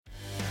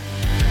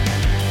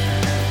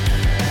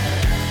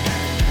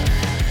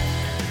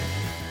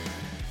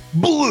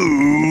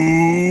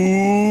Blue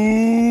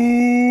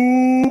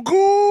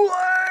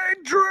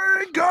Kool-Aid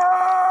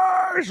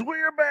drinkers, we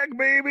are back,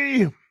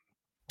 baby.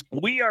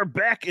 We are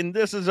back, and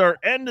this is our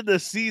end of the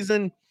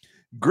season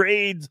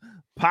grades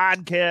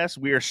podcast.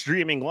 We are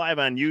streaming live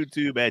on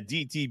YouTube at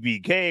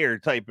DTBK or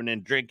typing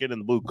in drinking in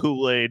the Blue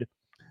Kool-Aid.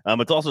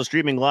 It's also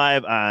streaming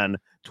live on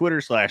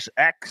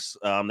Twitter/X.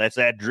 That's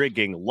at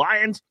Drinking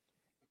Lions.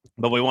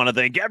 But we want to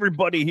thank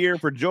everybody here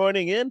for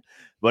joining in.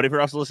 But if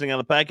you're also listening on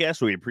the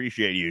podcast, we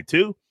appreciate you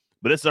too.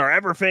 But it's our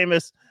ever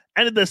famous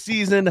end of the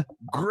season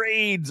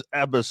grades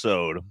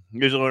episode.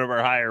 Usually one of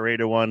our higher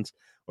rated ones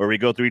where we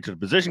go through each of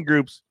the position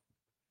groups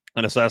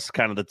and assess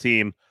kind of the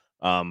team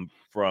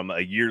from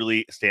a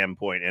yearly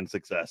standpoint and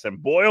success.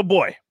 And boy, oh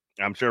boy,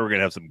 I'm sure we're going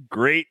to have some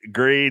great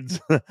grades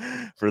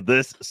for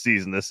this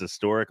season, this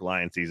historic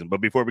Lion season.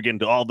 But before we get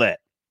into all that,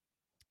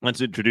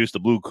 let's introduce the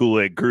Blue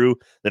Kool-Aid crew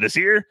that is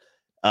here.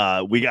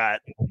 We got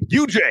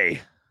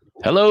UJ.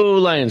 Hello,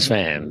 Lions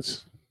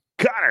fans.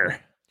 Connor.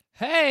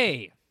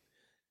 Hey.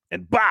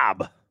 And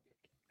Bob.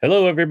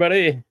 Hello,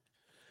 everybody.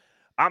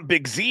 I'm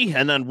Big Z,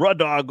 and then Rud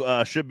Dog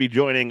should be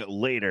joining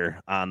later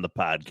on the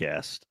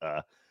podcast.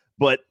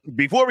 But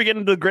before we get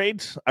into the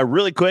grades,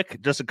 really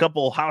quick, just a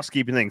couple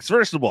housekeeping things.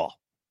 First of all,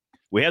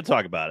 we had to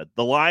talk about it.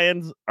 The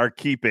Lions are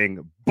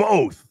keeping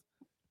both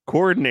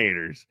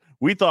coordinators.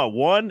 We thought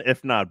one,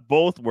 if not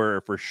both,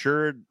 were for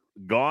sure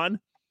gone,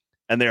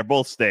 and they're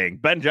both staying.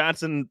 Ben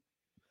Johnson,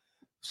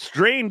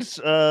 strange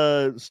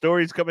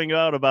stories coming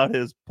out about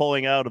his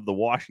pulling out of the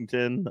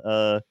Washington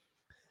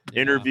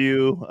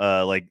interview.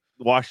 Like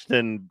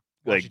Washington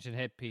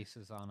hit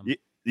pieces on him.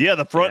 Yeah,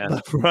 the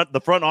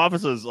front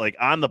office is like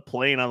on the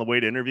plane on the way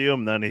to interview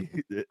him. Then he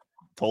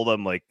told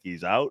them like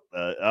he's out.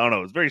 I don't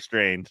know. It's very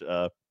strange.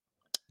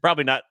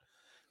 Probably not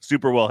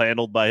super well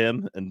handled by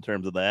him in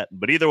terms of that.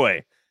 But either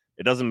way,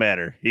 it doesn't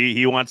matter.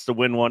 He wants to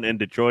win one in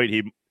Detroit.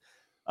 He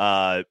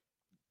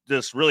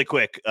just really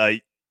quick.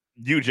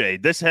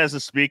 UJ, this has to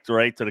speak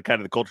right to the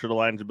kind of the culture the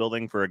Lions are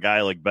building for a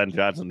guy like Ben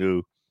Johnson,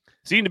 who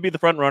seemed to be the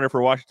front runner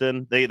for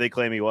Washington. They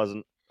claim he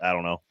wasn't. I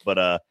don't know,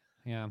 but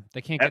yeah,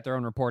 they can't get their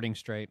own reporting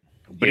straight.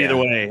 But either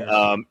way,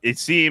 it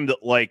seemed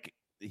like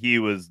he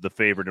was the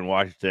favorite in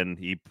Washington.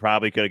 He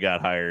probably could have got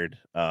hired,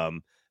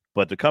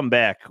 but to come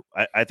back,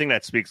 I think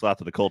that speaks a lot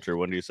to the culture.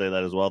 Wouldn't you say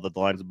that as well? That the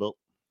Lions have built.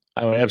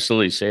 I would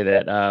absolutely say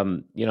that.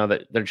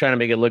 That they're trying to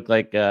make it look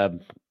like I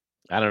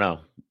don't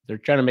know. They're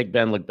trying to make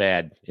Ben look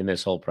bad in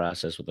this whole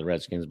process with the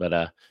Redskins,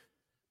 but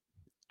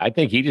I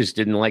think he just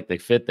didn't like the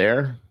fit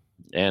there,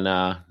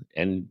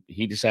 and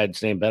he decided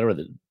staying better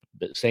with it.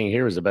 But staying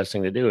here was the best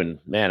thing to do, and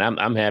man,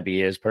 I'm happy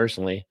he is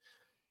personally,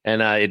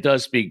 and it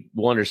does speak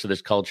wonders to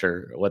this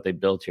culture what they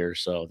built here,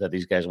 so that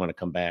these guys want to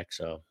come back.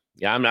 So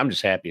yeah, I'm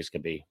just happy as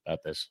can be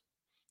about this.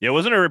 Yeah,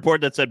 wasn't a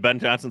report that said Ben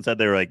Johnson said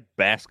they were like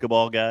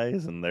basketball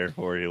guys, and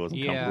therefore he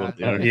wasn't comfortable with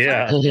the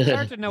It's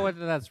hard to know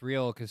whether that's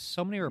real because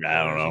so many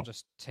reporters will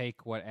just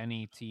take what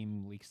any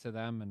team leaks to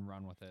them and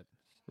run with it.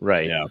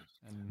 Right. Yeah.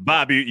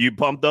 Bob, you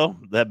pumped though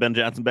that Ben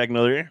Johnson back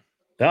another year?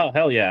 Oh,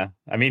 hell yeah.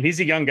 I mean,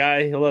 he's a young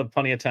guy. He'll have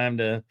plenty of time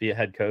to be a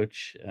head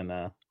coach, and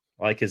I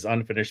like his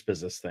unfinished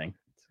business thing.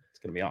 It's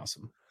going to be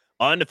awesome.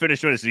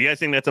 Unfinished business. Do you guys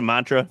think that's a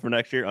mantra for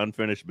next year?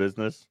 Unfinished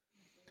business?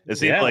 It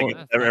seems like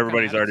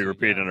everybody's already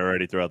repeating it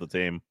already throughout the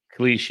team.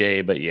 Cliche,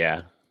 but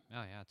yeah.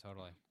 Oh, yeah,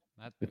 totally.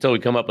 Until we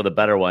come up with a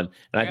better one.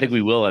 And I think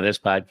we will on this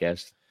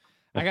podcast.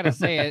 I got to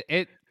say,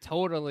 it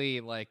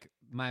totally, like,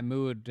 my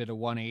mood did a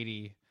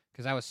 180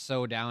 because I was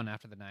so down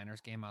after the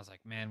Niners game. I was like,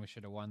 man, we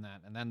should have won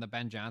that. And then the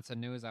Ben Johnson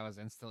news, I was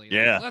instantly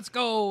like, let's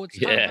go. It's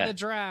time for the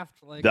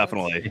draft. Like,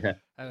 definitely.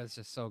 That was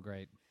just so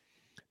great.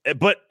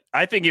 But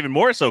I think even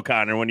more so,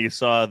 Connor, when you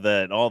saw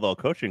that all the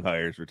coaching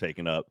hires were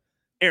taken up.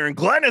 Aaron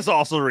Glenn is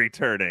also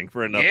returning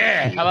for another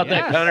season. How about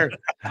that, Connor?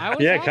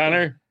 Happy.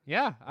 Connor.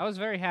 Yeah, I was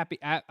very happy.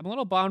 I'm a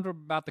little bummed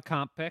about the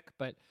comp pick,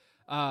 but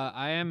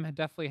I am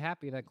definitely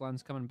happy that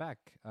Glenn's coming back,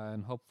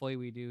 and hopefully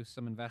we do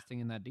some investing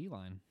in that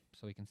D-line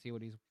so we can see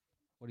what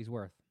he's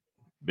worth.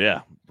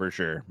 Yeah, for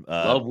sure.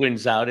 Love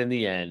wins out in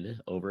the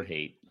end over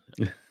hate.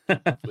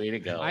 Way to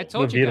go. I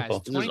told you guys,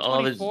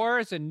 2024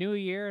 is a new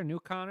year, a new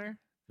Connor.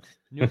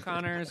 New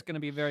Connor is going to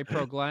be very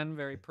pro Glenn,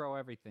 very pro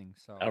everything.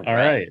 So all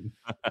right.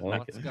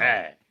 Let's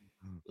go.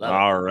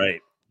 All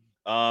right.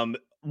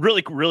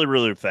 Really, really,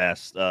 really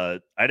fast. I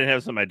didn't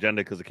have this on my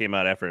agenda because it came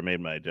out after I made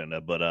my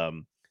agenda. But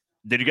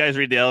did you guys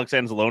read the Alex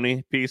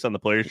Anzalone piece on the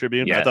Players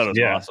Tribune? Yes. I thought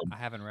it was awesome. I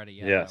haven't read it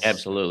yet. Yes.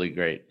 Absolutely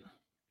great.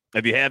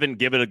 If you haven't,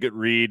 give it a good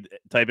read.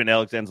 Type in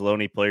Alex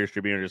Anzalone Players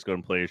Tribune or just go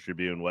to Players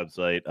Tribune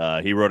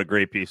website. He wrote a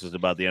great piece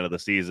about the end of the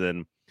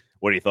season,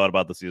 what he thought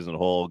about the season as a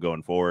whole,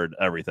 going forward,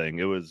 everything.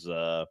 It was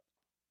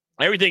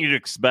everything you'd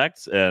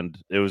expect, and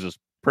it was just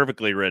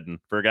perfectly written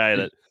for a guy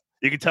that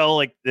you could tell,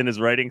 like, in his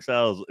writing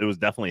style, it was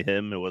definitely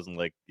him. It wasn't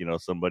like,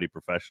 somebody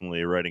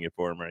professionally writing it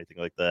for him or anything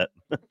like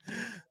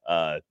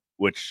that.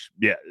 Which,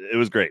 yeah, it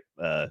was great.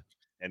 How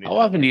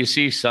often do you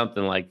see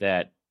something like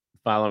that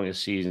following a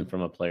season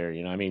from a player?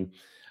 I mean,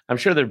 I'm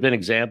sure there have been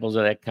examples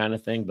of that kind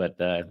of thing, but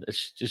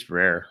it's just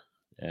rare.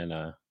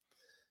 And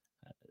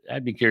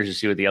I'd be curious to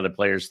see what the other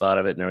players thought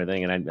of it and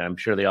everything. And I'm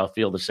sure they all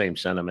feel the same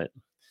sentiment.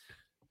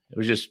 It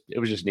was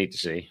just neat to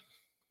see.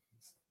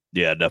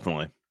 Yeah,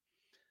 definitely.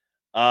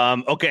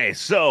 Okay,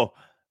 so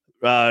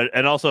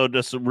and also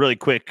just really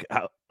quick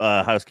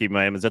housekeeping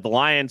item is that the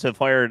Lions have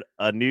hired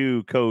a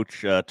new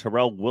coach,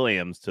 Terrell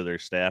Williams, to their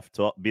staff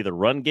to be the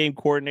run game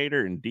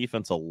coordinator and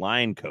defensive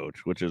line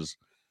coach, which is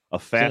a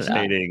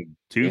fascinating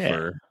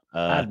twofer.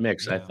 Odd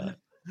mix, I thought.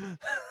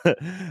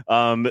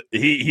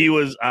 He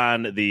was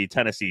on the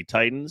Tennessee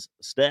Titans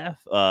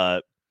staff,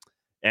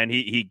 and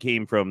he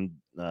came from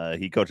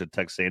he coached at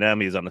Texas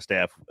A&M. He's on the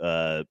staff,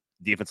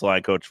 defensive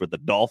line coach with the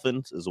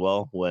Dolphins as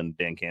well when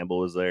Dan Campbell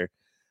was there.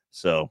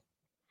 So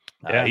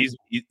he's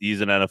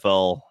an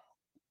NFL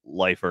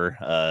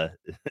lifer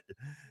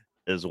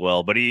as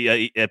well. But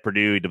he at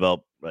Purdue, he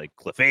developed like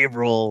Cliff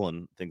Averill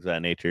and things of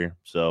that nature.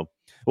 So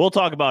we'll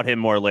talk about him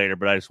more later,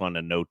 but I just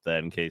wanted to note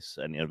that in case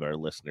any of our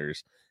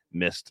listeners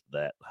missed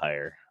that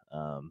hire.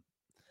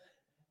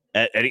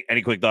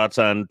 Any quick thoughts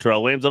on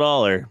Terrell Williams at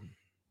all, or?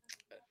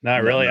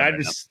 Not really.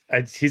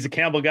 He's a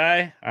Campbell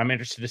guy. I'm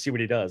interested to see what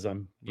he does.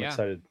 I'm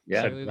excited.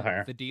 Yeah, excited to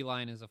hire. The D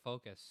line is a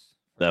focus.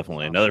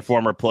 Definitely another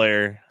former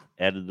player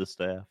added to the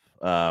staff.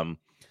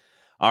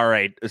 All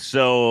right.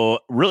 So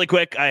really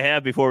quick, I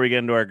have before we get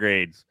into our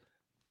grades.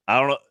 I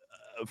don't know.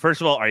 First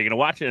of all, are you going to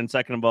watch it? And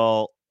second of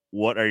all,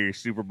 what are your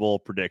Super Bowl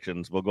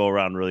predictions? We'll go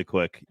around really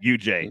quick. You,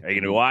 Jay, are you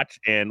going to watch?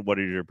 And what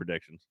are your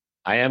predictions?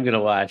 I am going to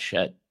watch.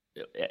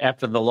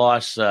 After the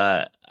loss,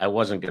 I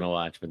wasn't going to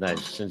watch, but I've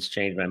since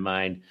changed my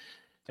mind.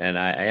 And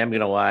I am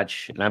going to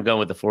watch, and I'm going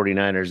with the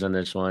 49ers on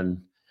this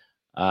one.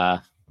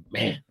 Man,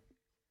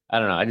 I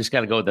don't know. I just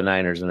got to go with the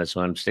Niners on this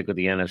one. Stick with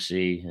the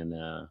NFC, and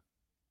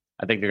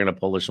I think they're going to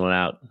pull this one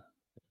out.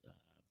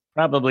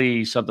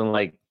 Probably something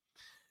like,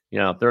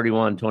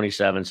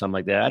 31-27, something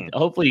like that.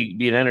 Hopefully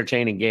be an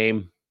entertaining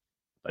game,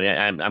 but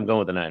I'm going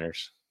with the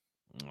Niners.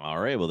 All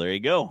right. Well, there you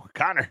go.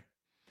 Connor.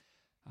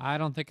 I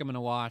don't think I'm going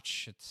to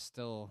watch. It's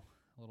still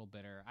a little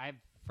bitter. I have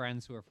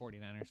friends who are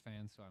 49ers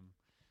fans, so I'm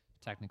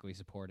technically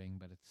supporting,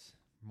 but it's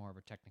more of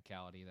a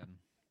technicality than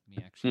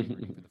me actually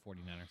rooting for the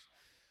 49ers.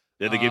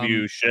 Did they give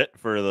you shit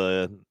for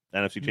the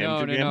NFC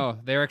Championship game? No.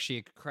 They're actually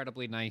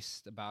incredibly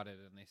nice about it,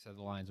 and they said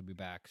the Lions will be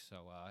back.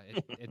 So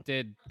it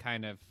did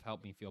kind of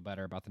help me feel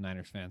better about the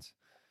Niners fans.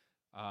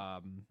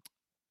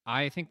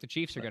 I think the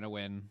Chiefs are going to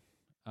win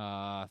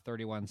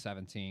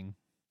 31-17.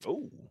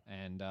 Oh.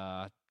 And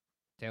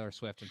Taylor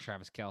Swift and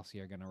Travis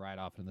Kelce are going to ride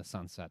off into the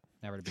sunset,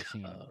 never to be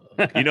seen.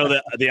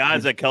 The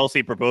odds that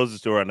Kelce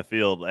proposes to her on the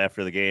field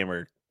after the game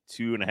are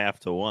 2.5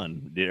 to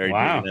 1. Are you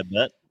making that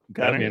bet?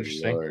 That'd be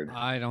interesting. Lord.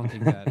 I don't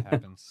think that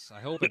happens. I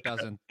hope it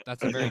doesn't.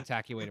 That's a very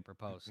tacky way to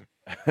propose.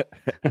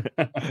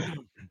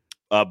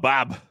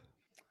 Bob.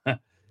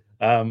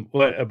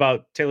 What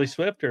about Taylor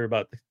Swift or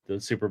about the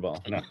Super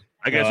Bowl? No.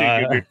 I guess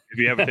if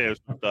you have a Taylor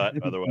Swift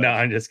thought, otherwise. No,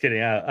 I'm just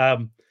kidding.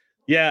 I'm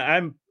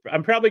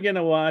probably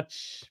gonna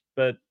watch,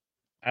 but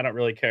I don't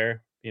really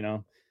care.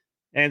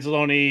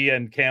 Anzalone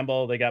and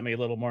Campbell, they got me a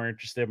little more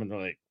interested when they're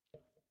like,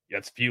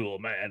 that's fuel,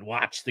 man.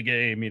 Watch the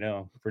game,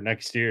 for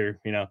next year,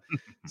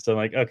 So I'm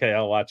like, okay,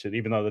 I'll watch it,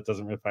 even though that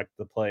doesn't affect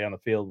the play on the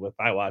field if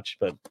I watch,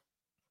 but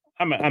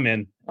I'm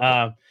in.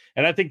 And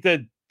I think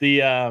that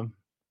the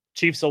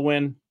Chiefs will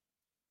win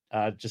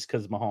just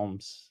because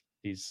Mahomes,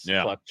 he's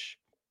clutch.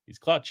 He's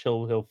clutch.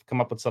 He'll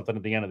come up with something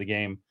at the end of the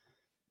game.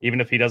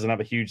 Even if he doesn't have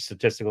a huge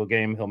statistical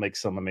game, he'll make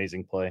some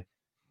amazing play.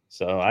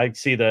 So I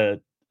see the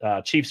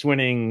Chiefs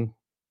winning,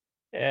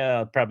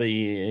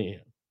 probably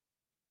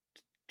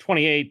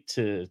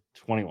 28-21.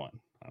 I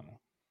don't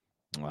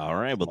know. All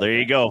right. Well, there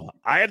you go.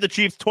 I have the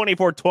Chiefs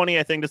 24-20.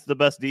 I think this is the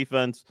best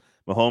defense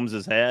Mahomes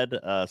has had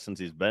since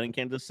he's been in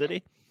Kansas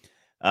City.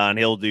 And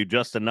he'll do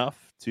just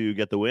enough to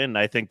get the win.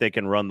 I think they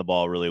can run the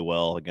ball really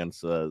well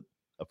against a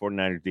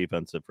 49ers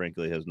defense that,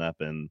 frankly, has not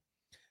been.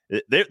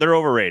 They're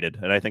overrated.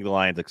 And I think the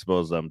Lions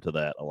expose them to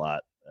that a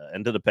lot.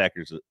 And to the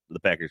Packers to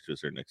a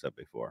certain extent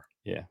before.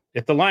 Yeah.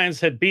 If the Lions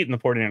had beaten the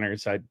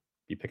 49ers, I'd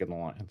be picking the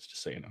Lions,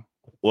 just so you know.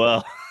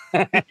 Well,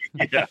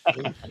 yeah.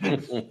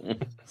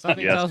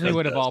 Something tells me we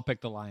would have all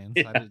picked the Lions.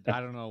 I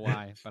don't know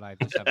why, but I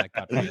just have that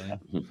gut feeling.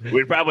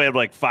 We'd probably have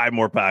like 5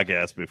 more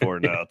podcasts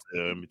before now,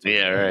 too.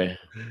 Yeah, right.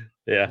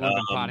 Yeah. We've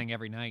been potting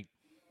every night.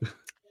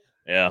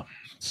 Yeah.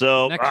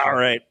 So, all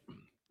right.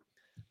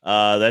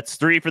 That's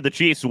 3 for the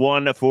Chiefs,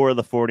 1 for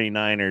the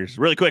 49ers.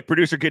 Really quick,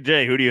 producer Kid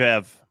J, who do you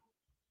have?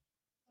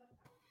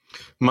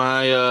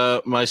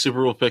 My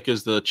Super Bowl pick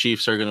is the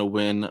Chiefs are going to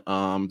win.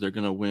 They're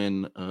going to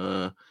win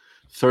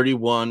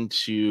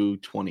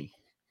 31-20.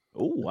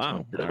 Oh,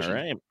 wow. All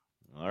right.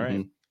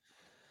 Mm-hmm.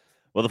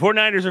 Well, the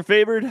 49ers are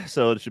favored,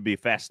 so it should be a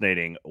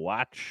fascinating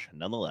watch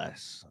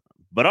nonetheless.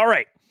 But all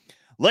right,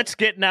 let's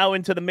get now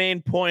into the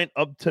main point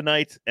of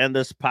tonight and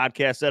this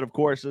podcast. That, of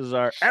course, is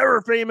our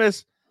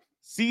ever-famous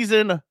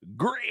season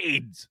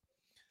grades.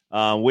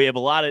 We have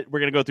we're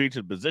going to go through each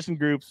of the position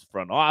groups,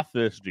 front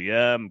office,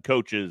 GM,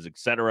 coaches,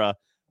 etc.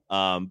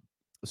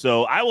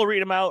 So I will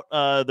read them out,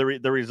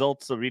 the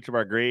results of each of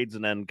our grades,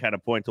 and then kind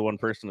of point to one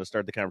person to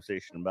start the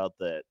conversation about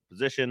that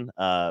position.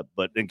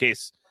 But in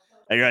case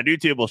And you're on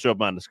YouTube, we'll show up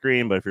on the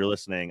screen. But if you're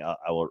listening,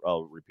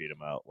 I'll repeat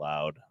them out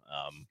loud.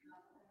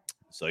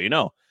 So you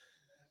know.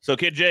 So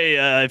Kid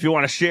J, if you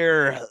want to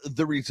share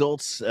the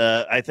results,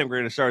 I think we're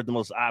going to start with the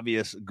most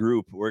obvious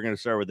group. We're going to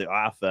start with the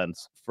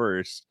offense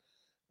first.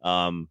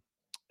 And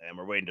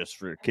we're waiting just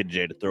for Kid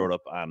J to throw it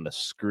up on the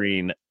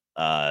screen.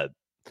 Our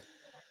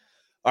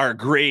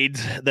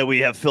grades that we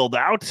have filled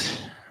out.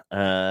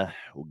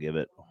 We'll give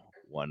it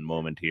one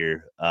moment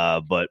here.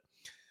 But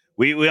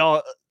we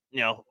all,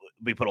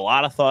 we put a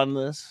lot of thought in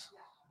this.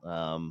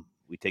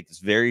 We take this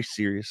very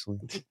seriously.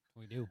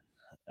 We do.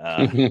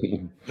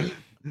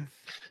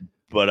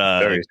 But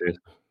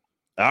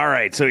all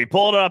right, so we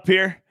pulled it up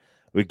here.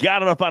 We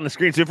got it up on the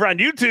screen. So if you're on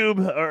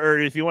YouTube, or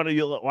if you want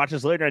to watch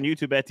us later on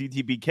YouTube at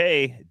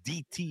DTBK,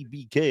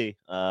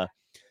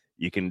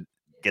 you can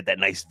get that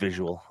nice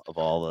visual of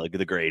all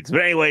the grades.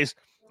 But anyways,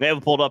 we have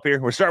it pulled up here.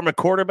 We're starting with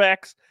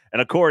quarterbacks,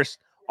 and of course,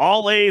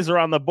 all A's are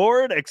on the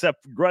board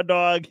except Red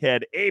Dog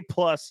had A+,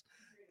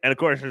 and of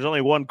course, there's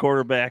only one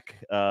quarterback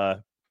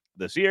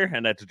this year,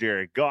 and that's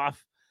Jared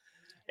Goff.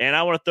 And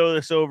I want to throw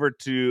this over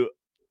to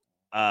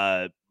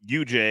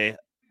UJ.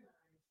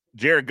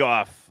 Jared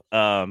Goff,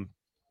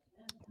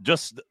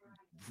 just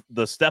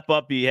the step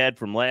up he had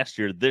from last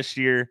year, this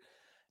year,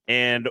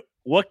 and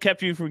what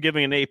kept you from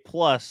giving an A+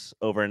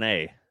 over an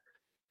A?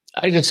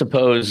 I just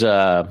suppose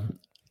a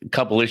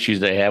couple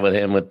issues they have with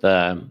him with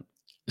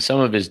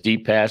some of his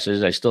deep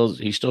passes.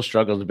 He still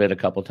struggles a bit a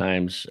couple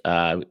times.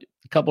 A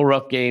couple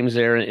rough games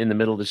there in the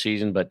middle of the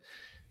season, but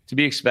to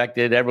be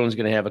expected. Everyone's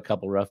going to have a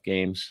couple rough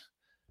games.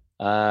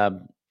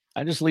 I'm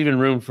just leaving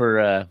room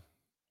for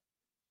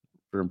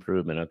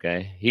improvement.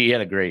 Okay, he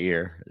had a great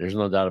year. There's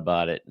no doubt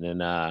about it,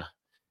 and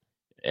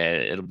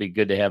it'll be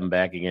good to have him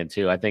back again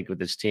too. I think with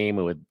this team,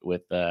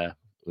 with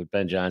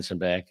Ben Johnson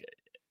back,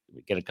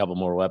 we get a couple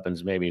more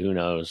weapons. Maybe, who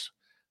knows?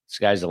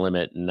 Sky's the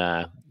limit, and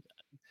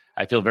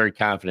I feel very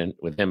confident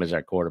with him as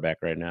our quarterback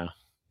right now.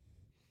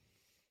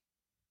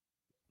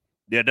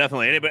 Yeah,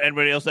 definitely.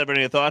 Anybody else have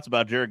any thoughts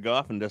about Jared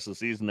Goff and just the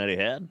season that he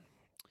had?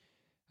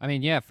 I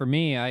mean, yeah, for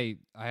me, I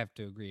have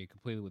to agree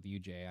completely with you,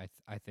 Jay.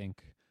 I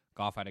think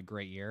Goff had a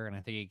great year, and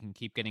I think he can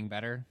keep getting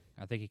better.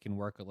 I think he can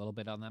work a little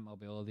bit on that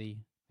mobility,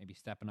 maybe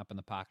stepping up in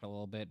the pocket a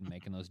little bit and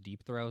making those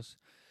deep throws.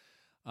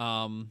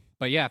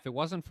 But yeah, if it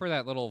wasn't for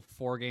that little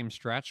 4-game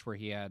stretch where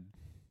he had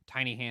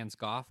tiny hands,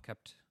 Goff it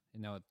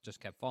just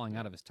kept falling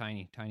out of his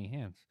tiny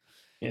hands.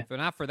 Yeah. If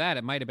not for that,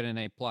 it might have been an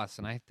A+,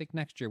 and I think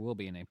next year will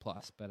be an A+.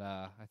 But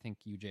I think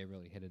UJ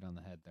really hit it on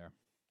the head there.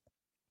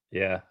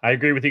 Yeah, I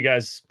agree with you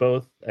guys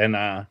both, and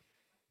I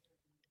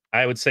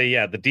would say,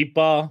 yeah, the deep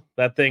ball,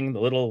 that thing,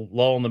 the little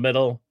lull in the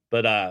middle,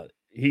 but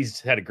he's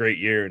had a great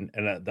year, and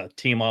the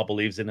team all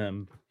believes in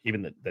him,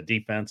 even the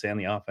defense and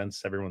the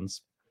offense. Everyone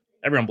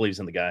believes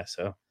in the guy,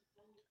 so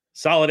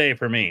solid A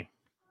for me.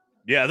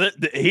 Yeah,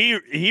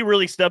 he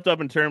really stepped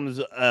up in terms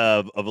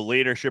of a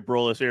leadership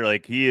role this year.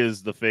 Like, he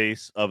is the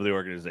face of the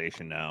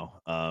organization now,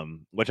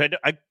 which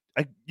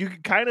you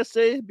could kind of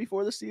say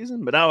before the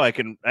season, but now I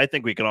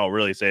think we can all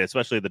really say,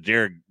 especially the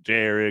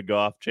Jared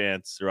Goff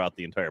chance throughout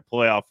the entire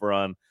playoff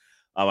run.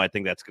 I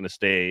think that's going to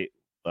stay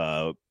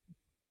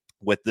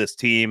with this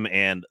team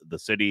and the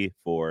city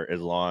for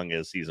as long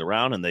as he's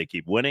around and they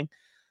keep winning.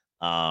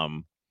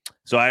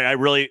 So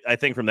I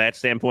think from that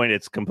standpoint,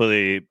 it's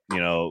completely,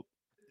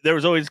 there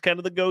was always kind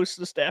of the ghost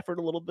of Stafford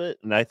a little bit,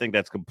 and I think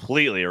that's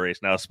completely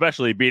erased now,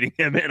 especially beating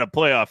him in a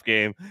playoff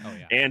game. Oh,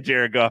 yeah. And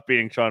Jared Goff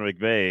beating Sean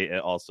McVay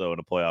also in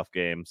a playoff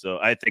game. So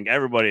I think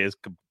everybody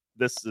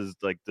this is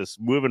like this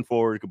moving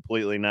forward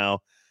completely now.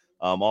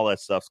 All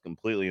that stuff's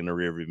completely in the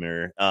rearview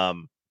mirror.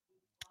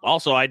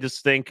 Also, I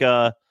just think,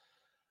 yeah.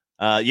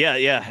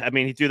 I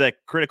mean, he threw that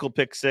critical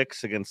pick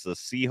 6 against the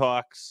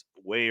Seahawks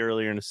way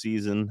earlier in the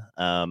season.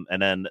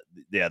 And then,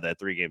 yeah, that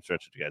 3-game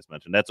stretch that you guys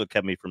mentioned. That's what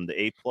kept me from the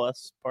A+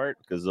 part,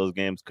 because those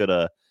games could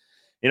have,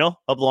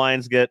 helped the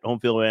Lions get home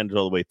field advantage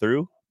all the way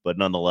through. But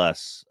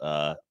nonetheless,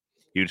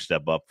 huge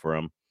step up for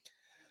him.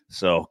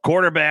 So,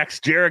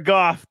 quarterbacks, Jared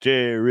Goff.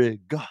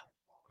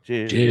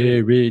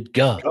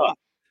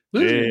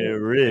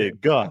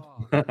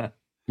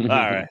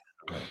 All right.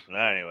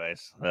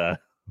 Anyways,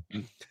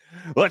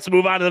 let's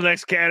move on to the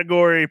next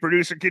category.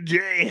 Producer Kid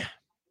J.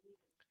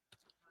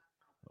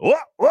 Whoa.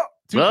 All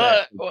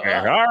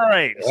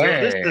right. So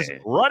this is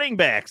running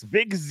backs.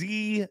 Big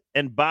Z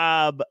and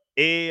Bob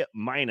A-.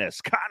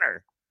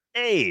 Connor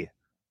A.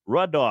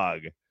 Rud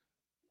Dog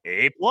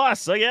A+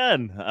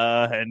 again.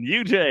 And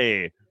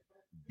UJ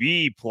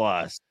B+.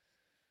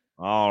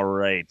 All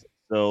right.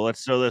 So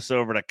let's throw this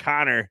over to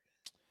Connor.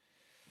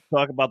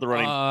 Talk about the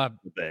running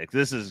backs.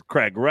 This is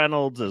Craig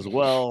Reynolds as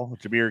well,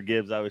 Jahmyr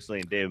Gibbs, obviously,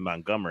 and David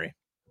Montgomery.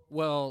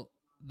 Well,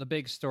 the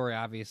big story,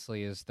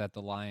 obviously, is that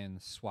the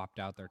Lions swapped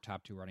out their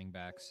top 2 running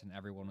backs, and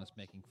everyone was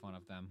making fun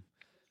of them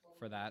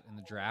for that in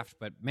the draft.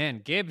 But,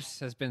 man,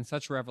 Gibbs has been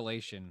such a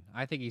revelation.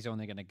 I think he's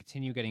only going to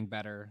continue getting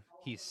better.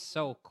 He's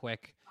so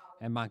quick,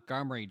 and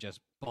Montgomery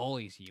just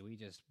bullies you. He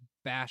just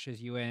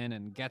bashes you in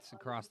and gets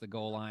across the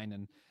goal line,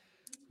 and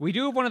We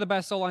do have one of the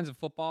best O-lines of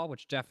football,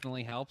 which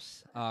definitely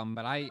helps.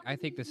 But I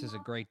think this is a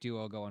great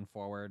duo going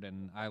forward,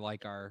 and I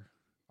like our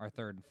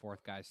third and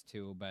fourth guys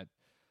too. But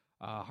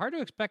hard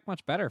to expect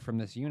much better from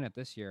this unit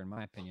this year, in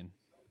my opinion.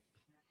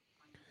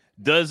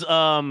 Does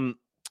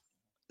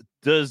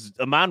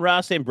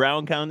Amon-Ra St.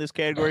 Brown count in this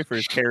category for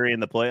his carry in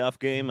the playoff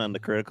game on the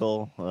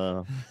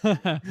critical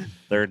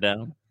third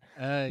down?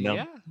 No.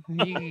 Yeah,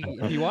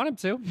 if you want him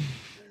to.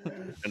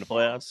 In the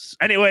playoffs.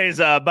 Anyways,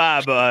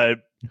 Bob, I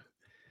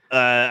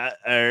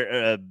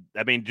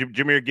mean,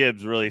 Jahmyr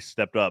Gibbs really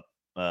stepped up.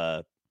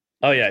 Oh,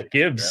 yeah,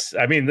 Gibbs.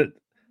 I mean,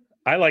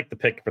 I like the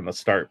pick from the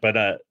start,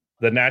 but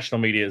the national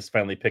media is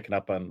finally picking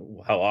up on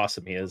how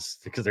awesome he is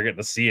because they're getting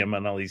to see him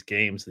on all these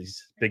games,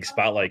 these big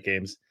spotlight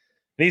games.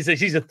 And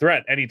he's a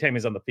threat anytime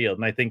he's on the field.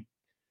 And I think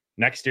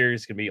next year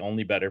is going to be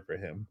only better for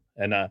him.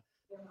 And I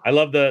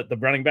love the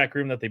running back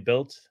room that they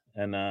built.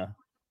 And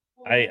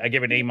I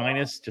give it an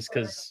A- just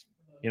because,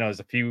 there's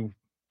a few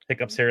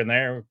hiccups here and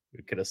there.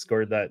 We could have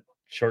scored that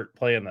short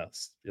play in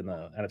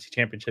the NFC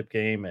Championship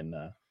game. And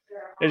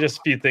there's just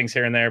a few things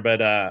here and there.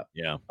 But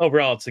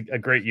overall, it's a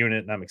great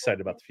unit. And I'm excited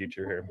about the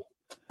future here.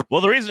 Well,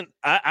 the reason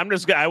I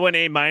went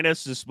A-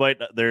 despite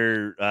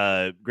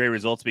their great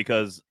results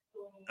because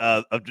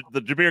of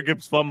the Jahmyr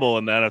Gibbs fumble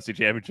in the NFC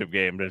Championship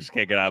game. I just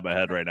can't get out of my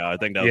head right now. I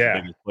think that was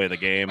the biggest play of the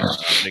game,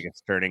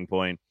 biggest turning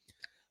point.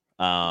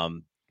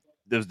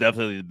 It was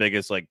definitely the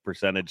biggest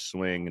percentage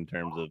swing in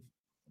terms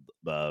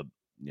of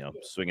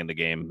swinging the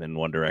game in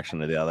one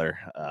direction or the other.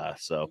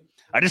 So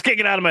I just can't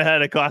get out of my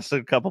head. It cost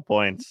a couple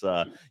points.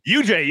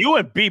 UJ, you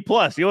went B+.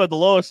 You went the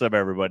lowest of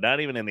everybody, not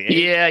even in the A.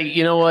 Yeah,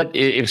 you know what?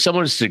 If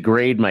someone was to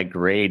grade my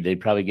grade,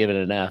 they'd probably give it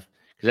an F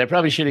because I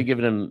probably should have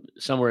given him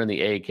somewhere in the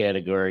A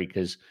category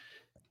because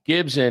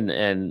Gibbs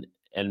and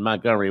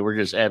Montgomery were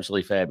just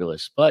absolutely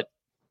fabulous. But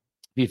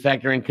if you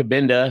factor in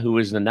Kabinda, who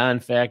was the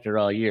non-factor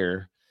all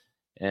year,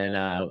 and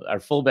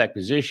our fullback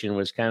position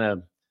was kind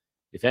of,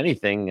 if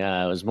anything,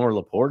 was more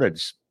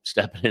Laporta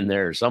stepping in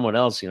there or someone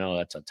else,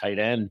 that's a tight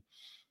end.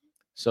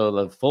 So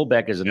the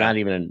fullback is not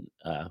even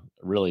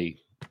really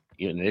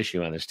an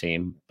issue on this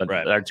team.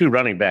 But our two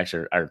running backs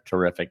are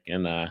terrific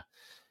and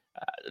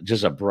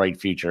just a bright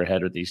future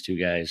ahead with these two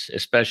guys,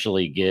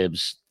 especially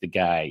Gibbs. The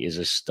guy is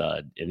a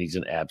stud, and he's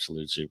an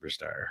absolute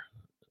superstar.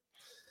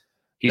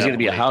 He's going to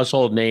be a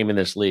household name in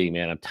this league,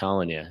 man. I'm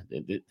telling you,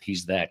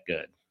 he's that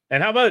good.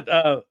 And how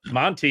about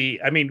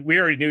Monty? I mean, we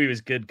already knew he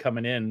was good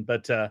coming in,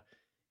 but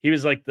he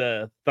was like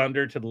the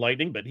thunder to the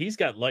lightning, but he's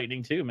got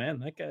lightning too, man.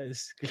 That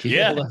guy's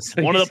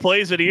one of the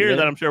plays of the year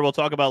that I'm sure we'll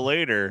talk about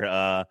later.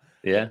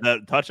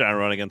 That touchdown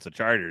run against the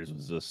Chargers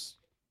was just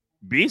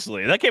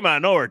beastly. That came out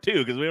of nowhere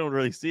too, because we don't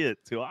really see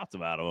it too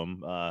often out of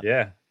him.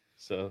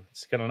 So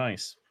it's kind of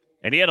nice.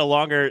 And he had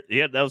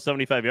that was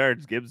 75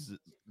 yards.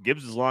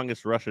 Gibbs'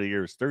 longest rush of the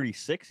year was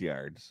 36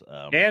 yards.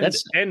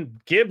 And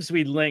Gibbs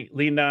we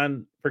leaned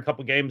on for a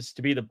couple games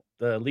to be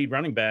the lead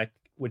running back,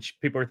 which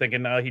people are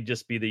thinking now he'd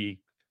just be the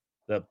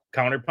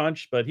counter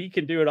punch, but he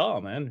can do it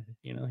all, man.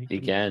 He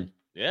can.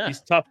 Yeah,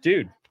 he's a tough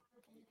dude.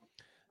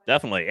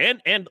 Definitely.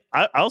 And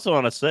I also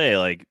want to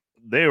say,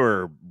 they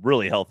were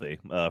really healthy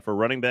for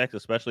running backs,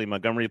 especially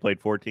Montgomery played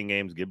 14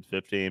 games, Gibbs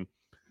 15,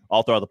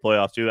 all throughout the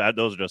playoffs too.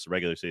 Those are just the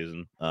regular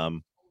season.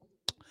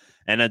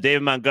 And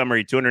David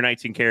Montgomery,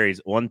 219 carries,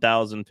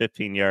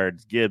 1,015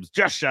 yards. Gibbs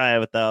just shy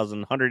of 1,000,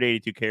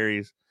 182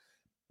 carries,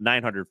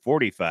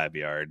 945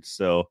 yards.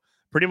 So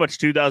pretty much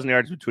 2,000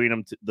 yards between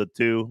them, the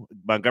two.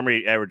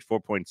 Montgomery averaged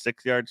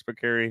 4.6 yards per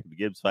carry,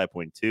 Gibbs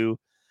 5.2,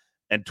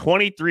 and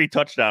 23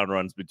 touchdown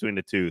runs between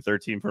the two,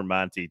 13 for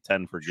Monty,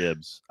 10 for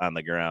Gibbs on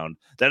the ground.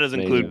 That does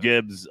include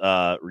Gibbs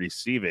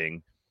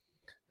receiving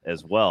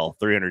as well,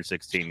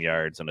 316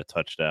 yards and a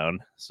touchdown.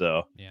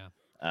 So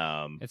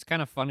it's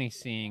kind of funny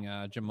seeing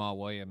Jamal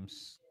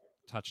Williams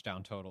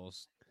touchdown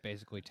totals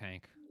basically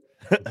tank.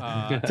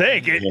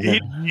 Tank.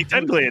 He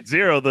technically at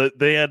zero.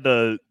 They had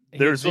to.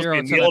 They were supposed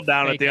to be nailed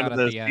down at the end of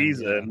the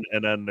season,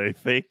 and then they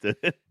faked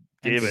it.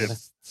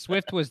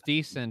 Swift was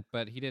decent,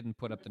 but he didn't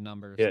put up the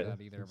numbers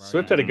that either of our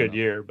Swift had a good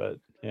year, but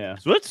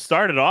Swift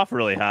started off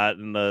really hot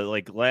in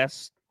the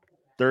last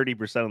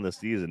 30% of the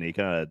season. He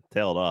kind of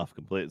tailed off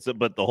completely. So,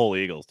 but the whole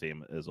Eagles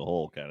team as a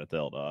whole kind of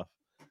tailed off.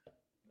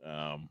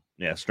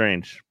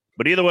 Strange.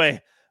 But either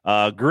way,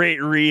 great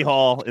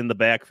rehaul in the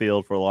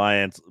backfield for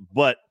Lions,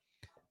 but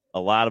a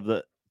lot of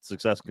the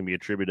success can be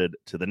attributed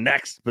to the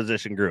next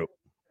position group.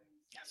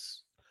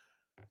 Yes.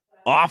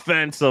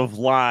 Offensive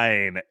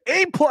line.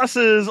 A+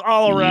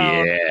 all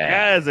around,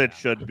 as it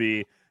should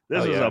be.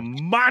 This is a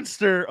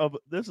monster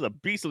this is a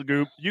beast of the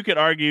group. You could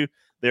argue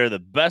they're the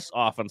best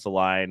offensive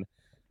line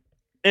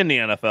in the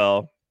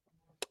NFL.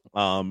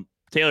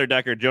 Taylor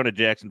Decker, Jonah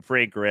Jackson,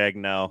 Frank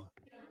Ragnow,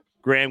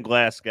 Graham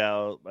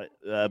Glasgow,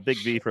 Big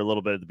V for a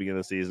little bit at the beginning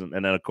of the season,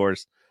 and then of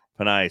course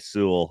Penei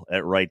Sewell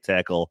at right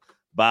tackle.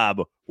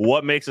 Bob,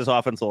 what makes this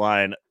offensive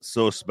line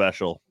so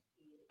special?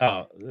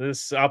 Oh,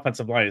 this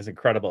offensive line is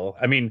incredible.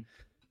 I mean,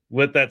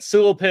 with that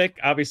Sewell pick,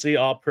 obviously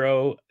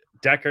all-pro.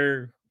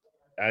 Decker,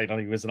 I don't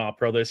think he was an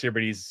all-pro this year,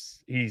 but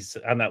he's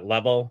on that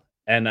level.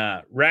 And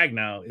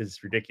Ragnow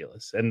is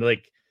ridiculous. And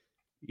like,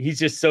 he's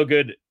just so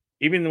good,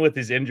 even with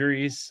his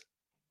injuries.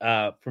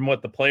 From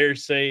what the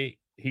players say,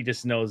 he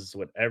just knows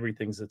what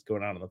everything's that's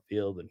going on the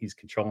field, and he's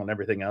controlling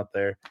everything out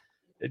there.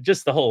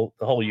 Just the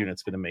whole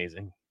unit's been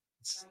amazing.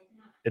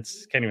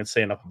 It's can't even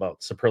say enough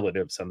about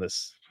superlatives on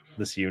this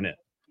unit.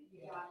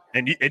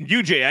 And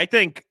UJ, I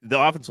think the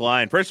offensive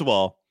line, first of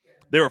all,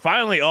 they were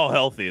finally all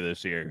healthy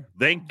this year.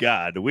 Thank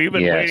God. We've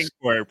been waiting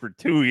for it for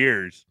 2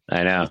 years.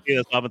 I know. To see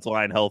this offensive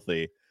line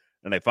healthy,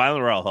 and they finally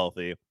were all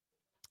healthy.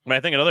 But I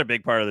think another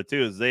big part of it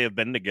too is they have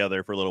been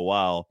together for a little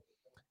while.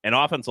 And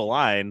offensive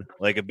line,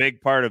 like a big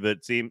part of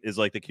it is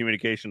like the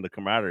communication, the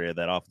camaraderie of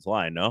that offensive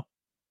line, no?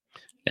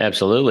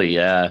 Absolutely.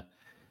 I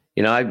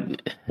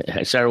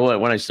started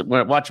when I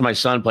watched my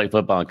son play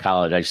football in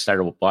college, I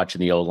started watching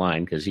the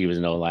O-line because he was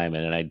an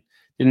O-lineman, and I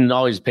didn't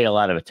always pay a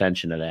lot of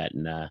attention to that.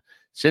 And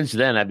since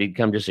then, I've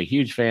become just a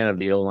huge fan of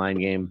the O-line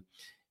game.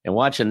 And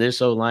watching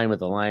this O-line with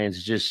the Lions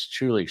is just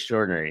truly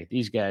extraordinary.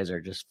 These guys are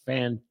just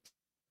no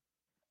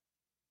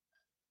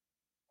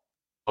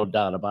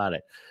doubt about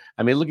it.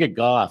 I mean, look at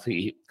Goff.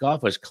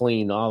 Goff was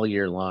clean all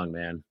year long,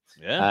 man.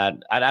 Yeah.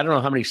 I don't know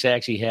how many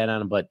sacks he had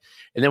on him, and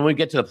then when we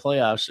get to the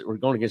playoffs, we're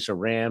going against the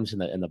Rams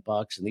and the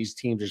Bucks, and these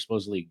teams are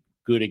supposedly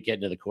good at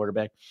getting to the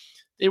quarterback.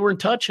 They weren't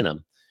touching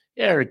him.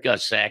 Yeah, it got a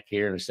sack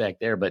here and a sack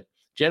there, but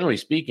generally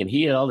speaking,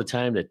 he had all the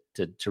time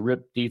to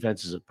rip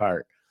defenses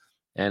apart.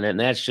 And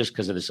that's just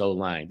because of this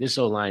O-line. This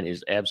O-line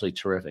is absolutely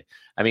terrific.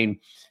 I mean,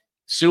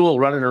 Sewell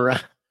running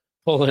around,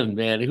 pulling,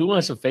 man. Who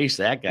wants to face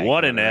that guy?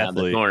 What an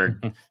athlete.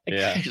 That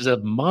guy's a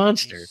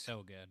monster. He's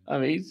so good. I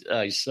mean,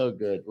 he's so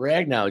good.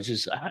 Ragnow is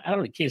just,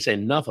 can't say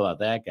enough about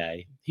that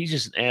guy. He's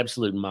just an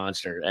absolute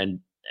monster and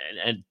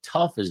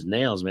tough as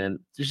nails, man.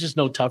 There's just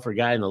no tougher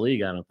guy in the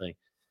league, I don't think.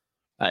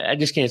 I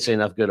just can't say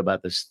enough good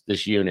about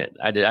this unit.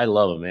 I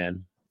love him,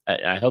 man.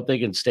 I hope they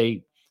can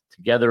stay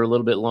together a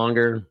little bit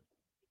longer.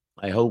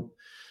 I hope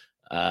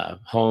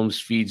Holmes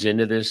feeds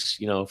into this,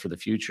 for the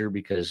future,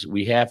 because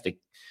we have to.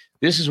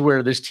 This is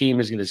where this team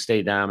is going to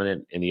stay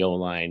dominant in the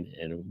O-line,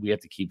 and we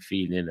have to keep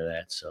feeding into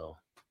that. So,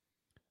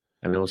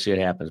 I mean, we'll see what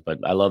happens, but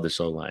I love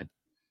this O-line.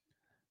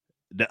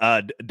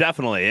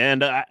 Definitely.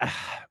 And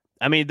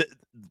I mean,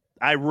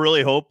 I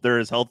really hope they're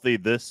as healthy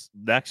this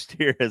next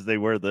year as they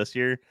were this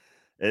year,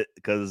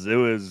 because it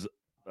was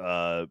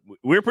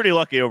we were pretty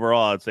lucky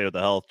overall, I'd say, with the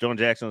health. Jones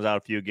Jackson was out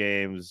a few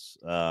games.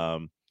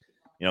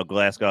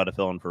 Glasgow had to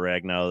fill in for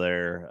Ragnow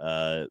there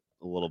a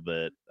little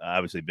bit.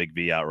 Obviously, Big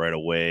V out right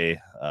away.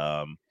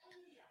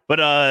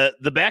 But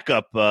the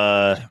backup,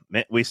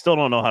 man, we still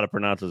don't know how to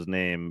pronounce his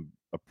name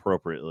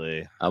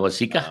appropriately.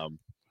 Awosika?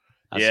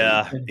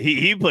 Yeah,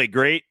 he played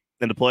great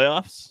in the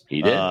playoffs.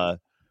 He did.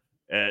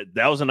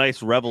 That was a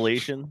nice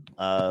revelation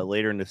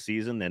later in the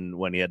season, and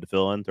when he had to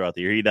fill in throughout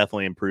the year, he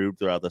definitely improved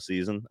throughout the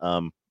season.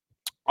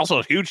 Also,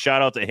 a huge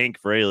shout out to Hank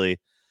Fraley.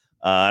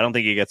 I don't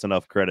think he gets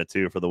enough credit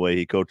too for the way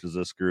he coaches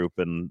this group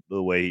and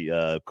the way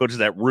he coaches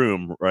that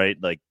room, right?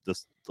 Like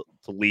just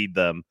to lead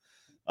them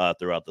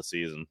throughout the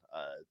season.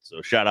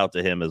 So shout out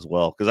to him as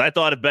well, because I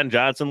thought if Ben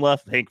Johnson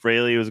left, Hank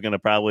Fraley was going to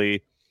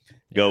probably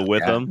go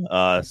with him.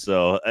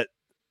 So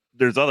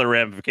there's other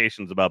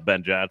ramifications about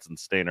Ben Johnson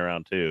staying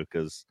around too,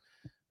 because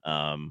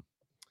I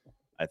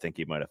think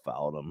he might have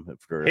followed him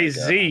for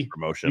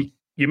promotion.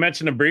 You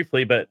mentioned him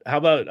briefly, but how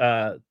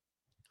about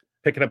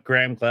picking up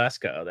Graham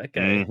Glasgow? That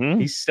guy,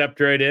 he stepped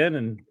right in,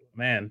 and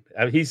man,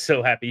 he's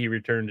so happy he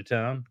returned to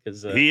town,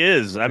 because he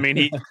is. I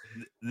mean,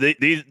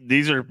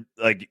 these are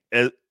like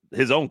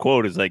his own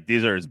quote is like,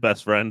 these are his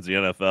best friends in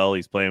the NFL.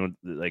 He's playing with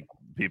like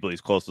people he's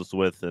closest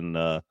with, and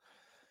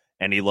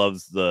he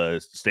loves the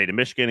state of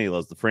Michigan. He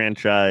loves the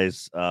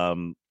franchise.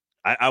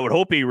 I would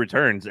hope he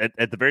returns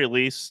at the very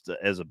least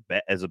as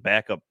a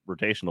backup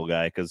rotational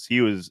guy, because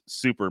he was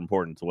super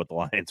important to what the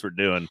Lions were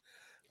doing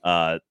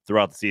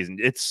throughout the season.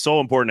 It's so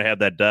important to have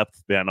that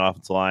depth behind the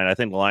offensive line. I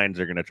think the Lions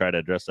are going to try to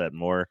address that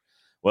more,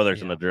 whether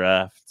it's in the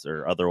drafts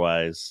or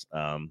otherwise.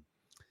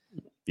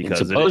 Because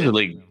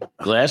supposedly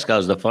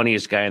Glasgow's the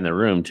funniest guy in the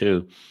room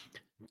too.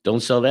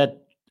 Don't sell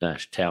that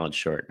talent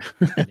short.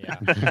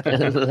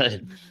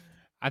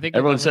 I think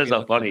everyone says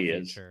how funny he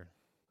is.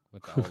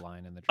 With the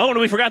O-line and the and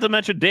we forgot to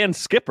mention Dan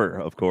Skipper,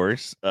 of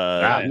course.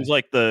 He's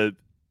like the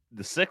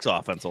sixth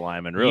offensive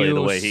lineman, really,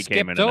 the way he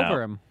came in and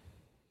over out. Him.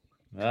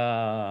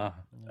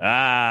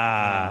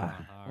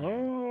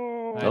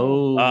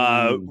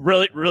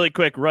 Really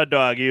quick, Rud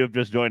Dog, you have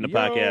just joined the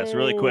podcast.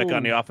 Really quick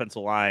on the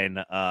offensive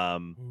line,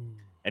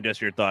 and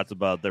just your thoughts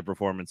about their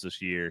performance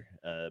this year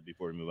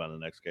before we move on to the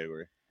next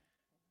category.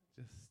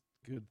 Just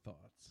good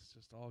thoughts.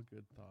 Just all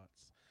good thoughts.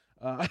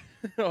 I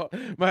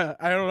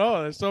don't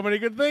know. There's so many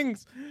good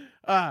things.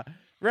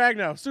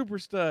 Ragnow, super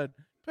stud.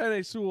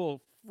 Penei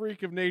Sewell,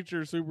 freak of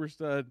nature, super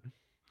stud.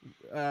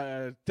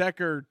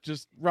 Decker,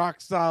 just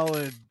rock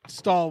solid,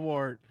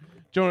 stalwart.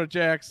 Jonah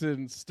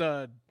Jackson,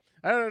 stud.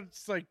 I don't know,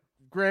 it's like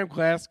Graham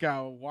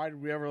Glasgow. Why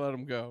did we ever let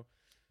him go?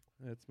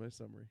 That's my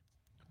summary.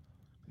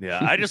 Yeah,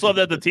 I just love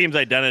that the team's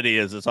identity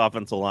is this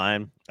offensive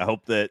line. I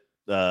hope that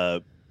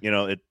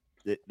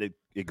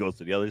it goes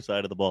to the other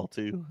side of the ball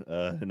too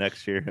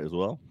next year as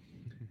well.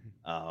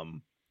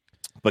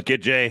 But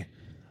Kid J,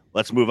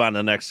 let's move on to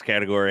the next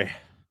category.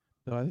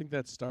 No, I think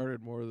that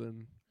started more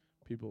than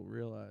people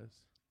realize.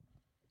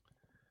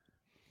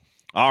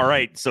 All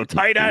right, so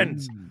tight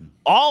ends,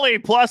 all A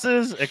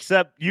pluses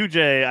except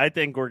UJ. I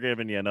think we're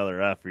giving you another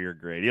F for your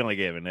grade. You only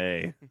gave an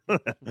A.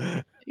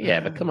 Yeah,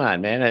 but come on,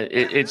 man.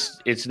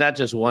 It's not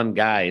just one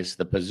guy; it's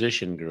the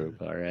position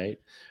group. All right.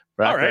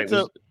 Brock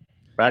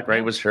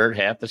Wright was hurt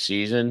half the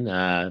season.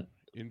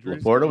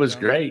 Laporta was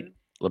great.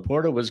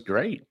 Laporta was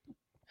great.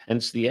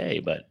 Hence the A.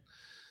 But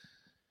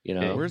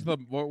where's the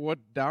what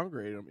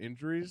downgrade him?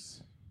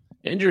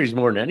 Injuries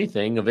more than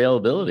anything.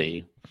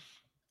 Availability.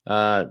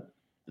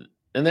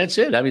 And that's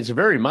it. I mean, it's a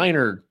very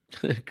minor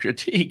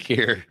critique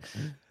here.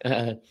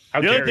 The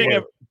other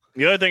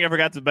thing I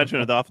forgot to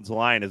mention at the offensive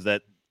line is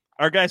that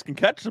our guys can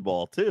catch the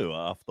ball too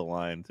off the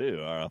line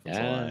too. Our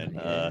offensive line.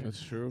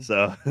 That's true.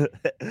 So,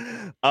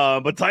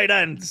 but tight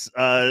ends.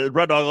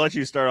 Red Dog, I'll let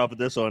you start off with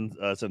this one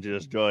since you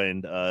just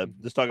joined.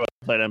 Just talk about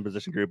the tight end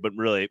position group, but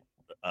really,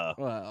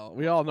 well,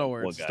 we all know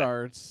where it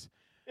starts.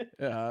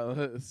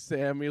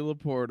 Sammy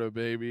Laporta,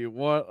 baby.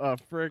 What a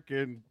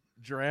freaking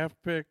draft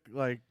pick!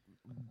 Like.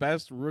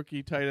 Best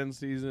rookie tight end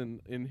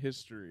season in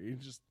history.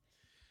 Just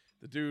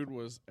the dude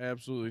was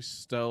absolutely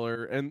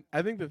stellar, and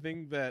I think the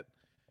thing that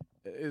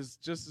is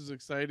just as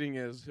exciting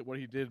as what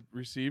he did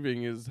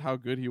receiving is how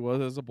good he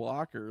was as a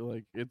blocker.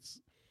 Like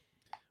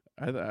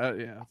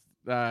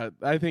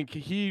I think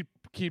he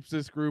keeps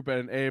this group at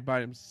an A by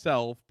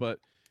himself, but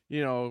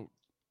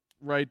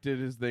Wright did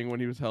his thing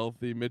when he was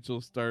healthy. Mitchell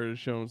started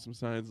showing some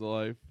signs of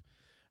life.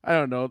 I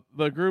don't know.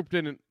 The group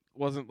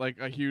wasn't like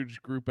a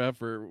huge group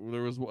effort.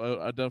 There was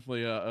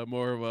definitely a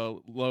more of a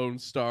lone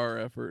star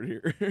effort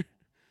here.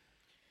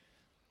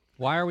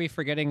 Why are we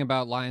forgetting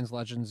about Lions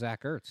legend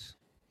Zach Ertz?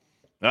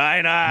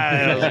 I know.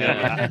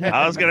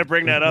 I was gonna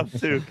bring that up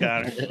too,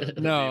 Connor.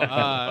 No,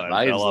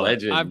 Lions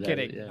legend. I'm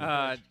kidding.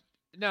 Yeah.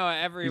 He's No,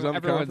 on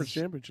the conference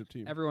championship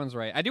team. Everyone's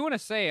right. I do want to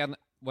say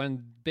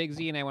when Big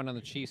Z and I went on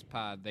the Chiefs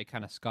pod, they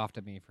kind of scoffed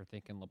at me for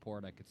thinking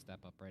Laporta could step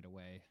up right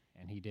away,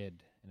 and he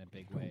did in a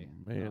big way.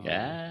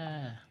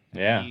 Man.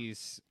 Yeah.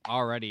 He's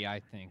already, I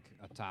think,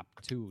 a top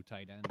 2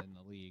 tight end in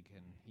the league,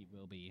 and he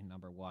will be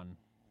number 1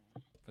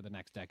 for the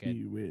next decade.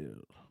 He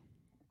will.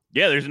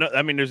 Yeah, there's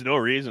no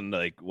reason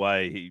like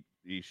why he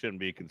shouldn't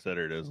be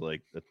considered as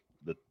like the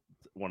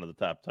one of the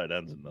top tight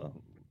ends in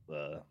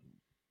the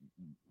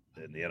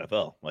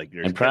NFL. Like,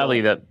 and probably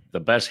the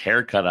best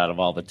haircut out of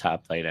all the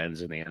top tight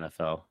ends in the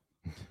NFL.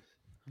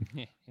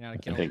 I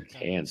think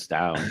hands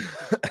down.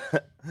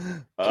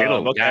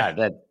 Kittle, okay. God,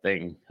 that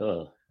thing.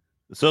 Ugh.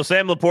 So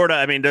Sam Laporta,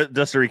 I mean,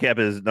 just to recap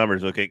his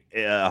numbers, okay,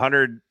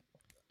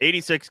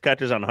 186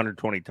 catches on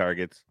 120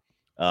 targets,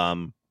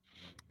 10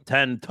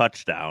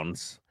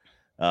 touchdowns,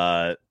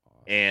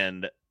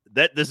 and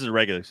this is a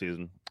regular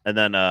season, and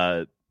then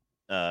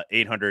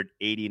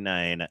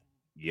 889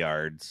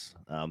 yards.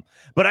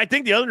 But I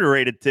think the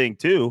underrated thing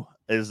too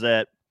is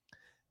that,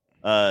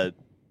 a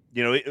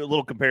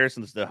little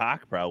comparisons to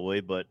Hawk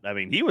probably, but I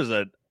mean, he was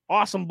an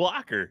awesome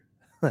blocker.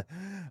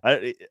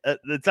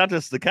 It's not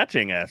just the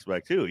catching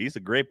aspect too. He's a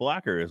great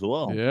blocker as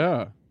well.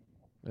 Yeah,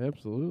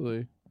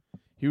 absolutely.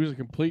 He was a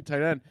complete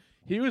tight end.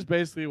 He was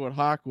basically what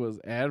Hawk was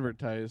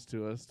advertised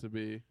to us to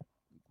be.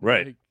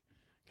 Right. Like,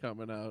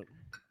 coming out.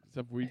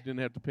 Except we didn't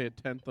have to pay a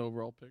 10th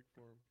overall pick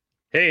for him.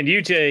 Hey, and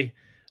UJ,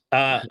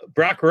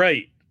 Brock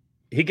Wright,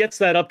 he gets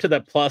that up to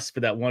that plus for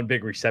that one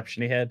big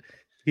reception he had.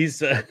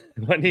 He's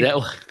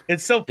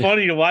it's so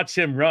funny to watch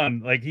him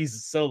run. Like,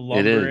 he's so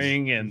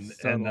lumbering and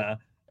on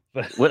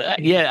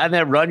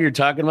that run you're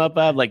talking about,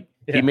 Bob, like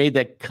he made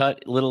that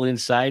cut a little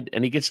inside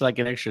and he gets like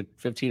an extra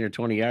 15 or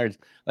 20 yards.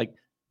 Like,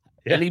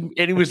 and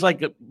he was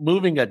like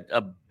moving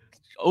a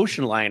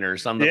ocean liner or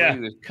something. He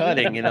was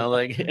cutting,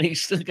 and he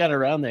still got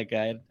around that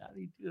guy. How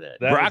do you do that?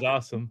 That was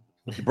awesome.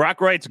 Brock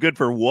Wright's good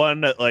for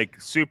one like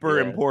super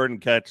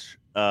important catch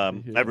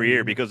every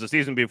year, because the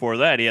season before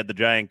that he had the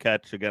giant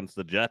catch against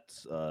the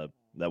Jets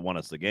that won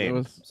us the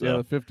game.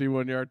 The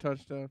 51-yard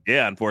touchdown.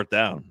 Yeah, on 4th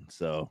down.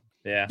 So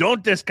yeah,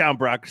 don't discount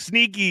Brock.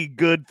 Sneaky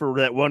good for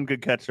that one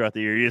good catch throughout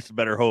the year. You just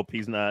better hope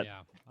he's not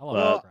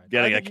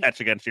getting a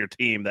catch against your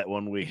team that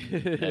one week.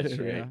 That's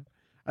right. Yeah.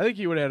 I think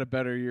he would have had a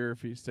better year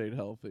if he stayed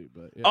healthy.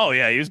 But oh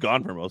yeah, he was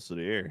gone for most of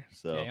the year.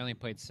 So he only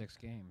played 6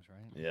 games, right?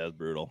 Yeah, it's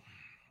brutal.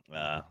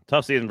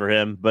 Tough season for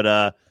him,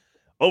 but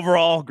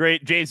overall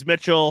great. James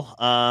Mitchell,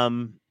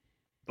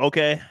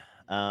 okay.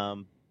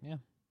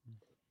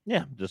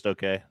 Yeah, just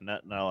okay.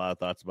 Not a lot of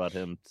thoughts about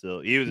him.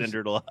 So he was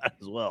injured a lot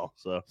as well.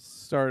 So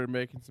started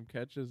making some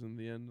catches in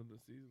the end of the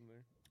season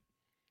there.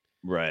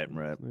 Right.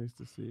 It's nice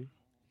to see.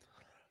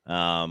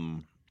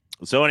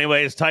 So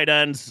anyways, tight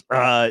ends.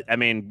 I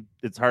mean,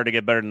 it's hard to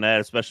get better than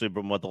that, especially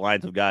from what the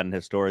Lions have gotten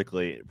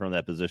historically from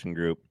that position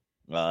group.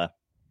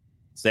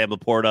 Sam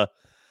Laporta,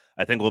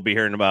 I think we'll be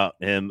hearing about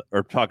him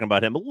or talking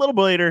about him a little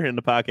bit later in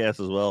the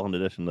podcast as well, in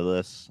addition to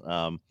this.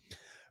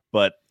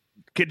 But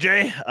Kid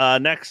J,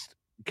 next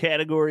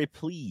category,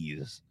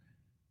 please.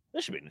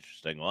 This should be an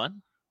interesting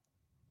one.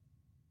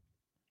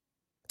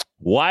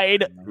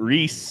 Wide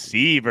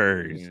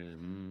receivers.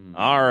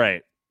 All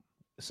right.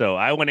 So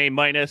I went A-.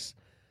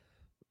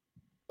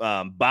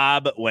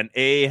 Bob went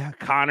A.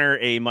 Connor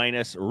A-.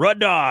 Rud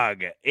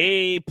Dog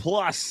A+, and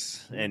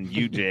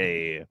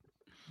UJ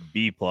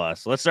B+.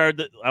 Let's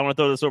start. I want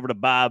to throw this over to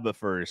Bob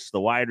first. The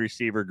wide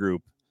receiver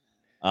group.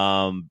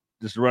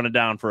 Just run it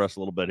down for us a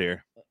little bit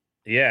here.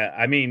 Yeah,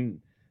 I mean,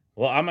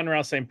 well,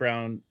 Amon-Ra St.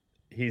 Brown,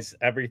 he's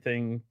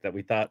everything that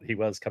we thought he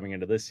was coming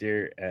into this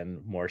year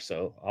and more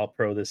so. All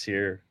pro this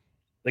year.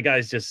 The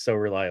guy's just so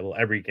reliable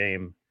every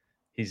game.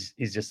 He's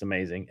just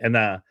amazing.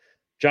 And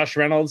Josh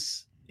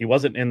Reynolds, he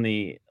wasn't in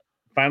the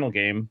final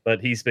game, but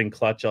he's been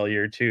clutch all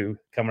year too,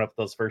 coming up with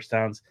those first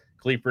downs.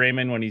 Khalif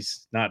Raymond, when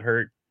he's not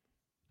hurt,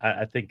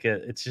 I think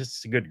it's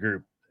just a good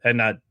group. And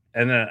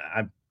then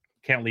I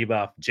can't leave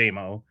off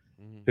JMO,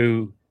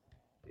 who,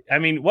 I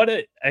mean,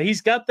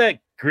 he's got that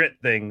grit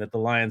thing that the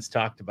Lions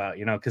talked about,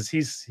 because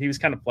he was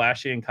kind of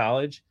flashy in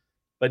college,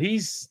 but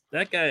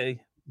that guy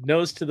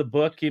knows to the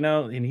book,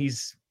 and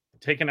he's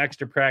taking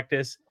extra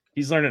practice.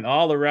 He's learning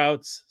all the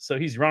routes, so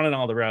he's running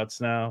all the routes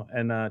now,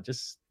 and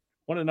just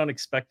what an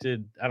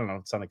unexpected, I don't know,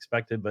 it's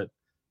unexpected, but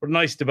what a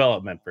nice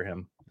development for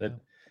him. And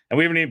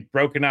we haven't even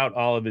broken out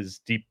all of his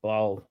deep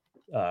ball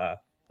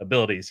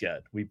abilities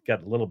yet. We've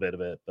got a little bit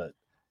of it, but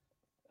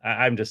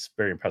I'm just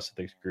very impressed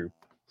with this group.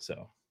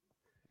 So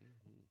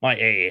my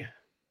A.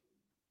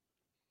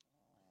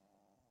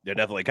 Yeah,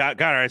 definitely.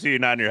 Connor, I see you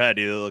nodding your head.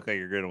 You look like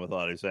you're agreeing with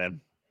what he's saying.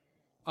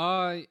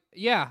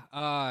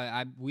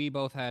 Yeah. We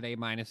both had A-.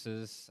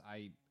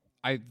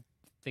 I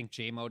think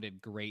JMO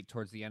did great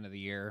towards the end of the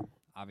year.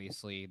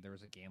 Obviously, there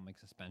was a gambling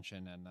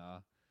suspension and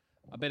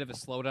a bit of a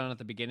slowdown at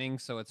the beginning,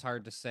 so it's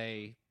hard to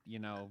say,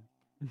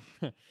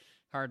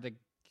 hard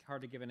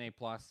to give an A+.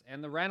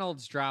 And the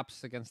Reynolds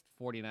drops against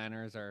the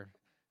 49ers are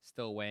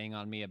still weighing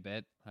on me a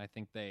bit. I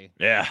think they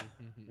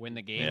win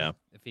the game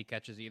if he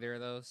catches either of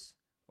those,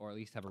 or at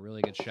least have a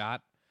really good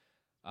shot.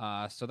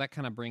 So that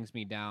kind of brings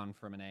me down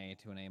from an A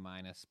to an A-.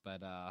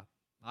 But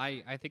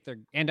I think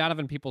and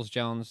Donovan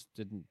Peoples-Jones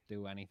didn't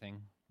do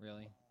anything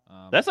really.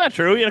 That's not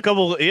true. He had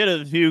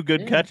a few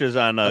good catches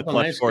on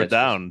clutch fourth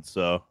down.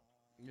 So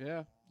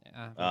yeah.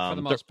 For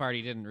the most part,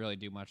 he didn't really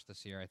do much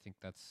this year. I think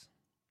that's.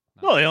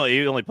 Well,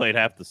 he only played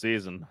half the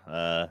season.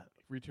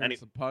 Returned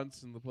some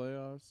punts in the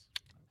playoffs.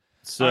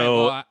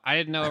 So I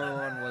didn't know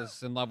everyone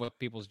was in love with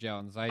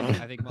Peoples-Jones. I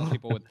think most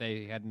people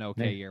they had an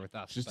okay year with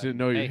us. Just didn't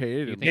know you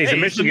hated him. He's a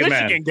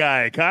Michigan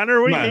guy.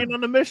 Connor, we hating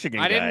on the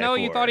Michigan guy. I didn't know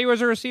you thought he was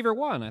a receiver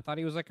 1. I thought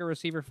he was like a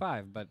receiver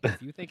 5. But if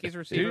you think he's a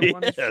receiver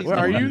 1, well,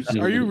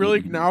 are you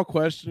really now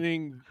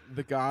questioning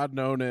the god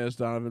known as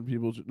Donovan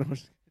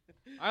Peoples-Jones?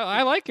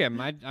 I like him.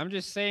 I'm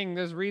just saying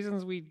there's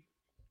reasons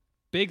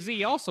Big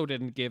Z also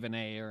didn't give an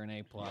A or an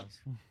A+.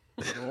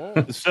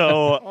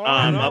 So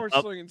now we're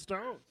slinging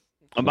stones.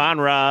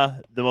 Amon-Ra,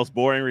 the most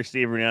boring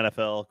receiver in the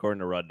NFL, according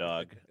to Rud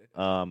Dog.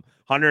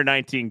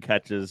 119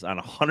 catches on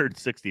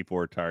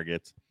 164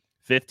 targets,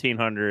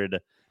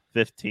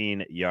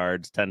 1,515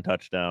 yards, 10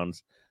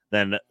 touchdowns.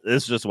 Then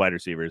this is just wide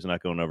receivers,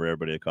 not going over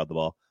everybody that caught the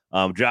ball.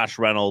 Josh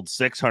Reynolds,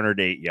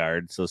 608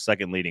 yards, so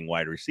second leading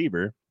wide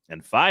receiver,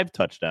 and 5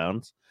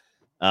 touchdowns.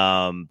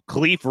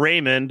 Khalif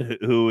Raymond,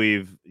 who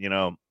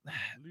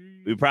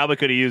we probably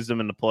could have used him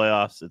in the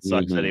playoffs. It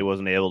sucks that he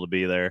wasn't able to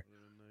be there.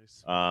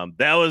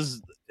 That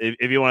was,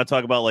 if you want to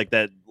talk about like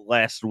that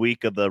last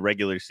week of the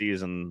regular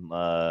season,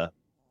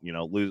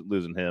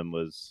 losing him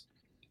was,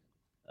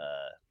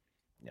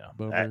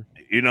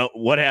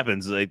 what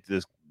happens? Like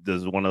this,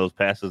 does one of those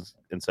passes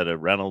instead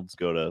of Reynolds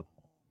go to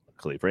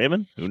Khalif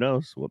Raymond? Who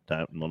knows? We'll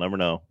never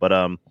know.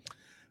 But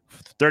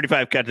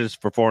 35 catches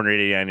for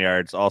 489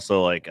 yards,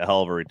 also like a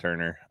hell of a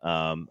returner.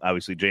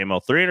 Obviously,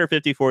 JMO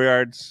 354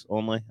 yards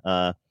only,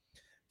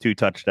 2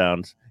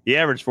 touchdowns. He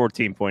averaged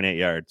 14.8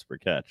 yards per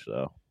catch,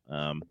 though.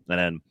 And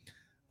then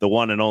the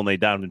one and only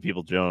Donovan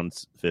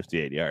Peoples-Jones,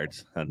 58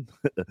 yards on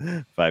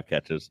 5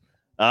 catches.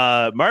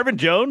 Marvin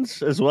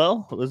Jones as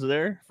well was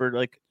there for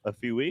like a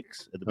few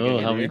weeks at the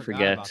beginning. How we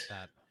forget?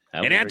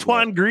 And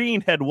Antoine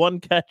Green had 1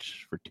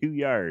 catch for 2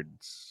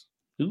 yards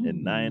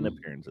in 9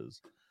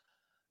 appearances.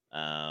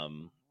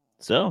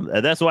 So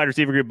that's the wide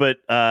receiver group. But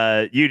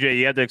UJ,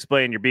 you have to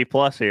explain your B+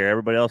 here.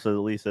 Everybody else is at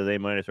least at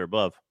A- or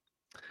above.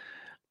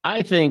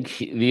 I think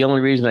the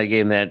only reason I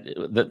gave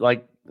him that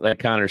like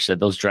Connor said,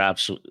 those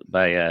drops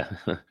by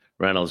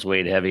Reynolds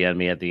weighed heavy on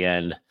me at the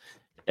end,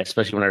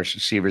 especially when our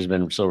receiver's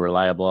been so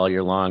reliable all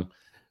year long.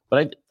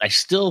 But I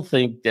still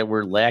think that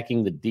we're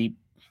lacking the deep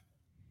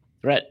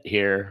threat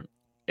here,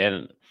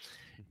 and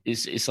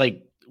it's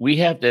like we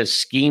have to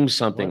scheme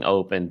something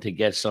open to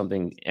get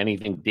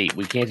anything deep.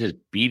 We can't just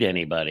beat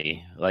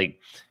anybody. Like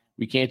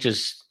we can't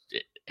just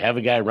have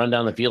a guy run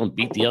down the field and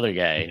beat the other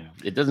guy.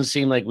 It doesn't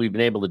seem like we've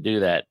been able to do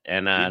that.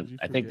 And I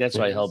think that's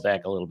why I held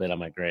back a little bit on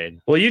my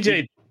grade. Well,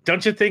 UJ,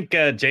 don't you think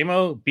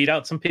JMO beat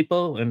out some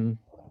people and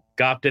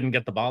Goff didn't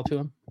get the ball to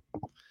him a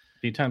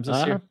few times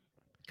this year? A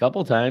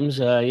couple times.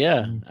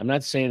 Yeah. I'm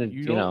not saying that,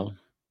 You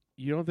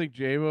don't think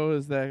JMO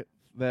is that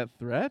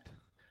threat?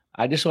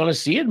 I just want to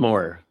see it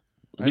more.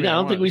 I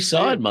don't think we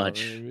saw it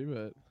much. Maybe,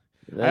 but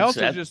I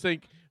also just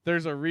think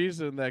there's a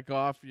reason that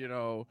Goff,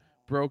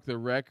 broke the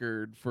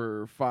record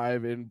for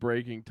 5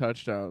 in-breaking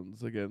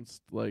touchdowns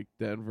against like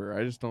Denver.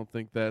 I just don't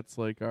think that's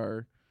like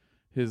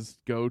his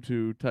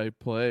go-to type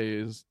play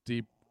is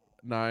deep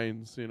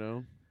nines,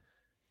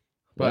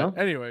 But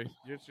anyway,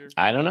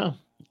 I don't know.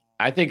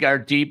 I think our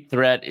deep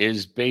threat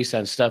is based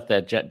on stuff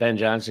that Ben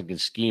Johnson can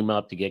scheme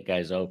up to get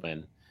guys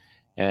open,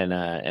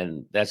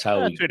 and that's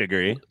how we should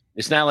agree.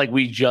 It's not like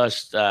we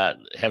just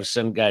have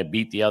some guy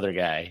beat the other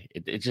guy.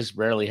 It just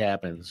rarely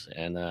happens,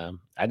 and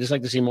I just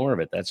like to see more of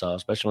it. That's all.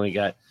 Especially when we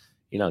got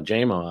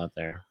JMO out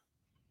there.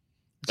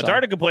 It's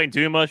hard to complain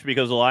too much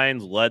because the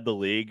Lions led the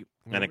league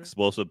in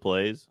explosive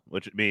plays,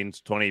 which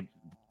means 20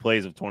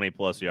 plays of 20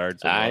 plus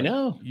yards. I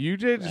know.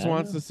 UJ just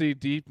wants to see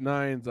deep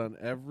nines on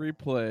every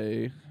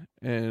play,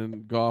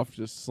 and Goff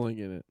just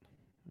slinging it.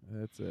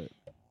 That's it.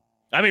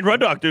 I mean, Red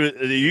Dog, dude,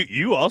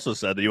 you also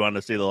said that you wanted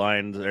to see the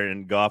Lions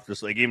and Goff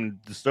just like even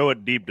just throw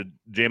it deep to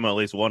JMO at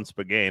least once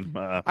per game.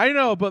 I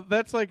know, but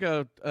that's like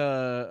an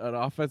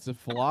offensive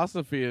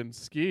philosophy and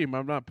scheme.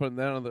 I'm not putting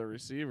that on the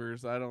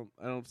receivers. I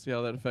don't see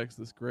how that affects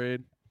this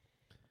grade.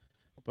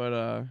 But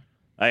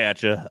I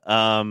gotcha.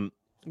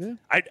 Yeah.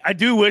 I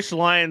do wish the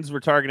Lions were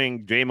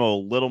targeting JMO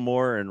a little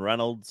more and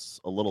Reynolds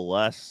a little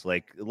less.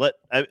 Like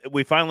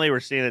we finally were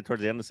seeing it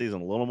towards the end of the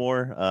season a little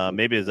more.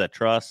 Maybe is that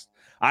trust.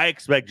 I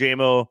expect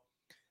JMO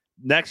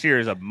next year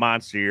is a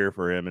monster year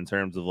for him in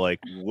terms of like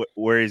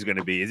where he's going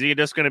to be. Is he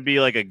just going to be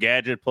like a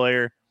gadget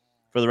player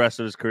for the rest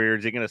of his career?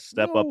 Is he going to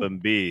step up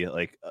and be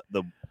like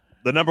the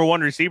number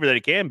one receiver that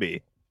he can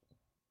be?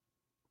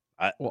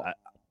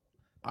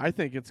 I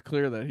think it's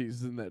clear that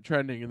he's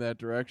trending in that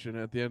direction.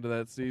 At the end of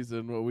that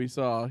season, what we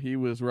saw, he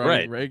was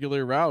running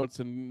regular routes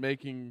and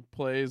making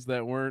plays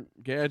that weren't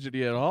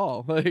gadgety at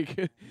all.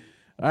 Like,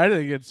 I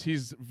think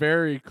he's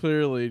very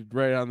clearly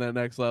right on that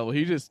next level.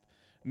 He just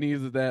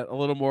needs a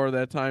little more of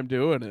that time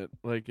doing it.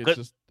 Like, it's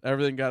just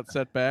everything got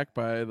set back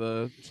by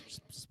the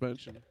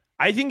suspension.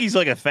 I think he's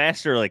like a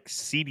faster like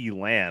CeeDee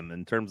Lamb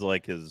in terms of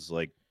like his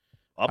like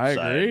upside.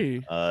 I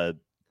agree.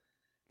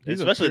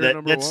 Especially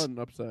that's one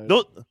upside.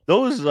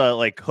 Those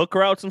like hook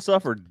routes and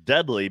stuff are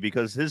deadly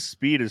because his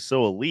speed is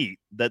so elite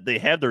that they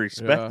have to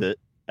respect it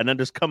and then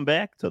just come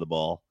back to the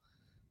ball.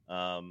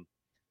 I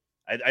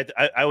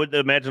would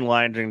imagine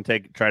Lions are going to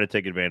try to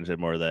take advantage of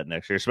more of that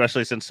next year,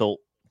 especially since he'll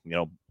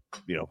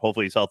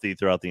hopefully he's healthy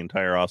throughout the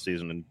entire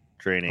offseason and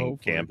training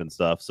camp and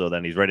stuff. So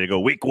then he's ready to go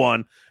week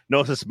 1,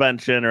 no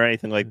suspension or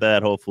anything like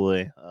that.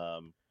 Hopefully,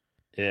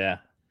 yeah.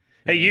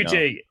 Hey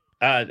UJ,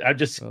 I'm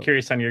just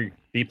curious on your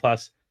B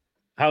plus.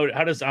 How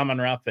does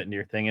Amon-Ra fit into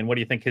your thing, and what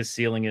do you think his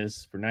ceiling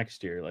is for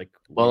next year? Like,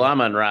 well,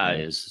 Amon-Ra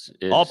is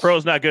all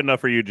pros not good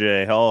enough for you,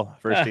 Jay. All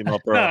first team all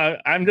pro. No,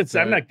 I'm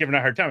not giving a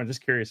hard time. I'm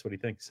just curious what he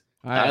thinks.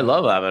 I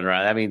love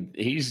Amon-Ra. I mean,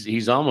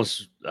 he's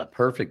almost a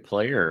perfect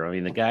player. I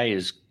mean, the guy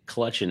is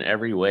clutch in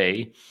every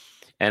way.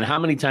 And how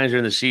many times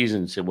during the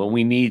season said, when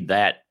we need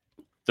that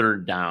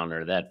third down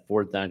or that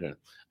fourth down,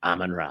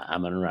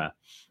 Amon-Ra.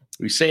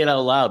 We say it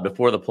out loud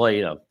before the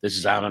play, this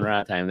is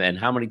Amon-Ra time. And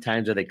how many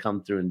times have they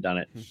come through and done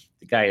it?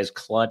 The guy is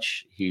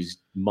clutch. He's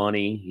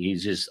money.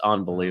 He's just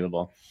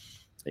unbelievable.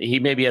 He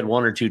maybe had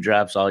 1 or 2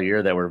 drops all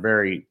year that were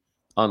very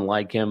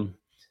unlike him.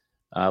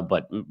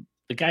 But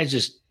the guy's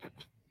just,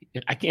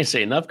 I can't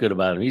say enough good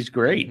about him. He's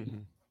great.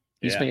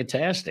 He's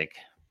fantastic.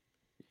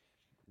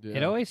 Yeah.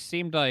 It always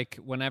seemed like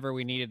whenever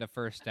we needed a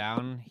first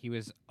down, he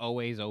was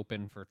always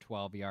open for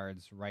 12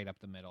 yards right up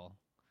the middle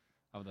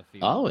of the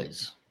field.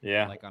 Always.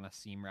 Yeah. Like on a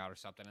seam route or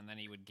something, and then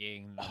he would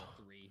gain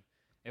 3.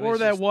 Or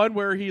that one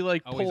where he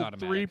like pulled automatic.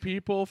 3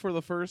 people for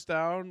the first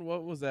down.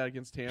 What was that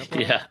against Tampa?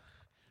 Yeah.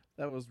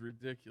 That was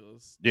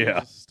ridiculous.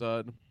 Yeah.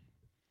 Stud.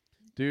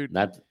 Dude.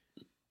 Not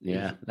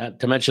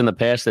to mention the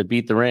pass that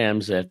beat the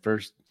Rams to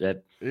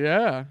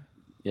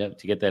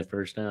get that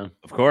first down.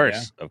 Of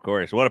course.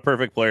 What a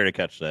perfect player to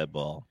catch that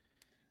ball.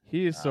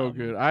 He is so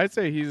good. I'd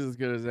say he's as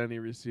good as any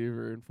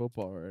receiver in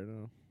football right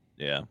now.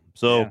 Yeah.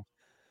 So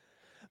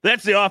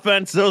that's the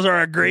offense. Those are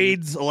our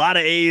grades. A lot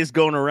of A's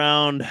going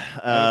around.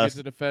 Get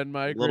to defend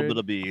my a little bit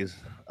of B's.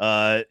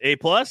 A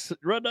plus,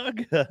 Red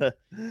Dog?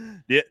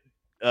 Yeah.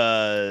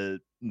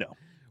 No.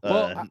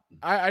 Well,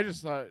 I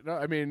just thought. No,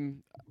 I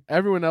mean,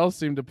 everyone else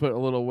seemed to put a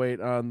little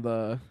weight on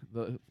the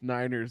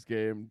Niners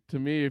game. To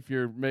me,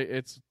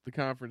 it's the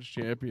conference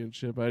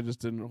championship. I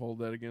just didn't hold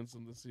that against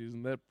them this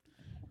season. That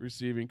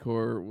receiving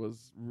core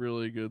was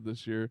really good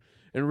this year,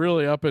 and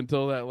really up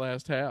until that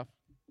last half.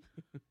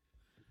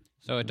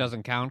 So it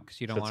doesn't count because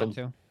you don't want it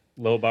to?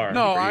 Low bar.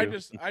 No, I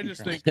just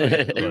think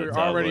we were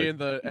already in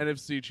the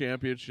NFC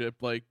Championship.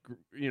 Like,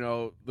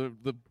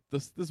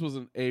 this was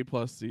an A+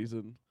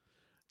 season.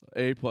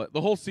 A+.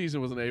 The whole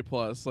season was an A+.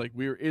 Like,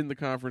 we were in the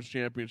conference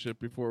championship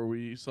before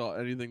we saw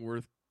anything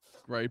worth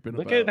griping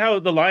about. Look at how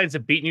the Lions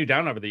have beaten you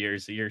down over the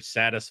years. So you're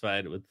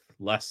satisfied with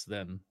less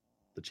than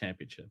the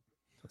championship.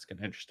 That's kind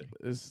of interesting.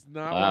 It's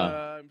not what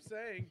I'm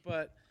saying,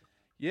 but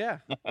yeah.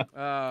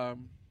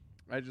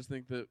 I just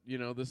think that,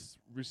 this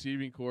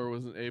receiving core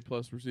was an A+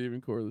 receiving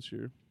core this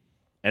year.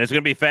 And it's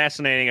going to be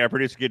fascinating. Our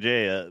producer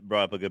Jay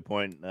brought up a good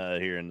point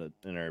here in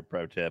our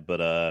private chat,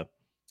 but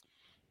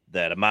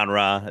that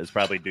Amon-Ra is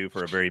probably due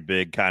for a very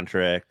big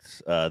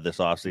contract this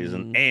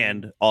offseason,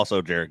 and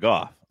also Jared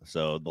Goff.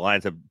 So the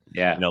Lions have,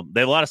 they have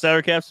a lot of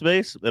salary cap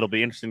space. It'll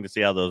be interesting to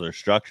see how those are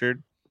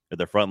structured, if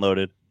they're front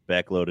loaded,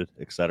 back loaded,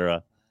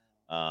 etc.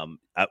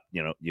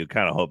 You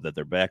kind of hope that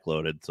they're back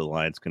loaded so the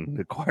Lions can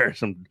acquire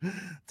some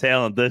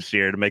talent this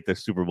year to make the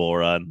Super Bowl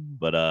run.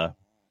 But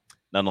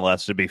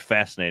nonetheless, it'd be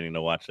fascinating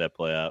to watch that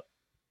play out.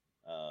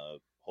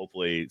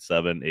 Hopefully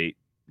 7, 8,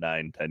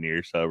 9, 10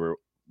 years, however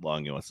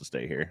long he wants to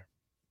stay here.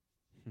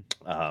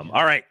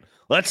 All right,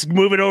 let's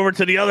move it over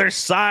to the other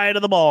side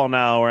of the ball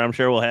now, where I'm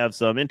sure we'll have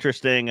some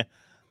interesting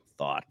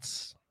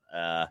thoughts.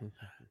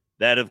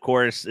 That, of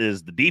course,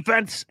 is the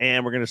defense,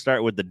 and we're going to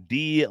start with the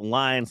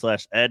D-line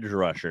 / edge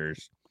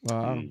rushers.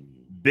 Wow.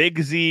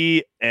 Big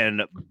Z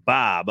and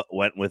Bob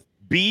went with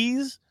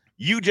B's.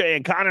 UJ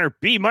and Connor,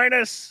 B-,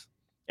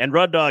 and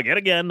Rud Dog, yet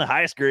again, the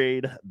highest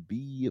grade,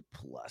 B+.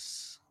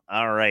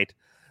 All right,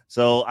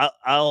 so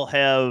I'll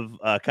have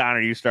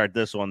Connor, you start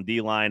this one,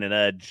 D-line and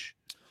edge.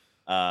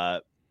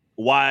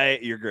 Why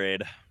your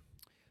grade?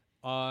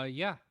 I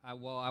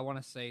want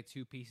to say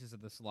two pieces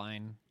of this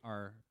line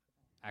are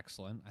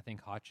excellent. I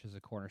think Hutch is a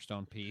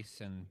cornerstone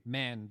piece, and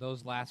man,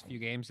 those last few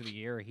games of the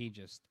year, he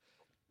just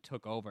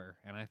took over,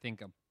 and I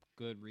think a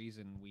good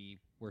reason we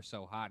were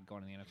so hot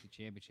going to the NFC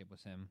Championship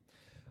was him.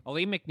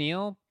 Aleem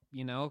McNeil,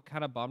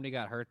 kind of bummed he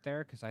got hurt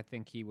there because I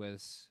think he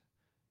was,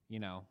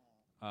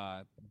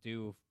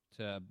 due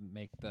to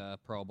make the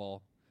Pro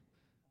Bowl.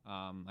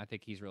 I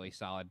think he's really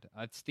solid.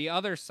 It's the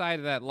other side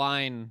of that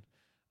line.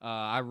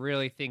 I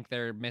really think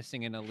they're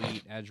missing an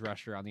elite edge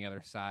rusher on the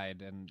other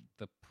side, and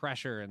the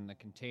pressure and the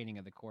containing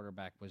of the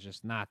quarterback was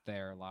just not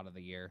there a lot of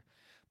the year.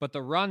 But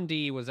the run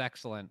D was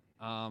excellent.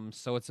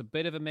 So it's a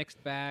bit of a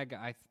mixed bag.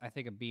 I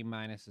think a B-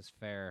 is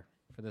fair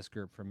for this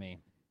group for me.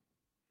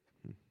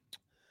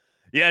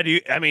 Yeah,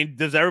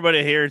 does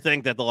everybody here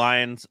think that the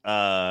Lions,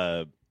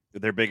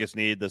 their biggest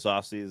need this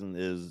offseason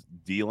is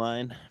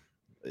D-line?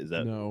 Would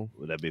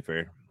that be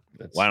fair?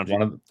 That's Why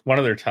don't one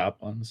of their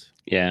top ones?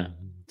 Yeah,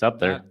 it's up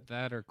there.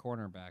 That or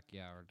cornerback,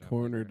 or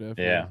corner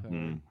definitely. Yeah.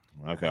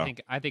 Okay.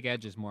 I think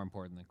edge is more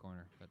important than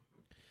corner, but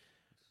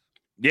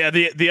yeah,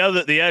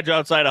 the edge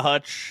outside of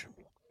Hutch.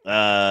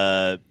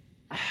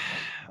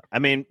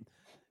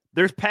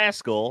 There's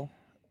Pascal,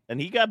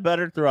 and he got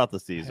better throughout the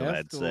season.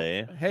 I'd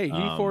say. Hey,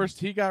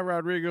 he got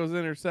Rodrigo's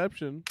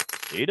interception.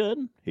 He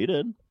did.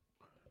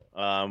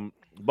 But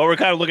we're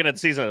kind of looking at the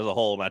season as a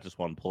whole, not just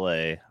one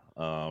play.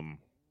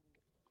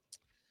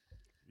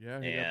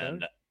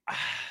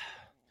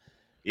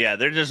 Yeah,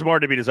 there's just more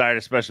to be desired,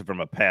 especially from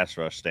a pass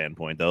rush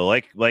standpoint, though.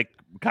 Like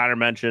Connor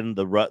mentioned,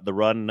 the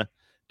run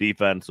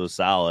defense was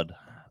solid.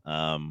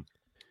 And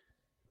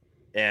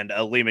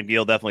Aleem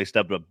McNeil definitely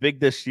stepped up big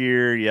this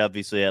year. You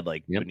obviously had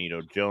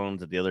Benito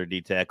Jones at the other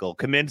D tackle.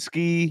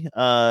 Kaminsky,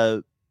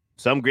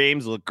 some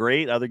games look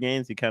great, other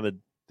games he kind of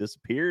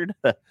disappeared.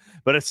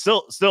 But it's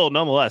still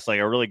nonetheless like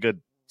a really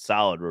good,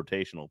 solid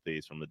rotational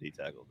piece from the D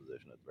tackle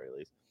position at the very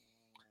least.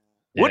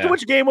 Yeah.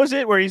 Which game was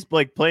it where he's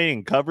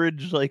playing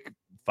coverage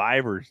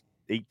 5 or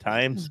 8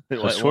 times?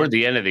 It was toward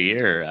the end of the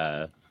year.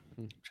 I'm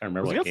trying to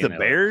remember. Was it against the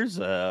Bears?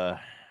 No,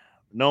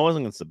 it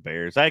wasn't against the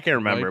Bears. I can't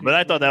remember, but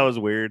I thought that was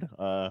weird.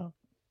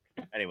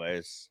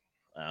 Anyways,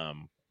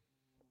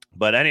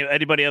 but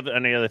anybody have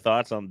any other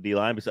thoughts on the D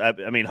line?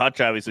 Hutch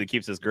obviously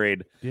keeps his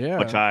grade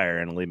much higher,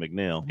 and Aleem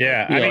McNeil.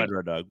 Yeah,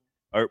 Red Dog.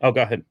 Go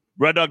ahead.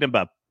 Red Dog and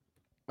Bob.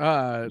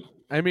 I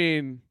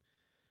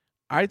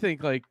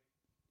think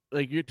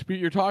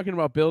you're talking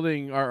about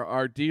building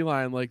our D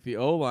line like the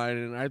O line,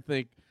 and I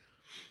think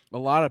a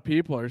lot of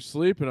people are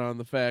sleeping on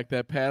the fact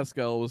that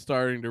Pascal was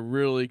starting to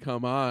really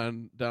come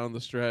on down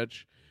the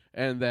stretch,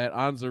 and that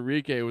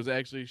Onwuzurike was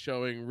actually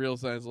showing real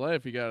signs of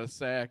life. He got a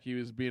sack. He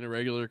was being a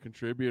regular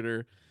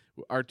contributor.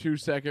 Our 2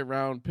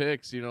 second-round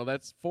picks,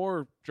 that's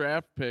 4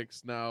 draft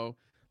picks now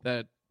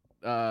that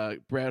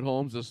Brad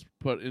Holmes has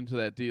put into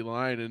that D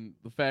line, and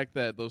the fact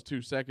that those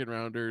 2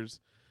 second-rounders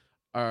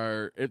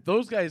if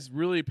those guys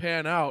really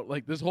pan out,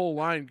 this whole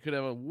line could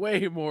have a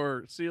way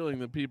more ceiling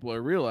than people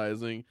are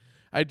realizing.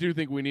 I do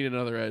think we need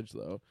another edge,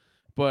 though.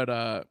 But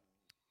I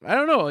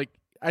don't know.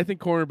 I think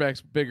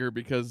cornerback's bigger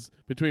because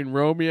between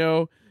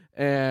Romeo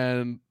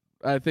and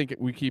I think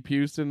we keep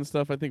Houston and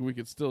stuff, I think we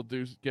could still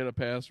get a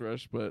pass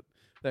rush, but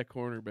that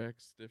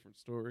cornerback's a different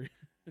story.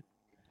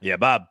 Yeah,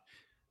 Bob.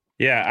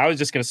 Yeah, I was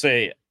just going to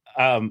say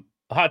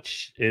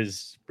Hutch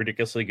is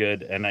ridiculously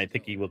good, and I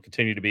think he will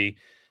continue to be.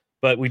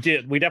 But we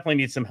definitely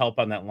need some help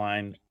on that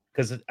line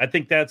because I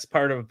think that's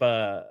part of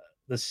the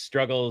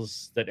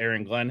struggles that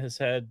Aaron Glenn has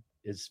had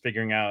is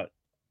figuring out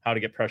how to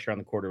get pressure on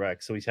the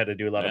quarterback. So he's had to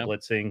do a lot of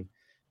blitzing.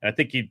 And I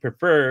think he'd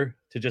prefer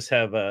to just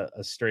have a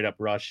straight up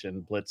rush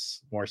and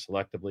blitz more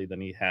selectively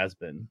than he has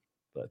been.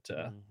 But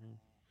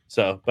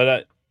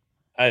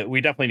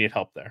we definitely need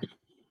help there.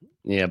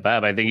 Yeah,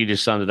 Bob, I think you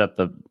just summed it up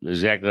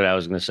exactly what I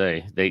was going to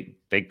say.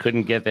 They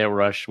couldn't get that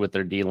rush with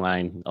their D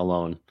line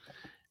alone.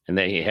 And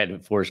they had to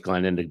force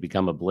Glennon to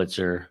become a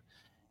blitzer.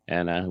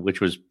 and which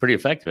was pretty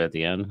effective at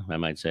the end, I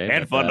might say,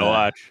 and fun to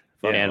watch.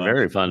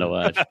 Very fun to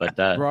watch. But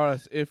brought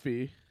us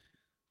iffy.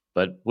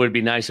 But would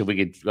be nice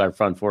if our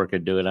front four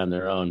could do it on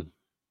their own.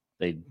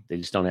 They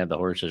just don't have the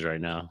horses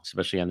right now,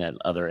 especially on that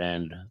other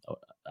end.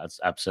 That's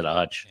opposite of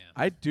Hutch. Yeah.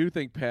 I do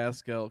think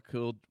Pascal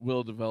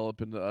will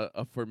develop into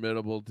a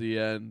formidable D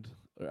end.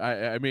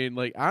 I mean,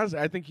 like, honestly,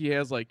 I think he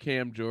has like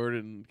Cam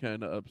Jordan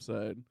kind of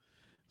upside.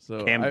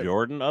 So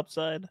Jordan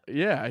upside?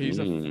 Yeah, he's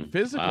a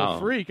physical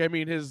freak. I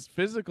mean, his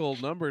physical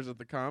numbers at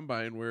the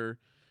combine were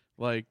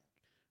like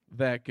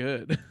that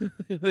good.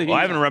 Well,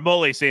 I haven't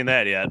remotely seen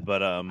that yet,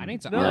 but I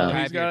need to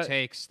archive your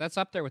takes. That's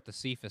up there with the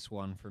Cephas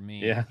one for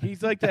me. Yeah,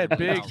 he's like that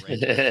big.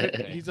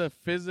 He's a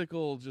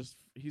physical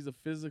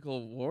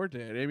war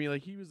dad. I mean,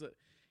 like he's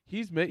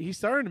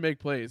starting to make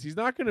plays. He's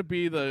not going to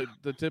be the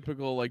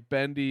typical like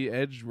bendy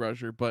edge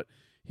rusher, but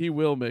he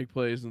will make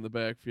plays in the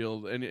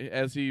backfield. And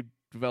as he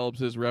develops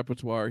his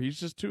repertoire, he's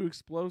just too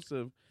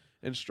explosive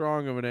and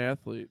strong of an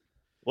athlete.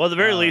 Well, at the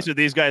very least, if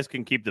these guys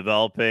can keep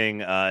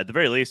developing, at the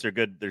very least, they're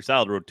good. They're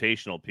solid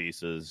rotational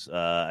pieces.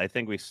 I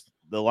think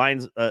the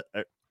lines.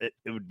 It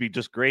would be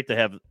just great to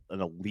have an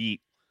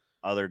elite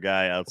other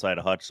guy outside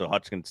of Hutch, so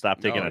Hutch can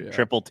stop taking on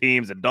triple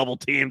teams and double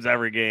teams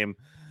every game,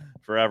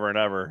 forever and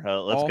ever.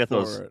 Let's get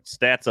those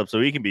stats up so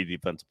he can be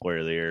defensive player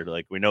of the year,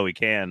 like we know he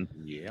can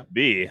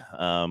be.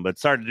 But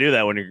it's hard to do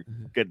that when you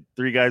get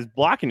three guys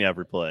blocking you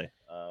every play.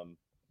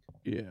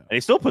 And he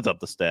still puts up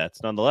the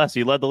stats. Nonetheless,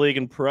 he led the league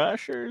in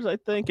pressures, I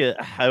think.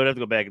 I would have to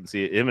go back and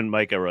see it. Him and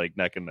Micah were like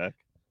neck and neck.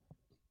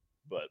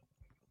 But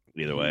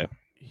either way.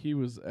 He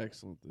was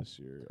excellent this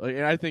year. Like,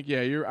 and I think,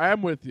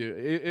 I'm with you.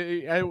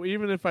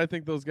 Even if I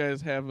think those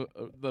guys have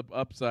the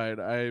upside,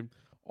 I'm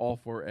all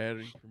for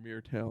adding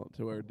premier talent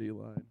to our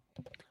D-line.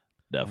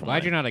 Definitely. I'm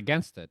glad you're not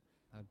against it.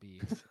 That'd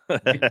be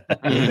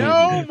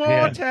no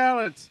more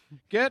talent.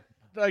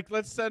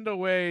 Let's send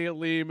away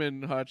Liam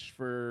and Hutch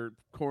for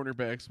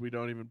cornerbacks we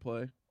don't even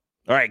play.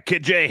 All right,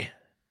 Kid J.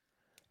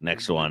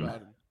 Next one.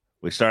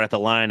 We start at the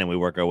line and we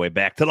work our way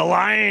back to the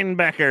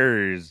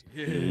linebackers.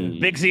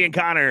 Big Z and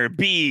Connor,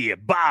 B.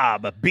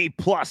 Bob, B+,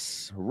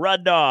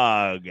 Rud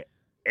Dog,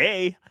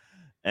 A,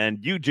 and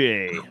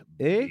UJ,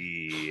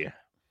 B.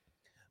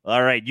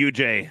 All right,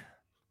 UJ.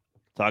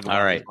 Talk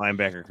about the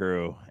linebacker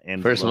crew.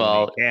 And first of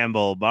all,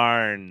 Campbell,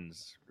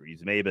 Barnes,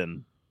 Reese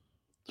Maben.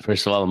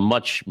 First of all, a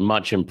much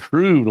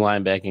improved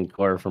linebacking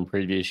core from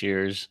previous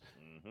years,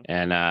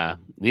 and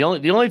the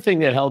only thing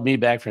that held me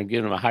back from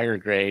giving them a higher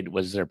grade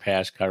was their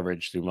pass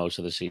coverage through most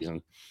of the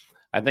season.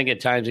 I think at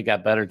times it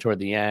got better toward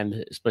the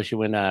end, especially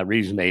when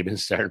Reeves Maben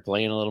started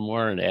playing a little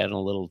more and adding a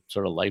little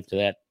sort of life to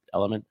that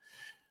element.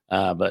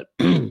 But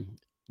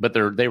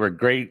they were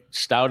great,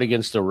 stout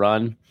against the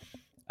run.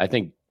 I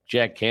think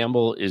Jack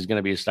Campbell is going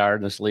to be a star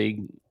in this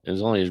league. It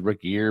was only his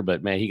rookie year,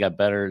 but man, he got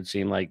better. It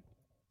seemed like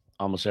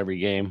almost every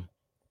game.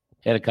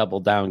 Had a couple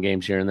down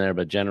games here and there,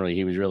 but generally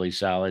he was really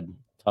solid,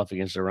 tough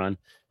against the run.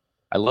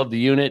 I love the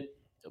unit,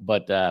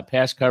 but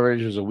pass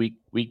coverage was a weak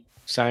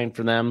sign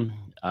for them,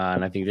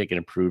 and I think they can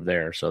improve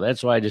there. So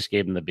that's why I just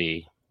gave them the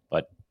B.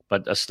 But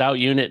a stout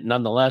unit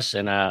nonetheless,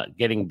 and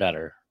getting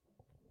better.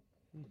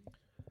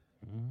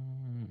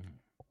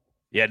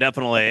 Yeah,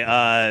 definitely.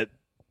 I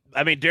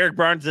mean, Derek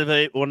Barnes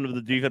is one of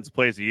the defensive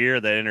plays of the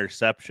year. That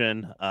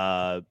interception,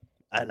 and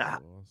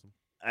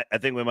I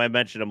think we might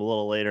mention him a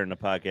little later in the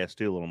podcast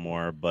too, a little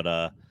more.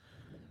 But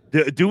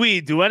do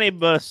any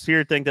of us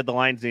here think that the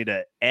Lions need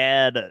to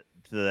add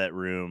to that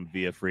room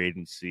via free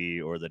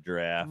agency or the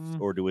draft,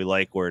 or do we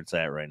like where it's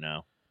at right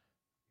now?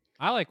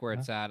 I like where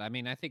it's at. I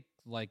mean, I think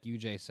like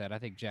UJ said, I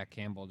think Jack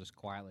Campbell just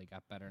quietly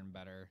got better and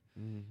better.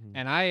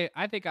 And I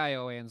think I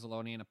owe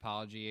Anzalone an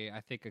apology. I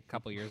think a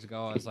couple years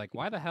ago I was like,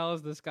 why the hell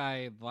is this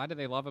guy? Why do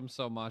they love him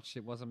so much?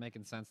 It wasn't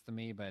making sense to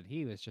me, but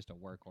he was just a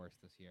workhorse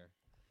this year.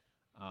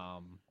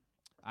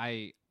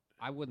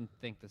 I wouldn't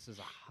think this is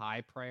a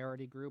high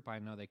priority group. I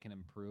know they can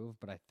improve,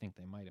 but I think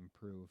they might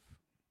improve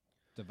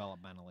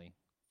developmentally.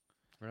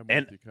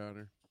 And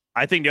Connor.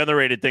 I think the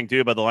underrated thing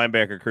too about the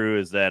linebacker crew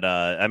is that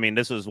I mean,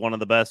 this was one of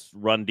the best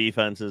run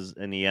defenses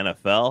in the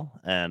NFL,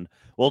 and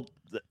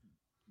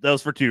that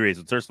was for two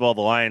reasons. First of all,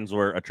 the Lions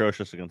were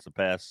atrocious against the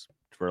pass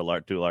to a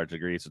large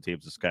degree, so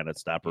teams just kind of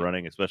stopped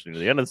running, especially to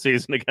the end of the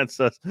season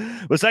against us.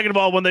 But second of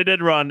all, when they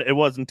did run, it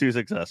wasn't too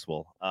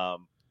successful.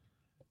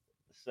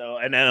 So,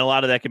 and a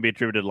lot of that can be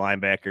attributed to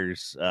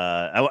linebackers.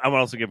 I want to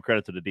also give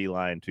credit to the D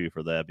line too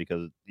for that,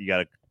 because you got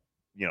to,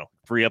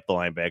 free up the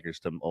linebackers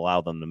to allow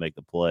them to make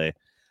the play.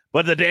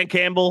 But the Jack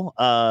Campbell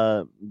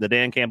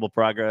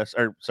progress.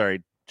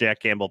 Dan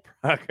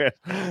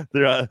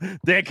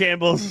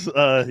Campbell's,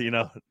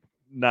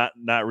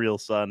 not real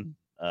son,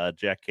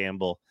 Jack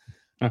Campbell.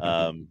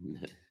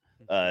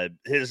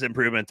 His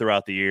improvement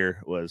throughout the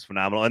year was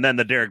phenomenal, and then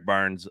the Derek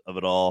Barnes of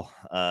it all.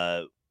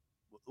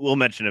 We'll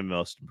mention him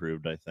most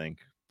improved, I think.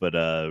 But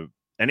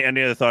any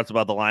other thoughts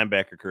about the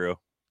linebacker crew?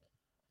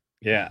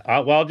 Yeah,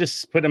 I'll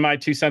just put in my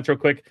 2 cents real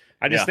quick.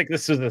 I just think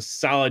this is a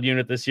solid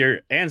unit this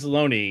year.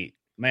 Anzalone,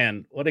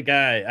 man, what a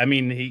guy! I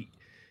mean,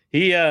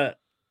 he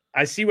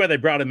I see why they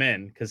brought him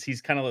in, because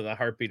he's kind of like the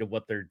heartbeat of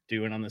what they're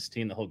doing on this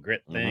team, the whole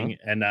grit thing.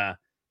 And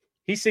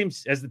he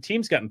seems, as the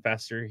team's gotten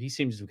faster, he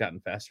seems to have gotten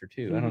faster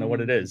too. I don't know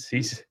what it is.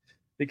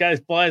 The guy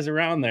flies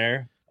around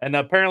there, and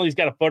apparently he's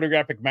got a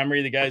photographic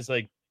memory. The guy's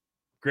like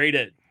great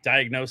at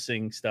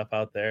diagnosing stuff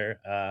out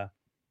there.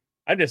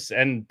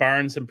 And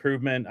Barnes'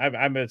 improvement.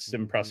 I'm just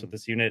impressed with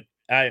this unit.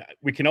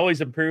 We can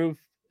always improve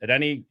at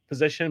any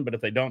position, but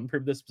if they don't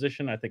improve this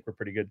position, I think we're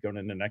pretty good going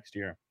into next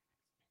year.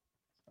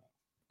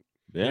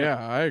 Yeah,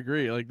 I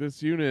agree. Like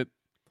this unit,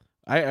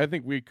 I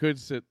think we could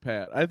sit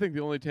pat. I think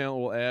the only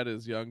talent we'll add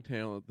is young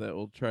talent that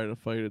will try to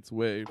fight its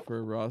way for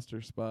a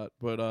roster spot.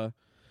 But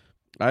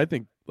I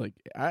think like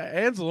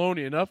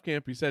Anzalone, enough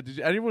can't be said. Did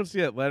anyone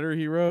see that letter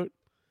he wrote?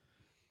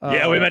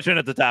 Yeah, we mentioned it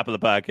at the top of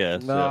the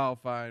podcast. No,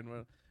 fine.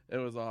 Well, it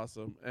was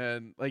awesome.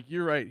 And like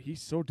you're right,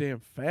 he's so damn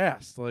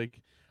fast.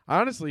 Like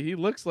honestly, he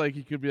looks like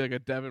he could be like a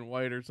Devin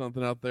White or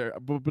something out there.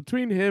 But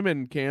between him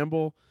and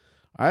Campbell,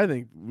 I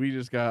think we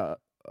just got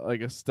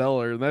like a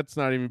stellar, and that's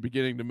not even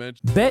beginning to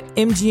mention.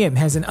 BetMGM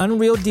has an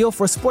unreal deal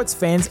for sports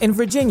fans in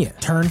Virginia.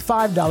 Turn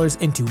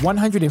 $5 into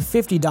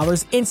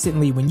 $150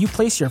 instantly when you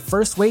place your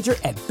first wager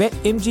at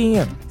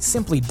BetMGM.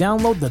 Simply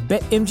download the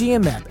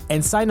BetMGM app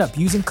and sign up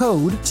using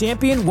code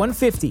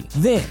Champion150.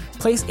 Then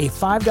place a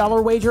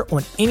 $5 wager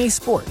on any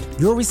sport.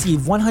 You'll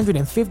receive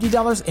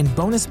 $150 in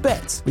bonus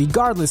bets,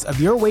 regardless of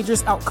your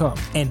wager's outcome.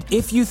 And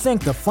if you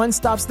think the fun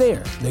stops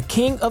there, the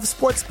king of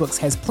sportsbooks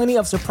has plenty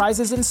of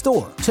surprises in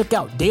store. Check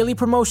out daily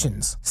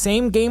promotions,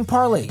 same-game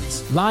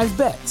parlays, live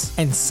bets,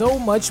 and so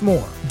much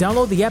more.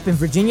 Download the app in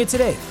Virginia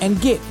today and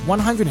get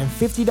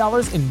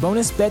 $150 in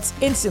bonus bets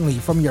instantly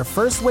from your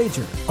first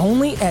wager.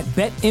 Only at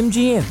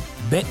BetMGM.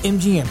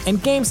 BetMGM and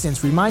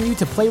GameSense remind you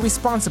to play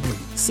responsibly.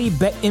 See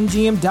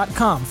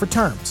BetMGM.com for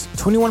terms.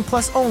 21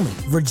 plus only.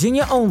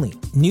 Virginia only.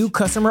 New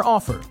customer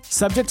offer.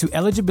 Subject to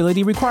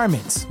eligibility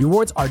requirements.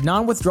 Rewards are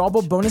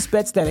non-withdrawable bonus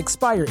bets that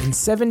expire in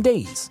 7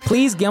 days.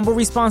 Please gamble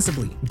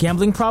responsibly.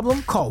 Gambling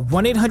problem? Call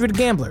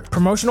 1-800-GAMBLER.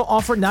 Promotional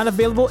offer not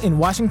available in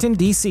Washington,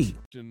 D.C.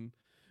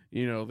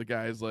 You know, the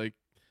guys like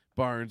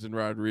Barnes and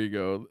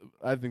Rodrigo.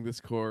 I think this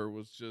core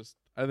was just,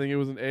 I think it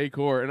was an A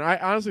core. And I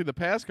honestly, the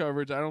pass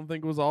coverage, I don't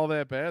think was all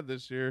that bad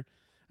this year.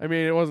 I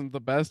mean, it wasn't the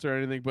best or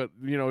anything, but,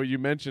 you know, you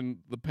mentioned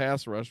the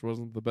pass rush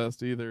wasn't the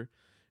best either.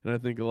 And I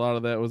think a lot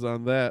of that was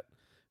on that.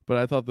 But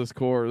I thought this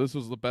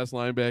was the best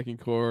linebacking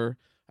core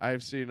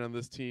I've seen on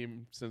this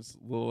team since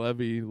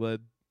Levy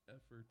led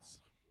efforts.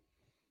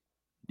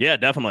 Yeah,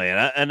 definitely.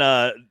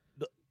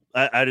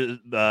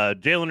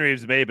 Jalen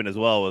Reeves-Maben as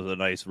well was a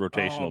nice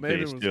rotational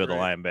piece too at the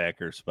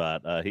linebacker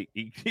spot.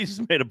 He's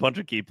made a bunch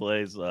of key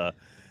plays.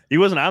 He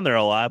wasn't on there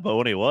a lot, but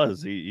when he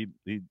was, he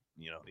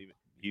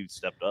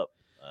stepped up.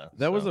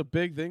 That was a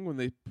big thing when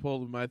they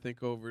pulled him, I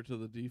think, over to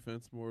the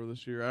defense more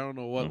this year. I don't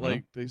know what,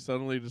 like, they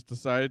suddenly just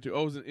decided to.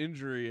 Oh, it was an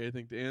injury, I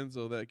think, to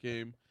Enzo that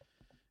game.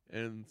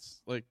 And,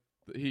 like,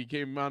 he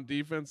came on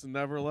defense and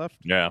never left.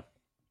 Yeah.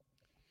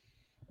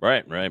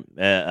 Right.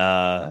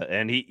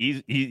 And he's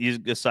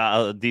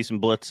a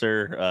decent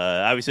blitzer.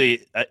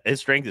 Obviously, his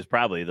strength is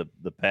probably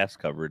the pass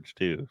coverage,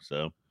 too.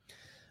 So.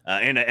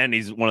 And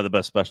he's one of the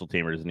best special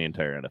teamers in the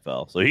entire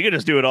NFL. So he could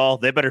just do it all.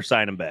 They better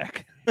sign him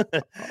back.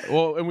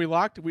 Well, and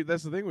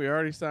that's the thing. We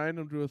already signed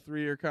him to a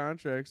 3-year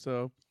contract,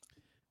 so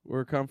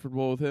we're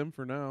comfortable with him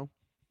for now.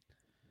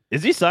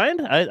 Is he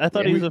signed? I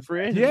thought he was a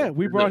free agent. Yeah,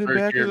 we brought him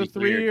back as a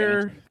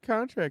 3-year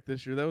contract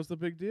this year. That was the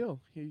big deal.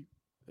 It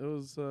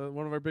was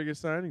one of our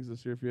biggest signings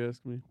this year, if you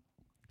ask me.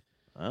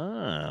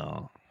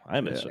 Oh, I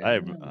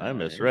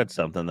misread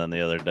something then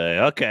the other day.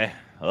 Okay.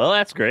 Well,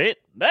 that's great.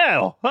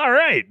 Now, all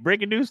right.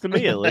 Breaking news to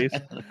me, at least.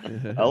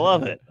 I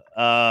love it.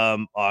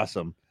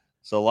 Awesome.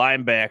 So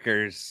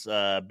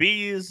linebackers,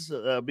 B's,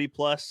 B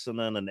plus, and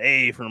then an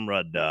A from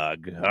Rud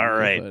Dog. All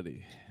right.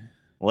 Buddy.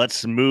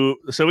 Let's move.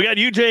 So we got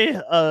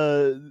UJ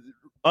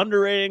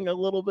underrating a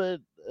little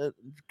bit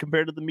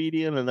compared to the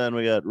median, and then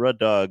we got Rud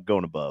Dog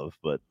going above,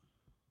 but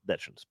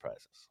that shouldn't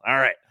surprise us. All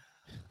right.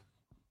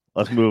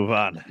 Let's move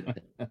on.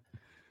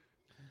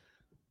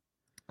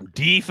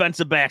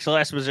 Defensive backs,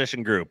 last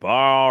position group.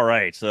 All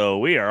right, so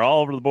we are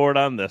all over the board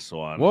on this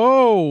one.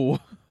 Whoa!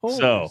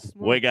 So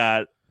we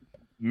got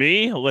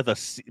me with a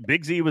C,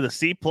 Big Z with a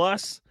C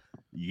plus,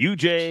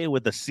 UJ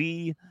with a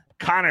C,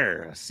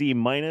 Connor a C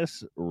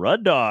minus,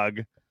 Rud Dog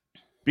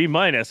B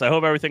minus. I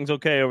hope everything's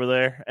okay over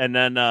there, and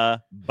then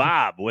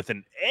Bob with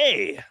an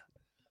A.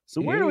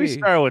 So where do we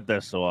start with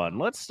this one?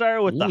 Let's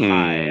start with the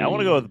high. I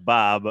want to go with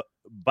Bob.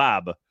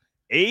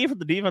 A for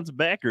the defensive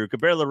back group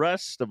compared to the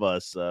rest of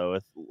us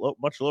with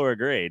much lower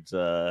grades.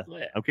 I'm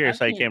curious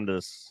how you came to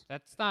this.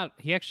 That's not.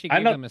 He actually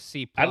gave him a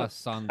C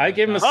plus on. I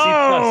gave him a C plus.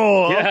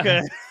 Oh, yeah.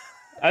 Okay.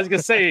 I was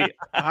gonna say.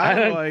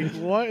 I'm like,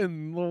 what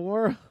in the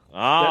world?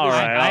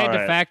 I had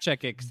to fact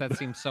check it because that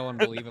seems so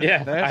unbelievable.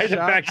 Yeah, I had to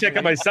fact check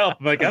it myself.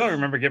 I'm like, I don't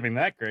remember giving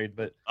that grade,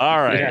 but all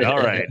right.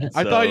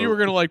 I thought you were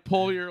gonna like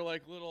pull your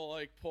like little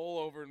like pull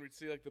over and we'd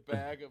see like the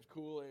bag of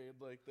Kool-Aid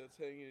like that's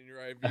hanging in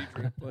your IV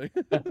drip. Like,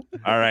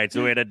 all right,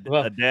 so we had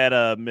a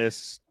data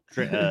miss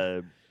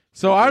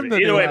So I'm the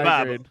Either new way, high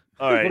Bob. grade.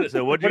 All right.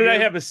 So what did I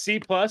have? A C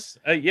plus?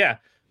 Yeah.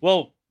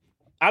 Well,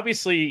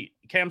 obviously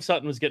Cam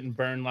Sutton was getting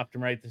burned left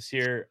and right this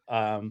year.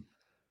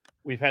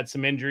 We've had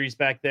some injuries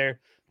back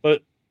there,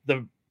 but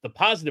the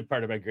positive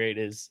part of my grade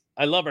is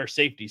I love our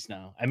safeties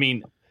now. I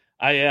mean,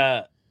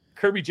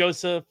 Kirby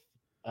Joseph,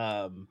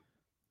 Iffy,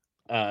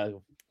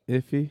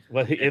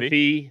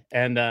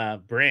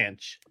 and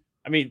Branch.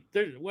 I mean,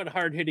 they're what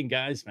hard hitting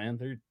guys,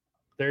 man.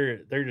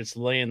 They're just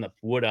laying the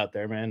wood out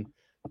there, man.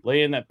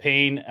 Laying that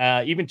pain.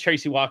 Even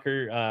Tracy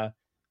Walker,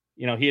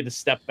 he had to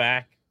step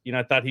back.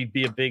 I thought he'd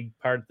be a big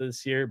part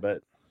this year,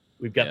 but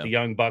we've got the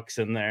young bucks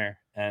in there,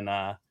 and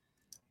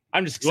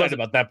I'm just excited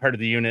about that part of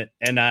the unit.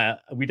 And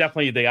we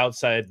definitely the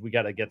outside. We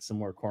got to get some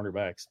more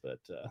cornerbacks, but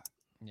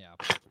yeah,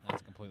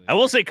 that's completely. I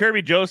will say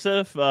Kirby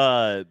Joseph.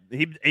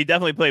 He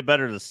definitely played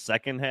better the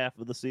second half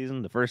of the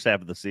season. The first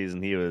half of the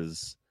season, he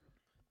was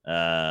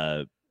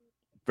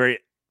very.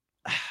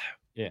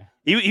 Yeah,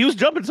 he was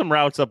jumping some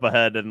routes up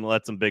ahead and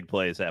let some big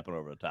plays happen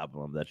over the top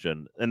of him. That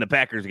shouldn't in the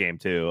Packers game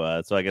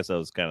too. So I guess that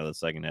was kind of the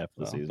second half of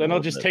the season. Then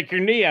I'll just take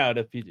your knee out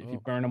if you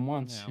burn him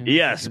once. Yeah.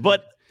 Yes,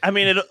 but I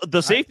mean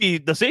the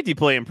safety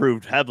play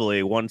improved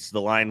heavily once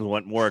the lines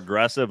went more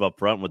aggressive up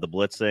front with the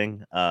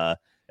blitzing.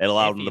 It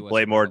allowed them to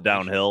play more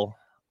downhill.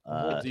 The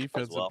whole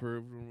defense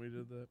improved when we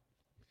did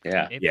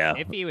that. Yeah,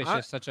 If he was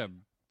just such a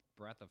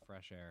breath of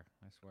fresh air,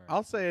 I swear.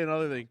 I'll say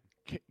another thing.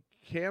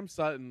 Cam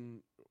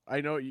Sutton,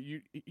 I know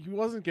he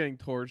wasn't getting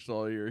torched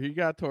all year. He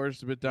got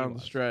torched a bit down the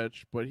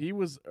stretch, but he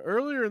was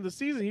earlier in the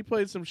season. He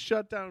played some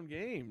shutdown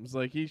games.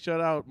 Like he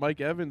shut out Mike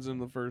Evans in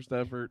the first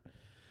effort.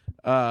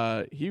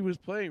 He was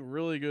playing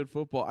really good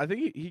football. I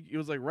think he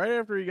was like right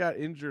after he got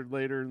injured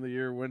later in the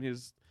year when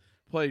his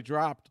play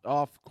dropped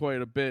off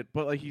quite a bit,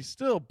 but like he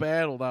still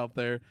battled out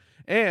there.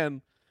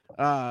 And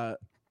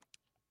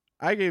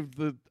I gave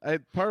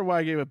part of why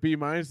I gave a B-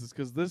 is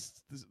because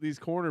these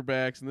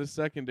cornerbacks and this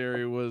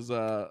secondary was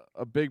a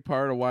big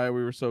part of why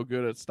we were so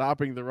good at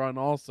stopping the run.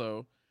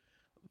 Also,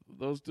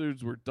 those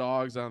dudes were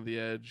dogs on the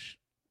edge.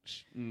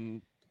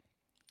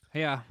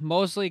 Yeah,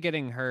 mostly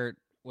getting hurt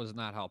was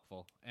not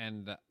helpful,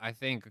 and I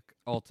think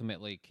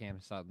ultimately Cam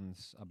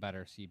Sutton's a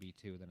better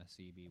CB2 than a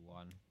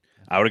CB1.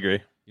 I would agree.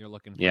 You're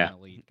looking for an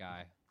elite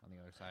guy on the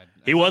other side.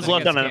 He was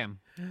left on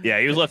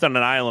he was left on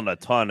an island a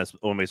ton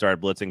when we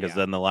started blitzing because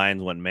then the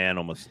lines went man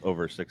almost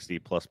over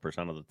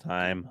 60+% of the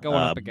time. Going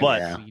up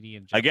against CD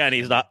and again,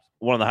 he's not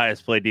one of the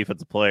highest paid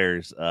defensive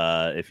players.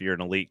 If you're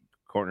an elite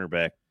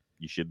cornerback,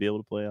 you should be able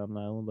to play on an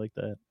island like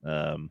that.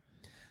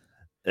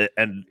 And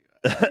then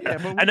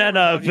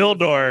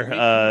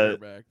Vildor.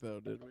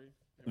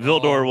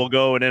 Vildor will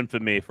go in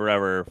infamy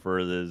forever for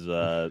his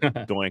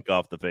doink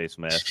off the face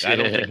mask. I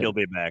don't think he'll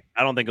be back.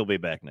 I don't think he'll be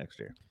back next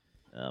year.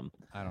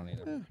 I don't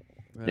either.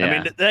 Yeah.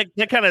 I mean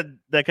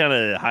that kind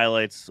of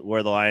highlights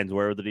where the Lions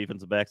were with the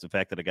defensive backs. The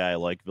fact that a guy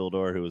like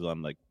Vildor, who was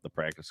on like the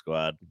practice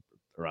squad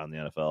around the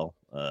NFL,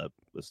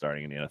 was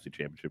starting in the NFC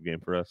Championship game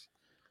for us.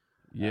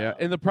 Yeah,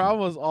 and the problem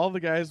was all the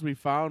guys we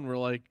found were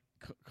like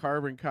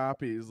carbon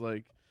copies,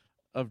 like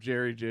of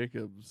Jerry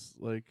Jacobs,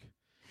 like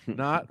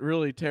not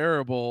really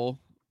terrible,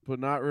 but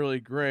not really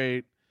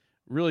great.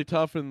 Really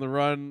tough in the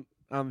run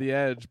on the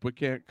edge, but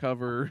can't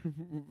cover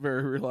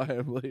very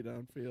reliably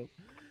downfield.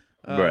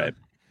 Right.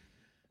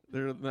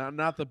 They're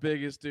not the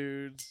biggest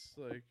dudes,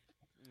 like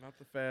not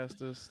the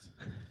fastest.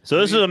 So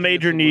this is a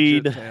major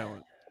need.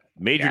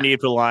 Major need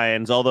for the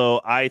Lions,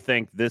 although I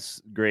think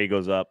this grade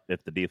goes up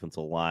if the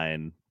defensive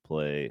line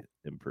play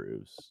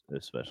improves,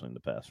 especially in the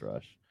pass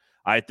rush.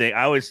 I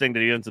always think the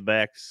defensive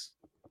backs,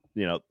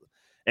 in the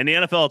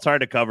NFL, it's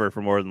hard to cover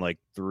for more than like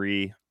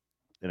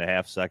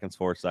 3.5 seconds,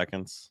 4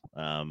 seconds.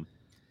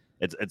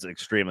 It's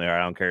extremely hard.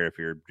 I don't care if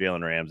you're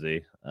Jalen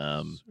Ramsey.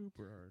 Super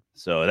hard.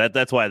 So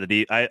that's why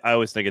I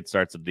always think it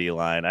starts with D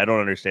line. I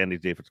don't understand these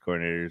defense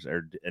coordinators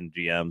and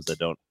GMs that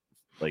don't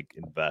like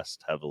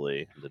invest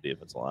heavily in the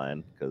defense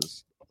line,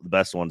 because the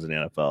best ones in the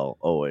NFL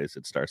always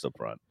it starts up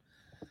front.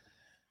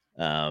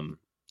 All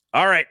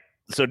right.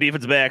 So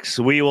defense backs,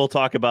 we will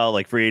talk about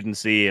like free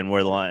agency and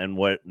where the line and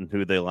what and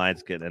who the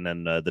Lions get, and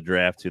then the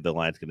draft, who the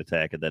Lions can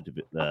attack at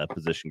that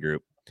position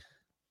group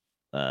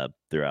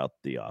throughout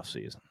the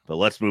offseason. But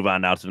let's move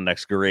on now to the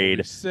next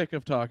grade. Sick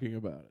of talking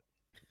about it.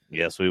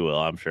 Yes, we will,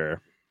 I'm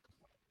sure.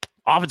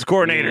 Offensive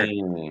coordinator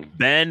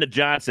Ben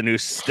Johnson,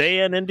 who's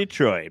staying in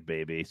Detroit,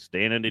 baby.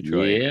 Staying in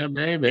Detroit. Yeah,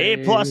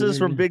 baby. A+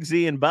 from Big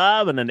Z and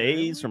Bob, and then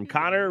A's from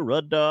Connor,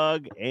 Rud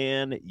Dog,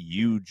 and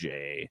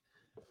UJ.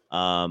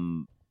 I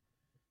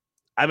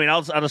mean,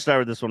 I'll just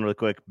start with this one real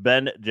quick.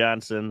 Ben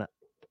Johnson,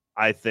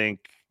 I think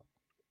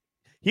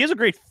he has a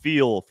great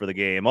feel for the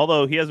game,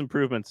 although he has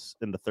improvements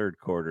in the third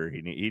quarter.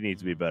 He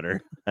needs to be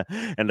better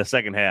in the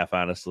second half,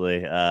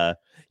 honestly.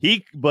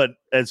 But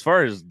as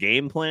far as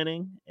game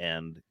planning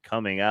and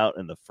coming out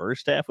in the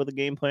first half with a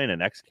game plan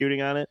and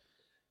executing on it,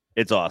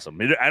 it's awesome.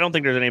 I don't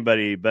think there's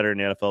anybody better in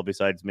the NFL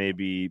besides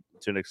maybe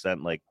to an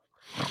extent like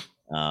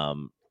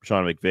Sean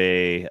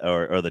McVay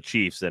or the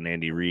Chiefs than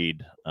Andy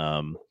Reid.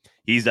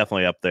 He's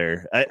definitely up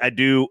there. I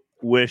do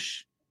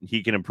wish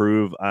he can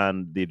improve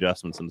on the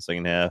adjustments in the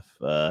second half.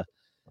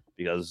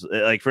 because,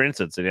 like for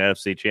instance, in the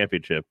NFC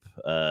Championship,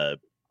 I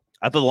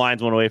thought the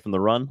Lions went away from the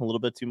run a little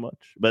bit too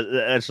much, but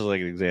that's just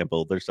like an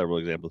example. There's several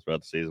examples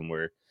throughout the season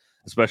where,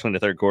 especially in the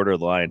third quarter,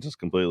 the Lions just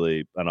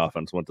completely on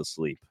offense went to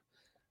sleep.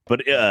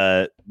 But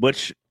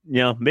which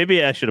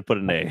maybe I should have put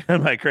an A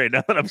on my grade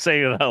now that I'm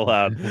saying it out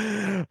loud.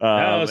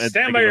 No,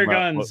 stand by your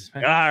guns.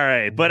 All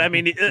right, but I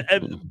mean,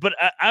 but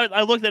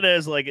I looked at it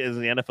as the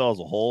NFL as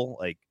a whole,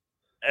 like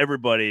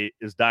everybody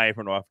is dying for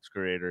an offense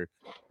coordinator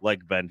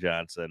like Ben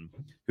Johnson,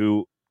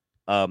 who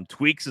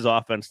tweaks his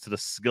offense to the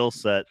skill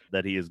set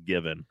that he is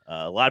given.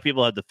 A lot of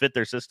people have to fit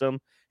their system.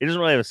 He doesn't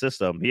really have a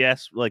system. He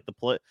asks like the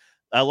play.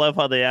 I love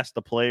how they ask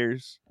the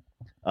players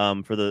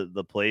for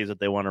the plays that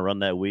they want to run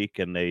that week,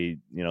 and they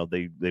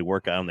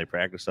work on them, they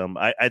practice them.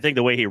 I think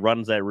the way he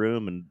runs that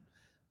room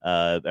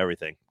and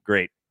everything,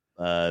 great.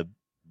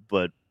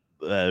 But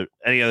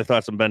any other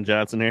thoughts on Ben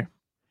Johnson here?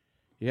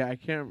 Yeah, I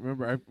can't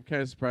remember. I'm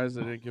kind of surprised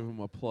they didn't give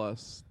him a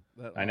plus.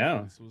 I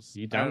know.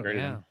 You downgraded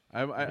him.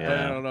 I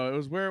don't know. It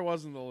was where it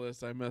was in the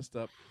list. I messed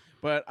up.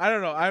 But I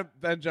don't know.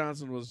 Ben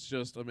Johnson was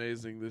just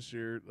amazing this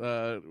year.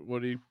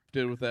 What he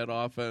did with that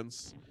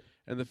offense,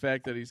 and the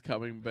fact that he's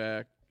coming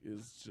back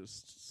is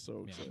just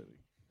so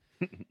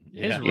exciting.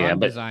 His run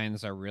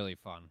designs are really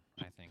fun,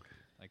 I think.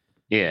 Like,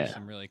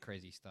 some really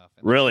crazy stuff.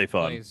 And really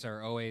fun. Plays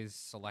are always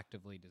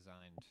selectively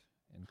designed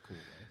in cool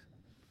ways.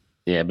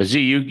 Yeah, but Z,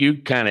 you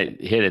kind of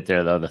hit it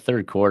there though. The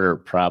third quarter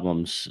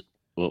problems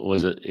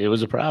it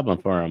was a problem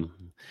for him,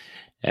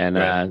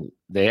 and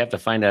they have to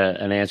find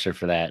an answer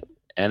for that.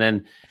 And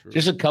then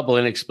just a couple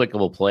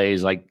inexplicable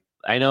plays. Like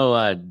I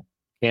know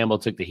Campbell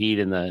took the heat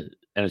in the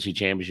NFC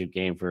Championship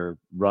game for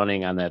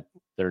running on that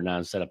third down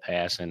instead of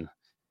passing.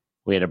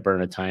 We had to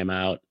burn a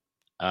timeout.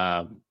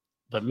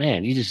 But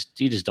man, you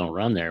just don't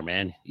run there,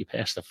 man. You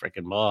pass the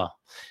freaking ball,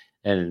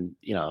 and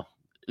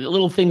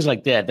little things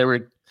like that. There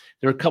were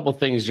a couple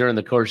things during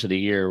the course of the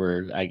year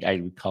where I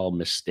would call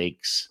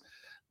mistakes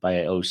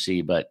by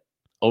OC, but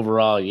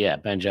overall, yeah,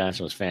 Ben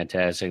Johnson was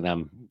fantastic,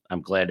 and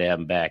I'm glad to have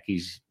him back.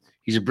 He's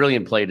a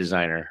brilliant play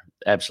designer,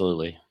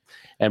 absolutely,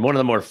 and one of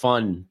the more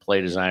fun play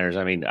designers.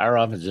 I mean, our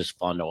offense is just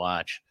fun to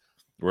watch.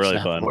 Really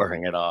it's not fun,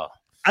 boring at all.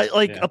 I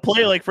like a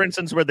play, like for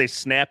instance, where they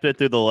snapped it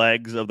through the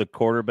legs of the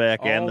quarterback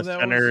and the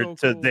center to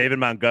cool. David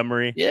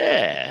Montgomery.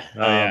 Yeah,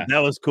 that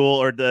was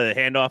cool. Or the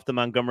handoff to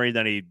Montgomery,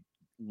 then he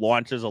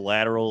launches a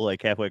lateral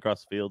like halfway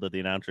across the field that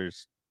the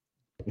announcers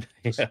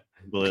did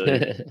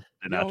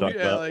not talk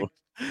about.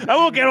 I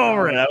won't get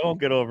over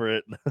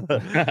it.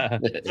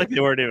 It's like they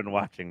weren't even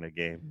watching the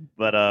game.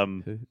 But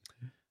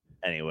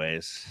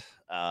anyways,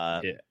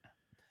 I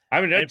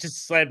mean, I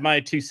just slid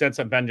my 2 cents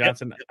on Ben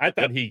Johnson. I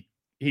thought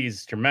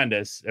he's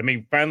tremendous. I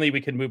mean, finally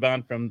we can move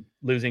on from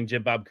losing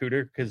Jim Bob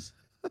Cooter, because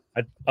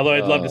although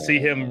I'd love to see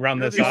him run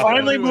this. You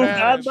finally moved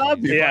on,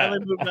 Bob.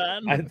 Finally moved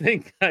on.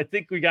 I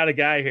think we got a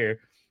guy here.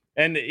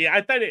 And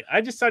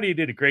I just thought he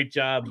did a great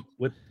job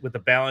with the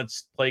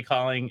balanced play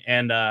calling,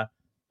 and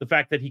the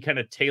fact that he kind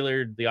of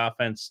tailored the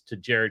offense to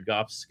Jared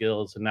Goff's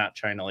skills and not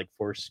trying to like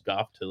force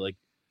Goff to like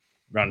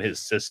run his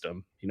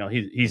system.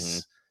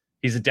 He's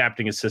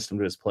adapting his system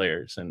to his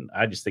players, and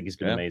I just think he's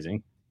been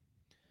amazing.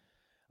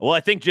 Well, I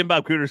think Jim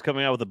Bob Cooter's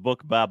coming out with a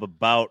book, Bob,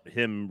 about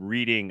him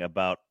reading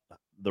about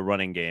the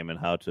running game and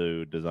how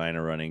to design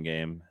a running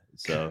game.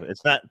 So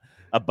it's not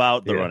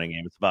about the running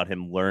game; it's about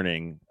him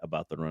learning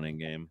about the running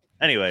game.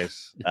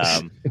 Anyways,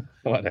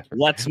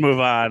 let's move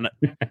on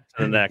to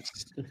the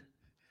next.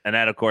 And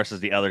that, of course,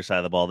 is the other side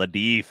of the ball, the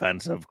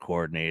defensive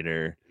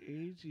coordinator.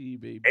 AG,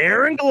 baby.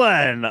 Aaron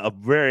Glenn, a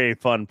very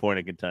fun point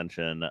of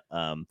contention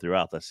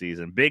throughout the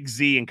season. Big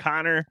Z and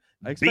Connor.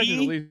 I expected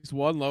at least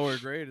one lower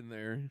grade in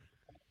there.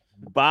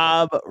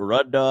 Bob,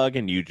 Rudd Dog,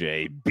 and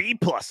UJ. B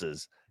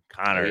pluses.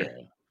 Connor,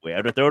 we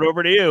have to throw it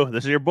over to you.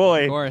 This is your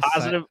boy. Of course,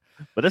 positive.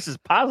 But this is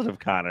positive,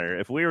 Connor.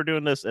 If we were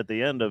doing this at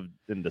the end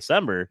in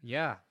December.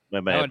 Yeah.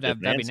 That'd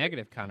be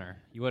negative, Connor.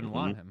 You wouldn't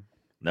want him.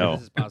 No.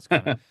 This is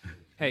positive, Connor.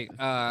 Hey,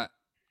 I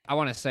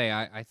want to say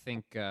I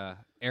think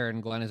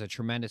Aaron Glenn is a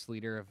tremendous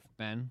leader of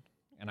men,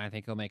 and I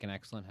think he'll make an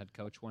excellent head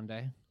coach one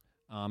day.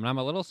 And I'm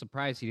a little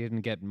surprised he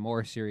didn't get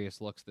more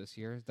serious looks this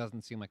year. It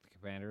doesn't seem like the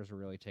Commanders were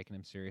really taking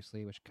him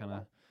seriously, which kind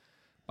of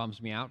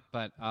bums me out.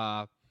 But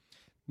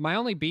my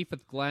only beef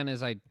with Glenn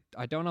is I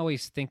don't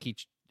always think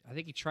I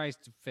think he tries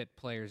to fit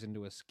players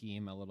into a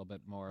scheme a little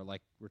bit more,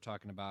 like we're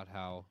talking about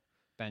how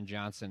Ben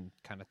Johnson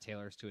kind of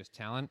tailors to his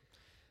talent.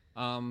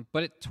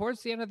 But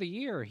towards the end of the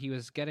year, he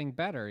was getting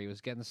better. He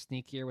was getting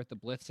sneakier with the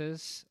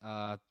blitzes.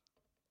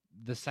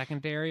 The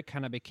secondary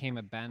kind of became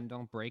a bend,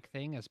 don't break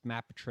thing, as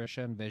Matt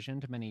Patricia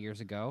envisioned many years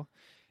ago.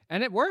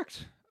 And it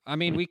worked. I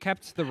mean, we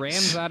kept the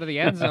Rams out of the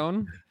end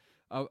zone.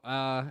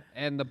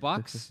 And the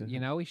Bucs,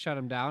 we shut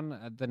them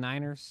down. The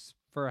Niners,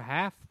 for a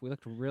half, we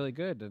looked really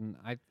good. And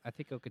I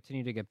think he'll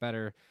continue to get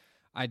better.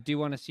 I do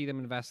want to see them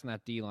invest in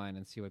that D-line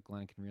and see what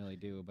Glenn can really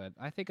do. But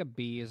I think a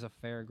B is a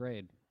fair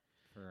grade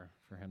for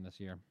him this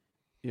year.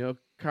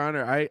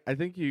 Connor, I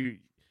think you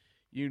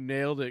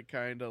nailed it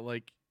kind of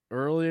like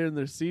earlier in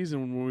the season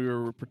when we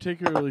were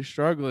particularly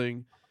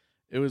struggling.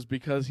 It was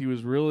because he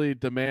was really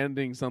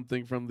demanding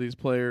something from these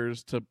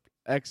players to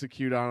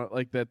execute on it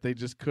like that. They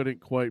just couldn't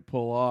quite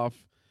pull off,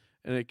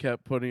 and it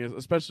kept putting us,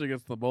 especially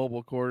against the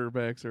mobile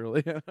quarterbacks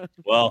early on.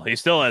 Well, he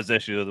still has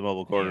issues with the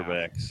mobile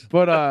quarterbacks.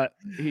 But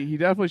he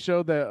definitely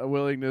showed that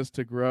willingness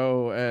to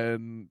grow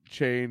and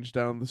change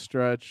down the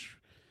stretch.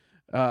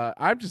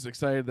 I'm just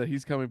excited that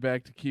he's coming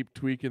back to keep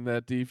tweaking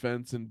that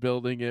defense and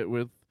building it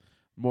with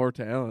more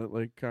talent.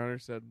 Like Connor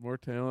said, more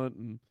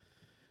talent,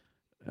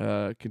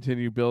 and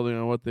continue building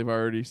on what they've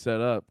already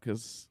set up,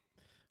 because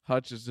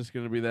Hutch is just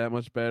going to be that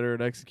much better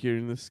at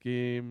executing the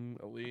scheme.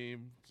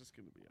 Aleem, just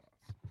going to be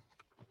awesome.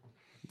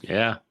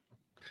 Yeah.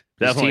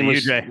 Definitely,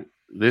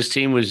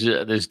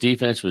 this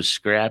defense was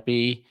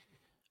scrappy.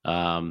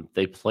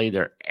 They played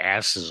their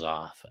asses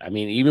off. I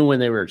mean, even when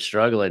they were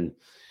struggling,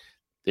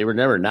 they were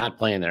never not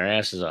playing their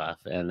asses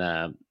off. And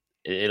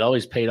it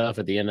always paid off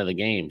at the end of the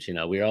games. You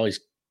know, we always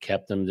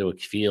kept them to a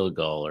field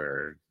goal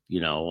or,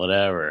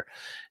 whatever.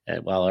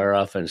 And while our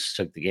offense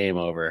took the game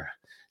over,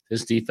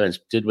 this defense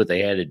did what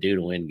they had to do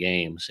to win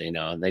games,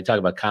 and they talk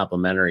about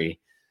complementary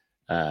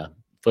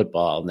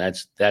football. And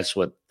that's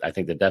what I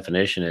think the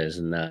definition is.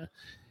 And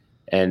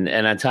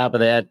on top of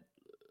that,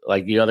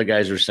 like the other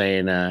guys were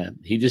saying,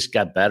 he just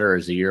got better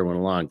as the year went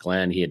along.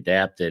 Glenn, he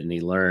adapted and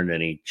he learned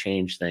and he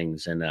changed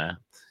things. And the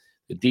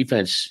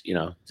defense,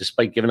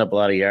 despite giving up a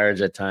lot of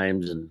yards at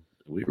times, and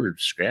we were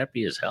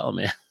scrappy as hell,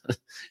 man.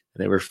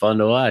 They were fun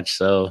to watch.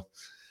 So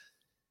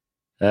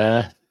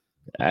I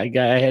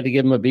had to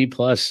give him a B+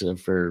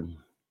 for,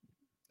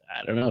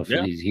 I don't know,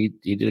 he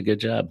did a good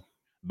job.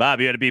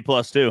 Bob, you had a B+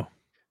 too.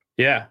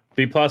 Yeah,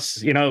 B+.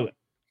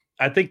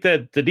 I think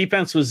that the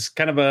defense was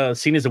kind of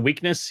seen as a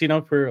weakness,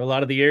 for a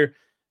lot of the year.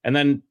 And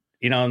then,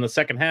 in the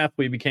second half,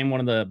 we became one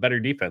of the better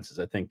defenses,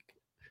 I think.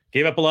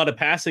 Gave up a lot of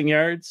passing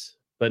yards,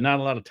 but not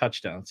a lot of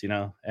touchdowns,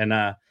 And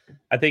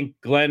I think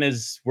Glenn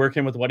is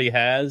working with what he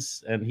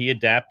has, and he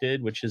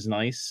adapted, which is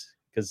nice,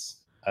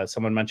 because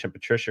someone mentioned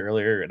Patricia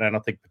earlier, and I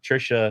don't think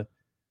Patricia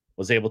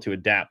was able to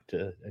adapt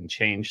and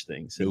change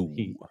things.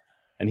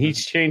 And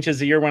he's changed as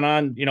the year went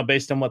on,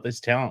 based on what his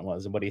talent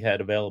was and what he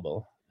had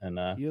available. And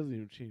he hasn't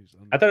even changed.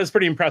 I thought it was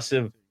pretty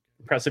impressive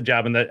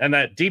job. And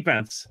that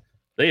defense,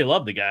 they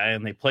love the guy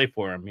and they play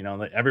for him.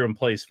 Everyone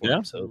plays for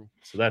him. So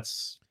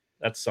that's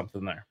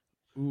something there.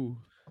 Ooh,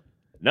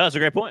 no, that's a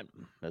great point.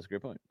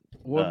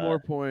 One more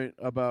point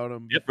about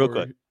him. Yep, real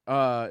quick.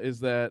 Is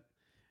that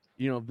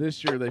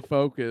this year they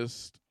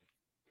focused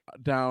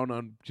down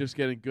on just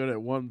getting good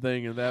at one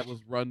thing, and that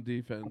was run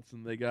defense,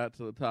 and they got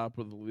to the top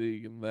of the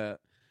league. And that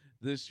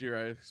this year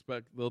I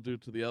expect they'll do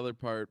to the other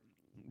part,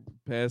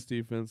 pass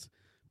defense.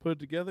 Put it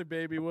together,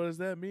 baby. What does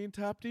that mean?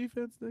 Top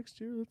defense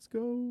next year. Let's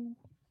go.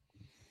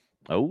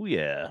 Oh,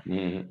 yeah.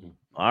 Mm-hmm.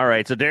 All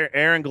right. So,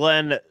 Aaron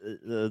Glenn,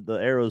 the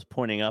arrow's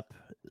pointing up.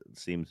 It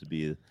seems to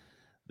be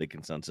the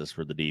consensus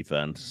for the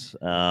defense.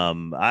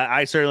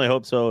 I certainly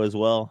hope so as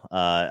well.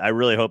 I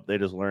really hope they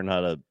just learn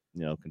how to,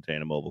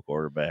 contain a mobile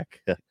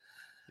quarterback.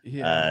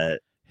 Yeah.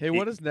 Hey,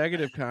 what does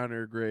negative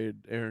Connor grade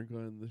Aaron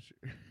Glenn this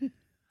year?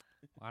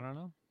 I don't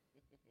know.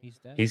 He's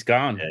dead. He's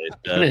gone.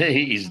 Yeah,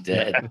 he's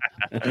dead.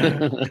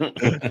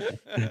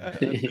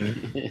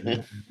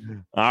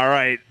 All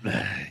right,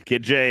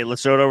 Kid J,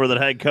 let's throw it over to the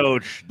head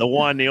coach, the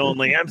one, the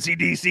only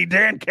MCDC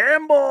Dan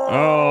Campbell.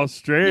 Oh,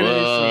 straight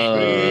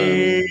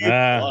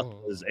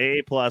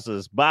A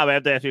pluses. Bob, I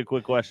have to ask you a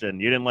quick question.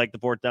 You didn't like the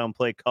fourth down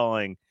play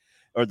calling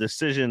or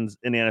decisions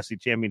in the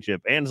NFC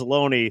Championship.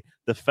 Anzalone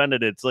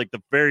defended it. It's like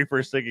the very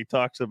first thing he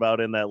talks about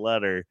in that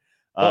letter.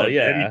 Yeah.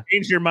 Have you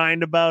changed your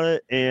mind about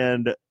it?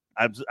 And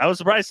I was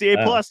surprised to see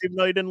A+, even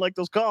though you didn't like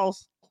those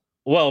calls.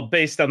 Well,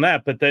 based on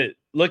that, but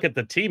look at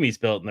the team he's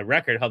built and the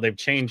record, how they've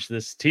changed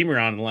this team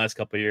around in the last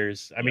couple of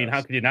years. I mean,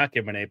 how could you not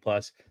give him an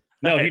A+?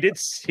 No, he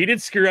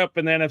did screw up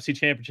in the NFC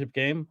Championship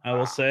game, I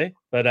will say.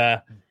 But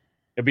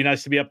it'd be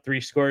nice to be up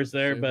 3 scores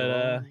there.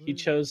 But he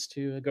chose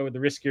to go with the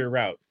riskier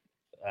route.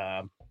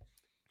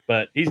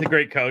 But he's a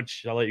great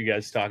coach. I'll let you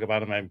guys talk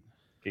about him. I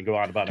can go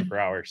on about it for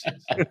hours.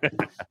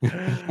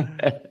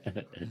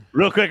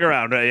 Real quick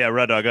around. Yeah,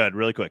 Red Dog, go ahead.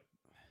 Really quick.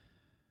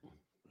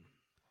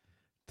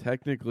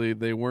 Technically,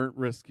 they weren't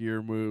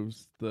riskier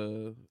moves.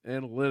 The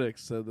analytics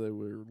said they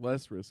were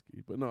less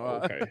risky, but no.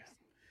 Okay.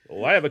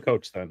 Well, I have a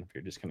coach then. If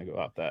you're just going to go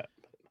off that,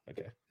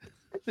 okay.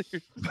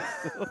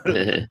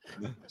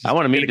 I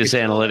want to meet this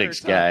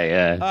analytics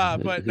guy.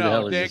 But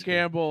no, Dan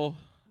Campbell,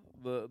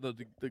 the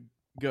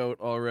GOAT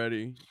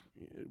already.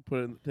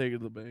 Take it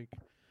to the bank.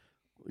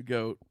 The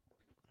GOAT.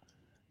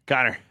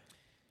 Connor.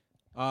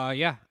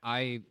 Yeah,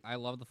 I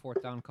love the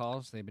fourth down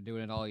calls. They've been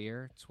doing it all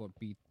year. It's what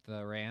beat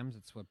the Rams.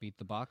 It's what beat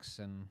the Bucks.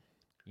 And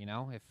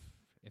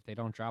if they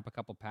don't drop a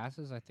couple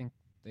passes, I think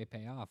they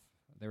pay off.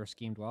 They were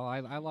schemed well.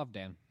 I love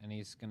Dan, and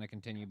he's going to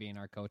continue being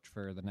our coach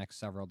for the next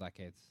several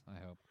decades, I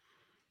hope.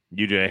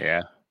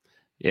 UJ.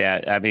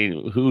 Yeah. I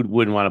mean, who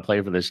wouldn't want to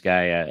play for this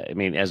guy? I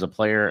mean, as a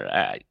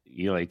player,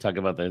 you talk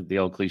about the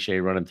old cliche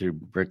running through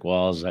brick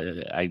walls.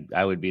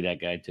 I would be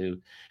that guy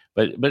too.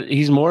 But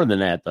he's more than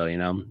that, though.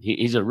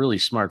 He's a really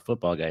smart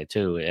football guy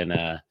too,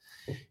 and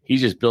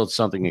he's just built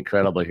something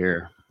incredible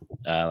here.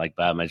 Like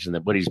Bob mentioned,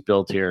 that what he's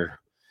built here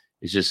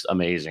is just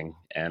amazing.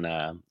 And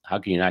how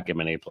can you not give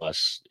him an A+?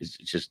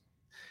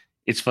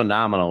 It's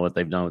phenomenal what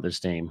they've done with this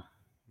team.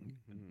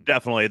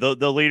 Definitely,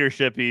 the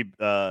leadership he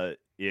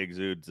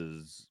exudes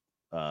is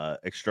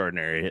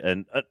extraordinary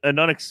and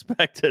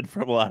unexpected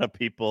from a lot of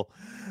people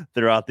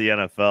throughout the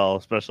NFL,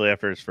 especially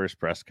after his first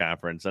press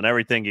conference. And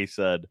everything he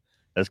said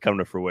has come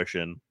to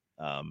fruition.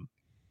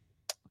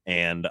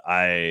 And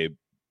I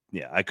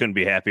couldn't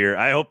be happier.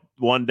 I hope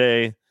one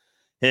day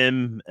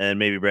him and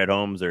maybe Brad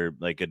Holmes are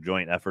like a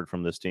joint effort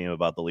from this team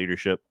about the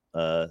leadership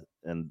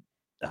and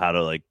how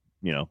to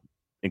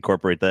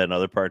incorporate that in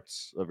other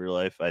parts of your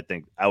life. I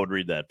think I would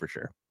read that for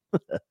sure.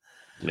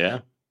 Yeah.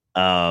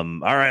 All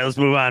right, let's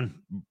move on.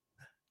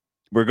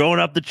 We're going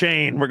up the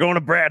chain. We're going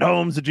to Brad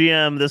Holmes, the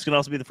GM. This can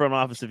also be the front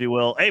office, if you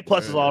will. A+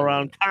 all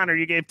around. Connor,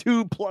 you gave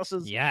 2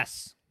 pluses.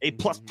 Yes. A++.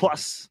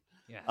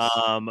 Yes.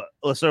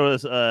 Let's start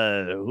with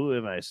who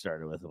am I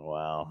starting with in a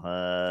while?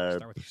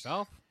 Start with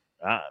yourself.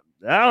 All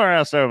right,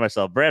 I'll start with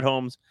myself. Brad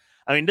Holmes.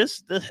 I mean,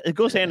 this it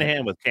goes hand in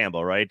hand with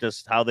Campbell, right?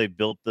 Just how they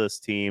built this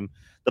team.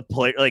 The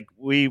play, like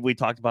we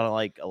talked about it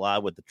like a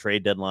lot with the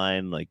trade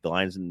deadline. Like the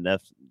Lions didn't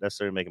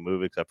necessarily make a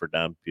move except for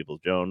Donovan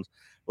Peoples-Jones.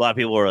 A lot of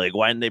people were like,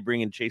 "Why didn't they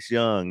bring in Chase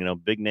Young?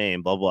 Big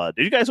name, blah blah."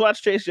 Did you guys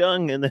watch Chase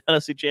Young in the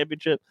NFC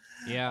Championship?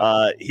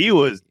 Yeah. He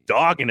was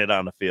dogging it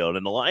on the field,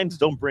 and the Lions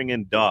don't bring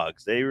in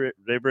dogs. They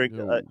bring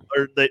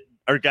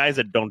or guys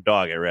that don't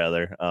dog it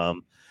rather.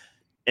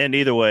 And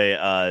either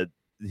way,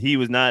 he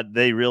was not.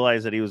 They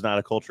realized that he was not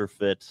a culture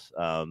fit.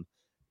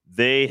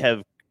 They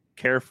have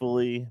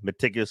carefully,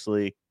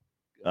 meticulously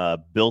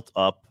built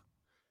up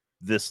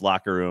this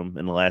locker room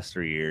in the last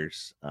 3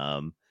 years,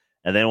 and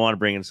they want to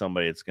bring in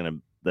somebody it's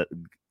going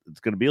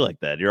to be like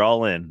that. You're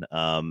all in,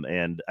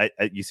 and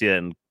you see that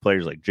in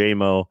players like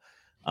J-Mo,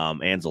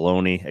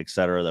 Anzalone,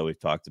 etc. that we've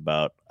talked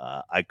about.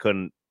 I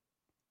couldn't,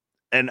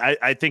 and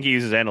I think he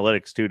uses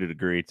analytics to a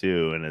degree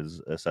too in his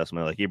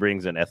assessment. Like he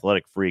brings in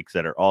athletic freaks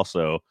that are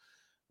also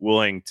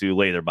willing to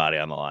lay their body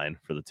on the line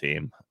for the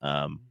team,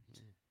 and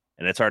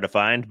it's hard to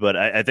find. But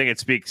I think it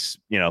speaks,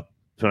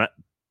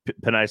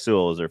 Penei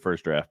Sewell is their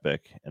first draft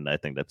pick, and I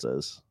think that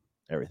says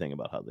everything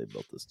about how they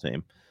built this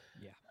team.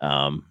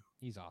 Yeah,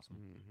 he's awesome.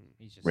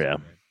 He's just so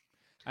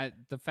good.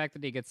 The fact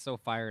that he gets so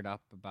fired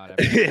up about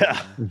everything.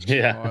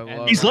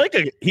 Yeah. He's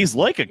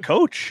like a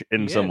coach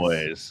in some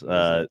ways,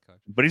 but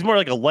he's more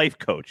like a life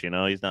coach.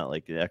 He's not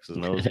like the X's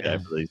and O's guy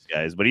for these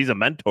guys, but he's a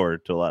mentor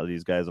to a lot of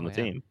these guys on the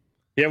team.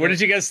 Yeah, what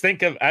did you guys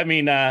think of? I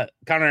mean, Connor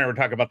and I were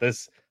talking about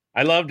this.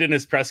 I loved in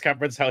his press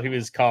conference how he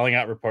was calling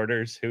out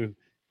reporters who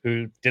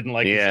didn't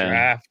like his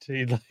draft.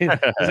 He was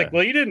like,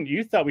 "Well,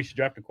 you thought we should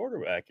draft a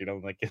quarterback." I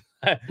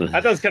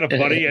thought it was kind of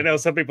funny. I know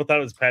some people thought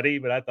it was petty,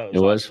 but I thought it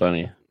was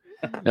funny.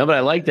 No, but I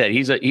like that.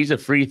 He's a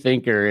free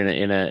thinker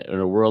in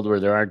a world where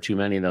there aren't too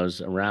many of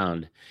those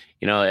around.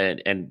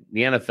 And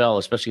the NFL,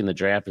 especially in the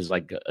draft, is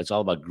like it's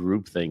all about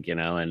groupthink.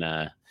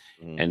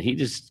 And he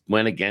just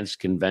went against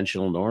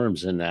conventional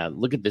norms. And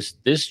look at this.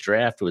 This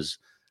draft was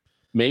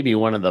maybe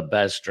one of the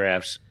best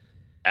drafts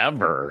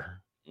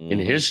ever in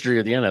history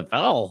of the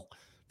NFL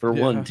for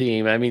one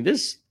team. I mean,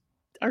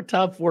 our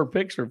top 4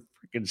 picks are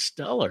freaking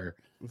stellar.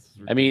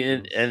 I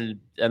mean, and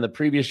the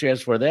previous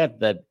drafts for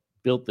that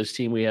built this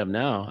team we have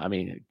now. I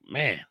mean,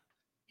 man,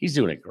 he's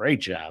doing a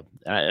great job.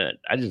 I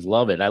just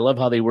love it. I love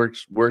how they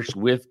works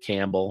with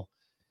Campbell.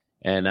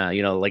 And,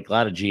 like a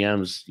lot of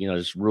GMs,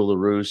 just rule the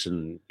roost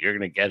and you're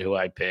going to get who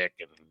I pick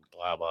and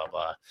blah, blah,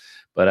 blah.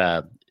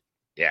 But,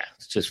 yeah,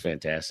 it's just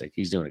fantastic.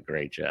 He's doing a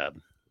great job.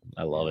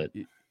 I love it.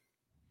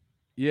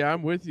 Yeah,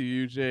 I'm with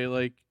you, UJ.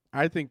 Like,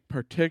 I think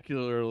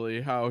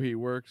particularly how he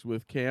works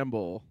with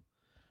Campbell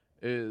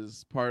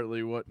is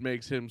partly what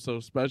makes him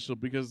so special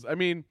because, I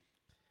mean,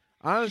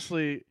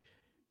 honestly,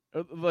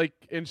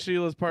 and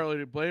Sheila's partly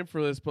to blame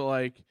for this,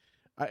 but,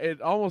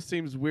 it almost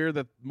seems weird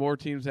that more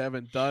teams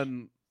haven't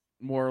done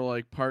more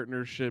like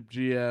partnership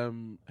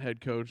GM head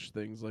coach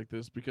things like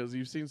this because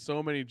you've seen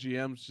so many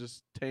GMs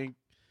just tank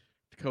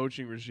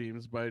coaching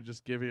regimes by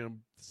just giving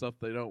them stuff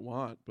they don't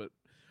want. But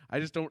I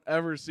just don't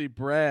ever see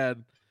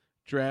Brad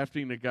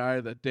drafting a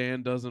guy that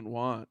Dan doesn't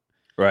want.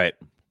 Right.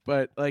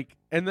 But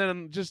and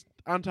then just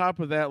on top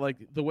of that,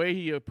 the way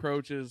he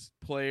approaches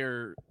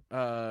player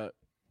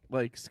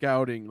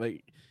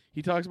scouting,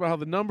 he talks about how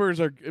the numbers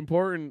are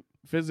important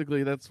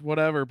physically, that's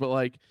whatever,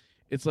 but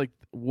it's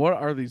what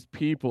are these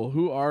people?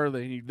 Who are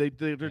they?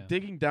 They're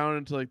digging down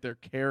into their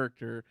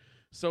character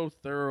so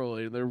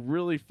thoroughly. They're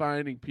really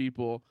finding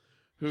people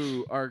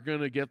who are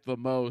gonna get the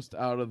most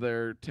out of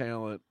their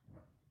talent.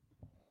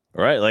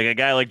 Right, like a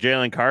guy like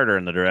Jalen Carter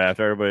in the draft,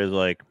 everybody's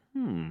like,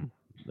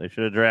 they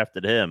should have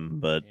drafted him,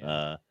 but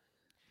I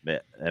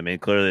mean,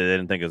 clearly they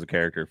didn't think it was a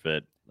character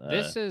fit.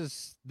 This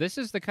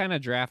is the kind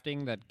of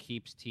drafting that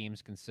keeps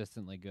teams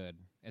consistently good.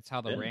 It's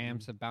how the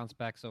Rams have bounced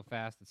back so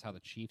fast. It's how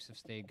the Chiefs have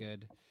stayed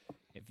good.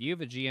 If you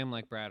have a GM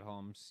like Brad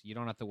Holmes, you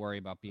don't have to worry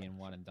about being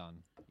one and done.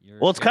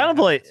 It's kind of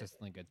like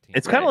consistently good team.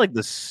 It's kind of like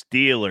the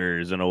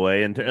Steelers in a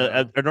way, and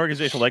an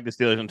organization like the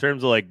Steelers in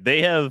terms of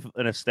they have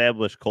an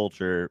established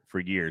culture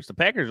for years. The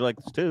Packers are like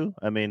this too.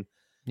 I mean,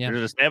 there's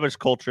an established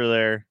culture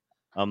there.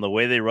 The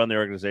way they run the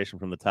organization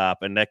from the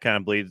top, and that kind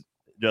of bleeds.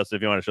 Just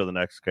if you want to show the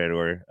next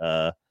category,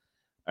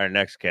 our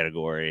next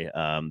category,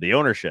 the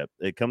ownership.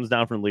 It comes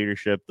down from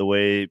leadership. The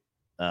way,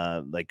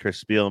 like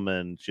Chris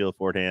Spielman, Sheila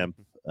Fordham,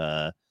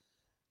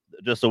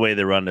 just the way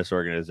they run this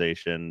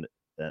organization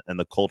and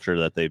the culture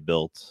that they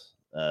built.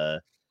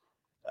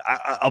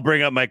 I'll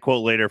bring up my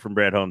quote later from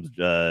Brad Holmes,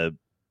 the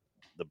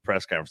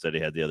press conference that he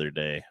had the other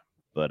day.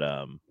 But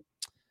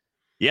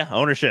yeah,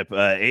 ownership,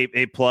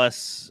 A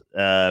plus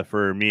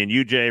for me and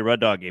UJ, Red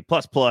Dog, A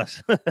plus.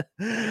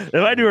 If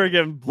I knew we were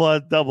giving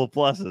double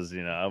pluses,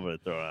 I would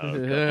have thrown out a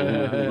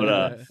couple.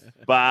 But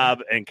Bob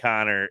and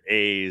Connor,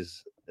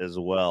 A's as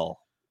well.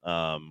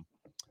 I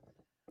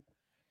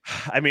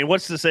mean,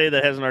 what's to say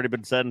that hasn't already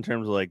been said in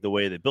terms of like the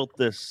way they built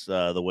this,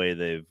 the way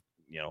they've,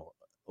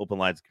 open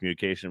lines of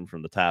communication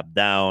from the top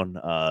down,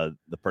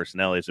 the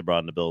personalities they brought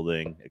in the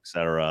building,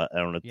 etc. I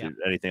don't know if there's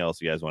anything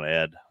else you guys want to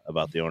add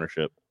about the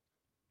ownership.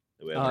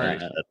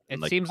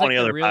 It seems like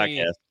they're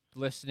really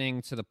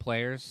listening to the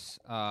players.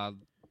 I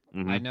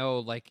know,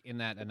 like in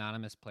that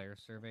anonymous player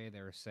survey,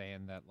 they were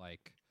saying that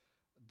like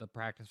the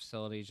practice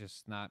facility is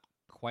just not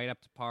quite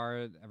up to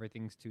par.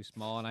 Everything's too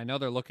small, and I know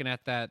they're looking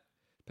at that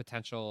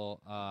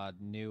potential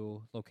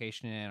new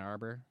location in Ann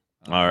Arbor.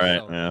 All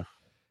right, yeah.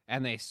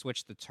 And they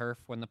switched the turf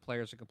when the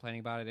players are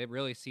complaining about it. It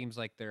really seems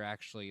like they're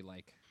actually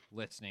like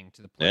listening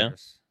to the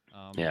players.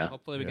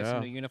 Hopefully we get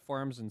some new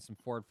uniforms and some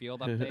Ford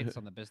Field updates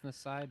on the business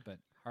side, but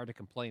hard to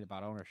complain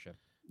about ownership.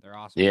 They're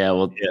awesome. Yeah,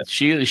 well,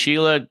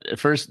 Sheila,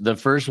 the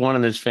first one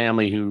in this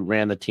family who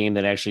ran the team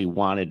that actually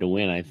wanted to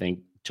win, I think,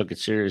 took it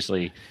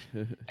seriously,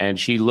 and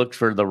she looked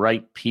for the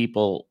right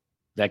people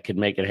that could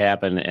make it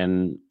happen.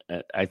 And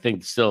I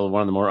think still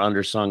one of the more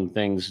undersung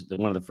things,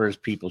 one of the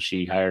first people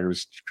she hired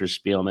was Chris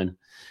Spielman,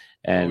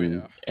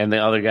 and the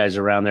other guys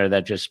around there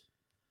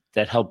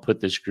that helped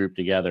put this group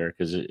together,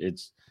 because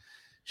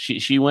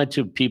she went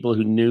to people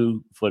who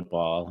knew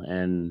football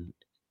and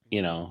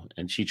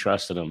she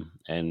trusted them,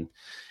 and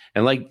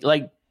like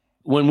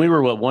when we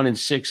were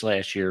 1-6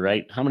 last year,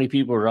 right? How many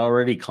people were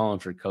already calling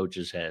for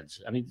coaches'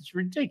 heads? I mean, it's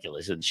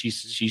ridiculous. And she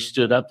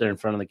stood up there in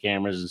front of the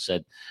cameras and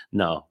said,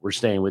 "No, we're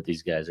staying with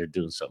these guys. They're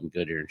doing something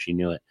good here," and she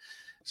knew it.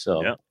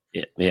 So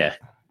yeah,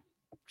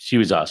 she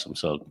was awesome.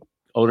 So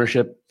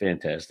ownership,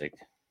 fantastic.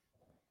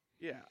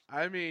 Yeah,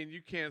 I mean,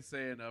 you can't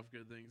say enough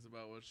good things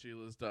about what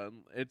Sheila's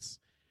done. It's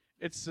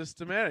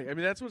systematic. I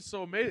mean, that's what's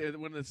so amazing.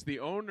 When it's the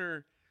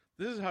owner,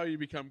 this is how you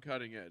become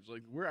cutting edge.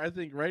 Like I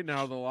think right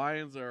now the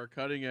Lions are a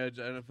cutting edge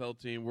NFL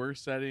team. We're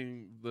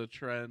setting the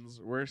trends.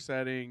 We're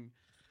setting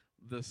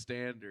the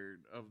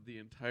standard of the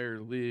entire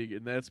league,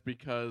 and that's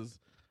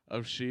because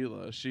of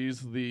Sheila. She's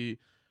the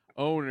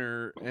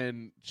owner,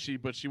 and she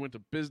went to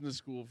business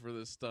school for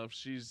this stuff.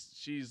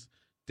 She's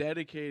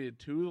dedicated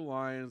to the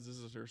Lions. This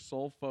is her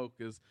sole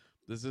focus.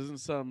 This isn't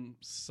some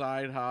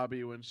side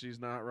hobby when she's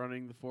not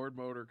running the Ford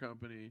Motor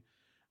Company.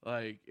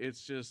 Like,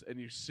 it's just, and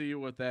you see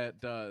what that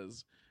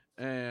does,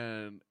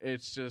 and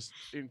it's just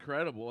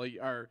incredible. Like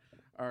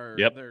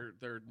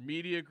their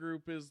media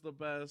group is the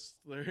best.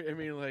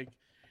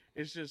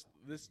 It's just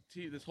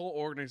this whole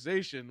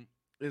organization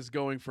is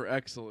going for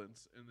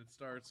excellence, and it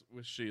starts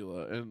with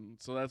Sheila, and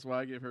so that's why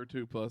I give her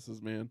 2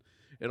 pluses, man.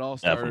 It all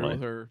started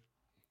with her.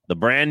 The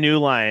brand new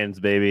Lions,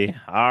 baby.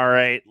 All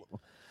right.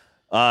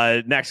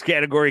 Next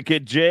category,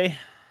 Kid J.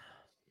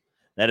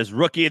 That is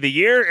Rookie of the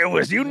Year. It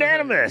was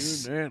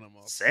unanimous.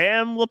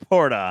 Sam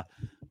Laporta.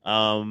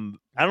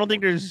 I don't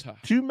think there's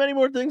too many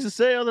more things to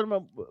say other than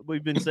what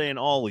we've been saying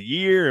all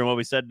year and what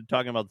we said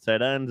talking about the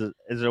tight ends.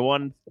 Is there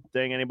one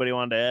thing anybody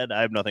wanted to add?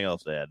 I have nothing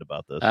else to add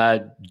about this.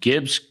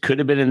 Gibbs could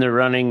have been in the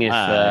running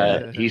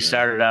if he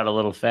started out a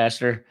little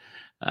faster.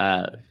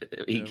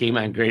 He came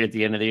on great at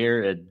the end of the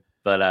year.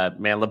 But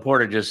man,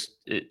 Laporta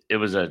it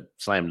was a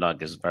slam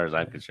dunk as far as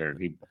I'm concerned.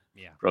 He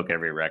broke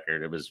every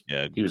record.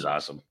 He was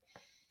awesome.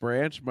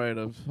 Branch might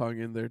have hung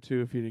in there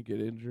too if he didn't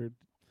get injured.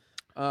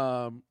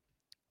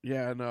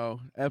 Yeah,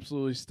 no,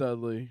 absolutely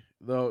studly.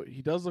 Though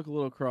he does look a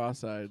little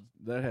cross-eyed.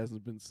 That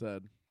hasn't been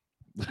said.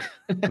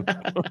 All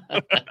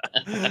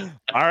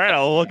right,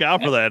 I'll look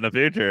out for that in the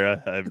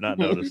future. I've not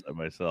noticed that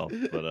myself,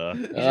 but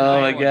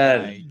oh my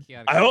god!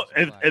 I hope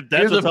if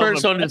that's you're the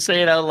first one to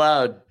say it out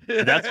loud.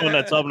 If that's when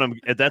that's helping him.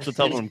 If that's what's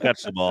helping him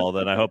catch the ball,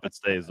 then I hope it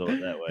stays that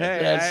way.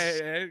 Hey,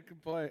 I didn't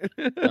complain.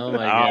 Oh my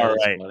god! All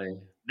right,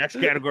 next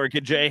category,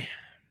 Kid J.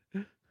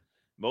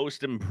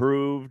 Most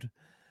improved.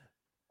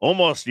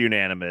 Almost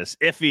unanimous.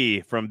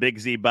 Iffy from Big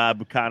Z,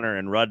 Bob, Connor,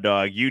 and Rud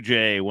Dog.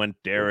 UJ went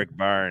Derek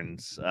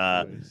Barnes.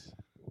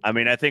 I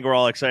mean, I think we're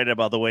all excited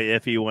about the way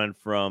Iffy went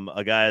from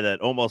a guy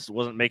that almost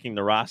wasn't making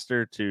the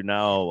roster to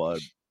now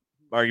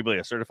arguably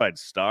a certified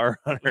star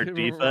on our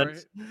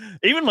defense. Right.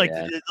 Even like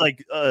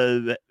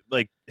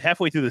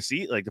halfway through the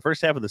season, like the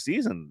first half of the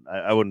season,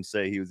 I wouldn't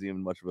say he was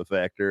even much of a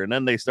factor. And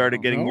then they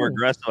started getting more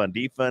aggressive on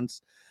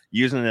defense,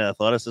 using the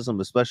athleticism,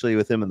 especially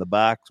with him in the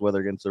box, whether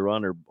against the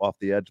run or off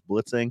the edge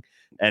blitzing.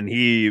 And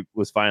he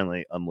was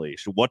finally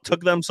unleashed. What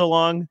took them so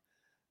long?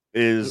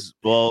 is,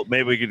 well,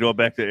 maybe we could go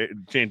back to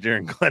change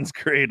Aaron Glenn's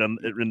grade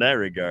in that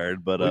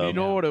regard. But you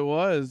know what it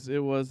was?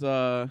 It was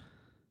the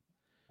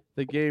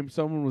game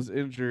someone was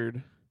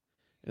injured,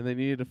 and they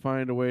needed to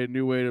find a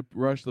new way to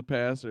rush the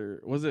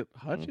passer. Was it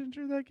Hutch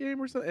injured that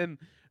game or something? And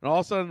all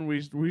of a sudden we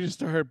just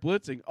started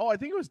blitzing. Oh, I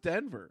think it was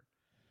Denver,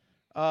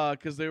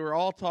 because they were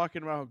all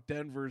talking about how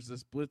Denver's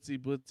this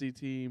blitzy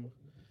team,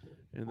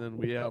 and then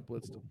we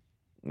out-blitzed them.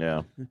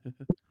 Yeah.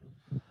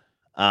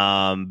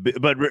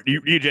 But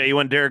UJ, you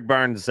went Derek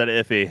Barnes instead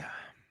of Iffy.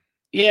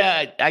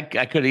 Yeah, I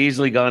could have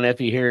easily gone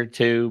Iffy here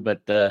too,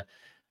 but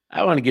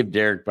I want to give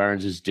Derek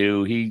Barnes his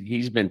due.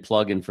 He's been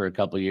plugging for a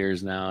couple of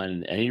years now,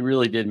 and he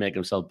really did make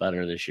himself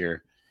better this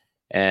year.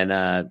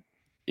 And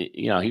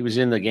he was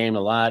in the game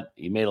a lot.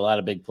 He made a lot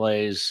of big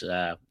plays.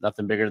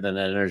 Nothing bigger than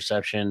that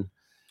interception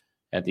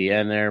at the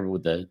end there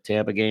with the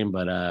Tampa game,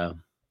 but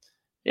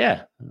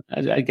yeah,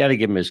 I got to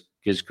give him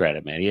his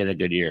credit, man. He had a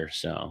good year,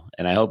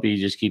 and I hope he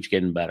just keeps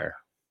getting better.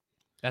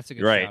 That's a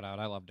good shout out.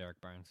 I love Derek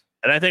Barnes.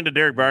 And I think the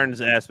Derek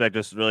Barnes aspect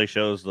just really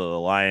shows the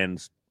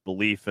Lions'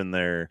 belief in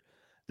their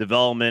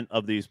development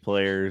of these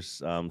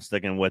players,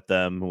 sticking with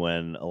them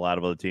when a lot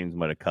of other teams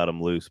might have cut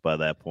them loose by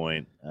that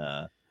point.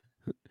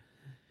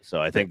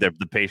 So I think the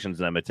patience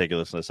and the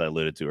meticulousness I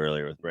alluded to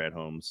earlier with Brad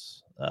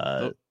Holmes,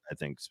 I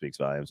think speaks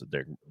volumes of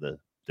the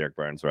Derek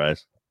Barnes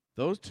rise.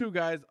 Those two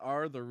guys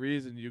are the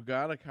reason you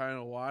got to kind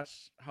of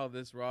watch how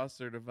this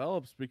roster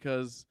develops,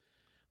 because,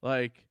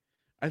 like,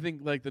 I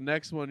think, like, the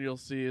next one you'll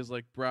see is,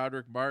 like,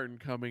 Broderick Martin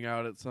coming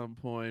out at some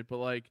point. But,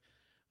 like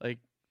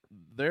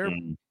they're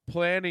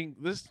planning –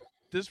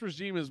 this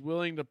regime is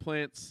willing to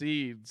plant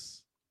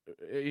seeds,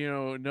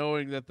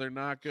 knowing that they're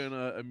not going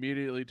to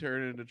immediately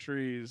turn into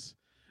trees.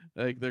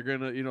 Like, they're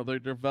going to – they're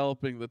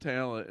developing the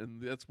talent. And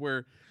that's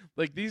where –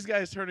 like, these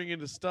guys turning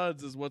into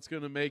studs is what's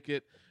going to make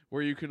it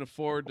where you can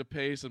afford to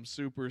pay some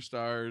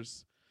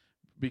superstars,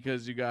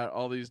 because you got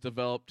all these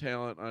developed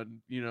talent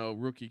on,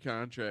 rookie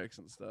contracts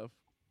and stuff.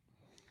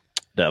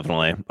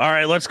 Definitely. All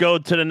right, let's go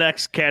to the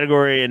next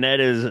category, and that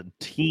is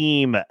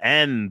Team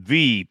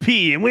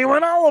MVP. And we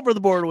went all over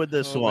the board with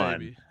this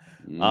one.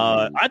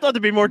 I thought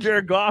there'd be more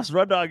Jared Goffs.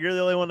 Red Dog, you're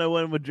the only one that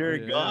went with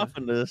Jared Goff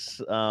in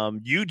this.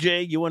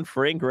 UJ, you went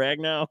Frank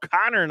Ragnow.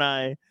 Connor and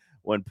I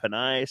went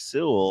Penei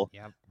Sewell.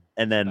 Yep.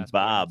 And then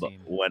Bob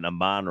went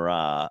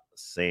Amon-Ra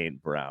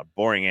St. Brown.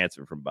 Boring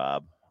answer from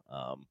Bob.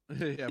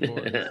 Yeah,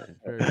 boring.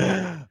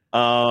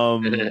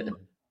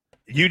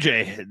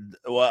 UJ,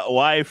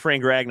 why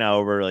Frank Ragnow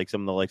over like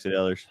some of the likes of the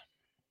others?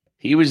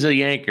 He was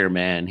the anchor,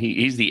 man.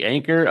 He's the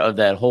anchor of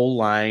that whole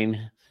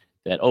line.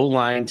 That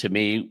O-line, to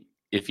me,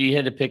 if you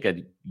had to pick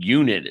a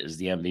unit as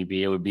the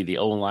MVP, it would be the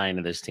O-line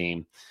of this team.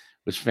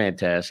 It was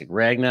fantastic.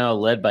 Ragnow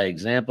led by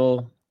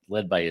example,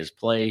 led by his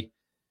play.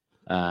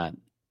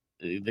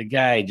 The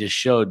guy just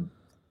showed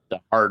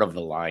the heart of the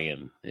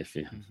lion, if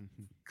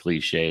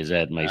cliche as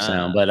that might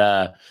sound.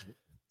 But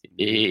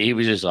he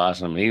was just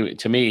awesome.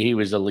 To me, he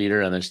was the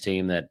leader on this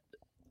team that,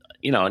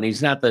 and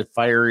he's not the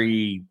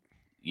fiery,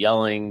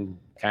 yelling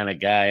kind of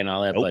guy and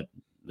all that, but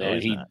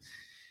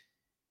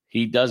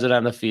he does it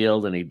on the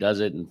field, and he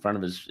does it in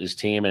front of his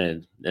team,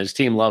 and his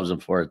team loves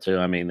him for it too.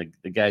 I mean,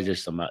 the guy's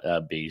just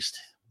a beast.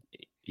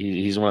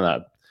 He's one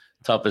of the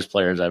toughest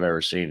players I've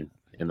ever seen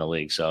in the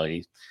league. So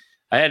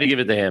I had to give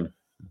it to him.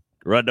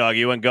 Red Dog,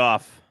 you went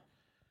Goff.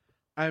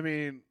 I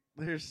mean,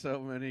 there's so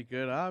many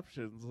good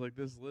options. Like,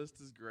 this list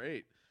is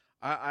great.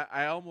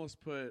 I almost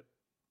put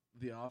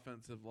the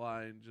offensive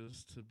line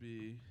just to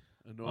be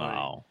annoying.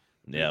 Wow.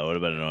 Yeah, it would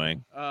have been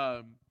annoying.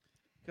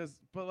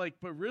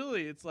 But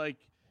really, it's like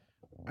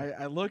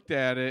I looked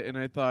at it and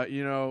I thought,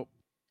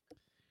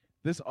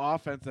 this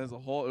offense as a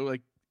whole,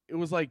 it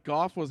was like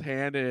Goff was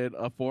handed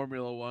a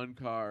Formula One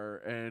car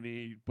and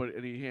he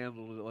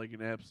handled it like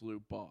an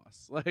absolute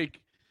boss. Like,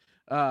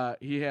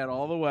 he had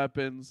all the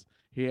weapons.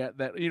 He had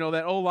that,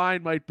 that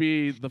O-line might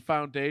be the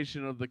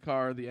foundation of the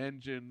car, the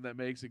engine that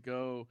makes it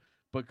go.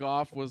 But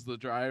Goff was the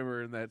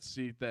driver in that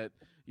seat that,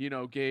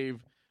 gave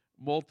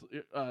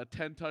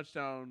 10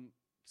 touchdown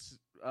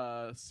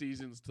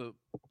seasons to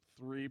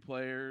 3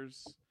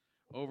 players,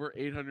 over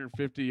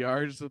 850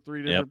 yards to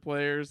 3 different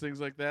players, things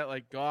like that.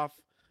 Like, Goff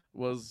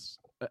was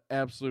an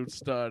absolute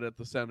stud at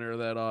the center of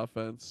that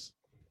offense.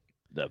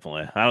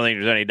 Definitely. I don't think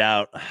there's any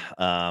doubt.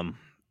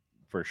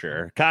 For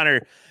sure.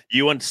 Connor,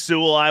 you went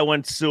Sewell. I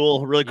went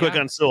Sewell. Really quick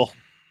on Sewell.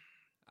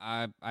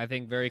 I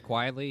think very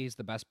quietly he's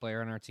the best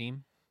player on our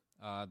team.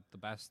 The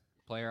best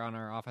player on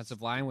our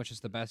offensive line, which is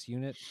the best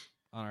unit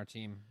on our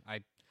team. I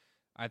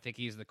think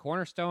he's the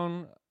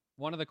cornerstone,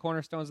 one of the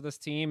cornerstones of this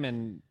team,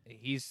 and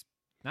he's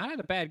not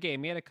had a bad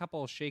game. He had a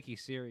couple of shaky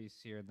series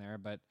here and there,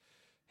 but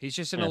he's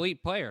just an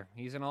elite player.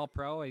 He's an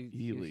all-pro.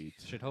 He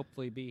should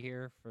hopefully be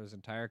here for his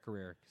entire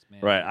career.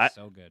 Man, he's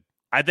so good.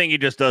 I think he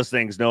just does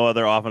things no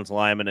other offensive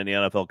lineman in the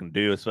NFL can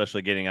do,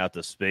 especially getting out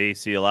to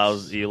space. He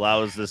allows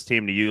this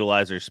team to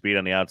utilize their speed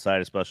on the outside,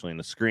 especially in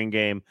the screen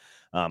game,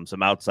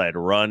 some outside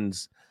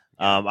runs.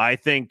 I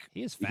think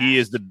he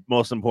is the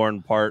most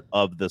important part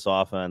of this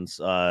offense.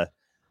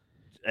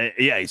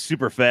 He's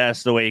super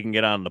fast, the way he can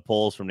get on the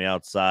pulls from the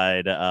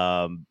outside.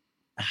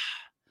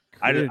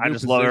 I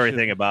just love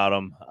everything about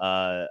him.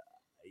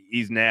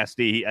 He's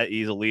nasty.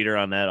 He's a leader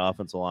on that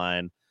offensive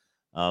line,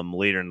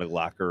 leader in the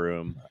locker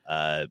room.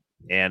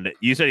 And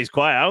you said he's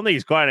quiet. I don't think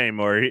he's quiet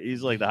anymore.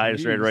 He's like the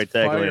highest rated right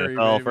tackle in the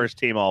NFL, first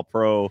team All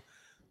Pro.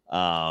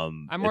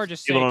 I'm more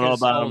just saying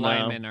because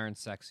linemen aren't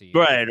sexy.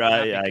 Right.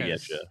 I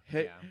get you.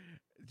 Hey,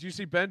 did you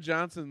see Ben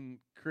Johnson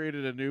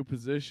created a new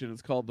position?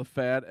 It's called the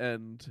fat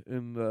end,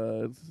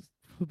 and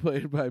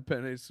played by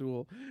Penei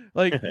Sewell.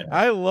 Like,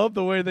 I love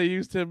the way they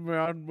used him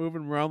around,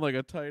 moving around like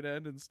a tight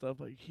end and stuff.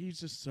 Like, he's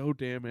just so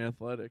damn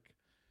athletic.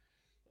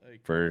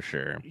 Like, for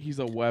sure, he's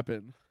a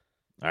weapon.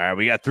 All right,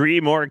 we got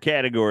 3 more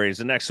categories.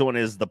 The next one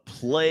is the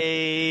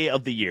play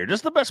of the year,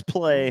 just the best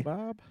play.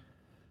 Bob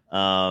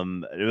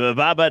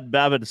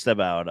had to step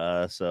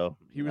out. So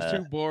he was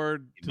too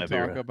bored to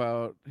talk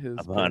about his.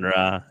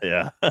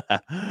 Yeah.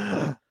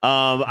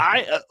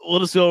 We'll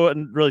just go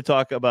and really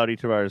talk about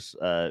each of ours.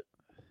 Don't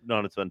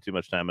want to spend too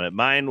much time on it.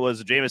 Mine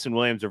was Jameson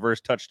Williams'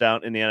 reverse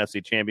touchdown in the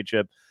NFC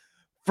Championship,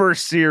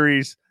 first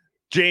series.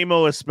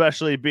 J-Mo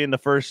especially being the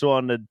first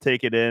one to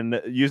take it in,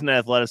 using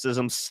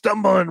athleticism,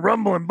 stumbling,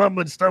 rumbling,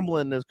 bumbling,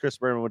 stumbling, as Chris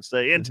Berman would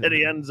say, into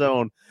the end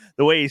zone.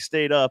 The way he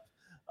stayed up,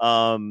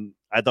 I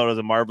thought it was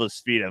a marvelous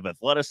feat of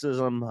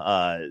athleticism.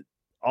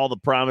 All the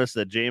promise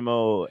that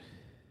J-Mo,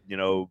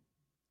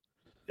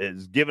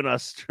 is giving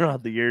us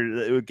throughout the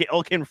year, it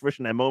all came to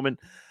fruition in that moment.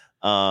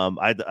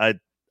 I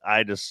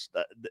just,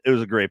 it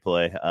was a great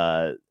play.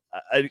 I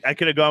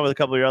could have gone with a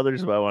couple of your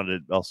others, but I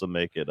wanted to also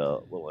make it a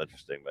little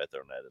interesting by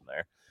throwing that in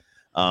there.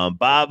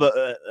 Bob,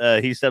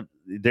 he stepped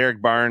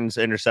Derek Barnes'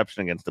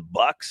 interception against the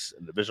Bucks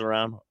in the divisional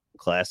round.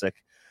 Classic.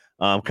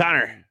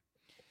 Connor.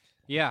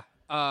 Yeah.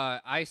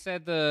 I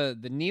said the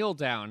kneel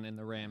down in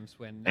the Rams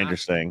when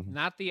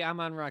not the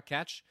Amon-Ra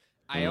catch.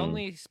 I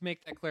only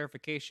make that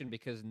clarification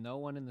because no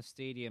one in the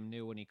stadium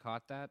knew when he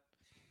caught that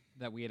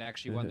we had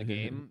actually won the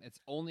game. It's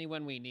only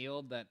when we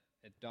kneeled that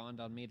it dawned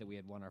on me that we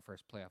had won our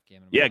first playoff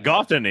game. Yeah,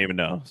 Goff didn't even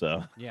know.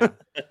 So yeah,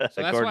 so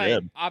that's why.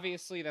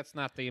 Obviously, that's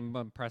not the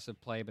impressive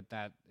play, but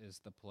that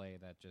is the play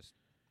that just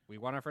we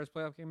won our first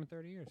playoff game in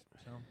 30 years.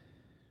 So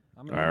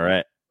all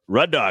right,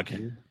 Red Dog.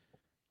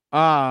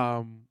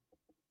 I'd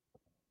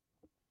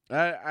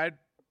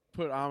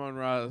put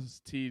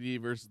Amon-Ra's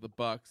TD versus the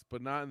Bucks,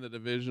 but not in the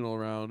divisional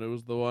round. It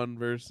was the one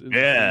versus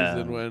the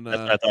season when that's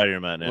what I thought you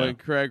meant. When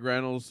Craig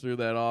Reynolds threw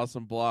that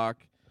awesome block.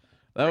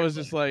 That was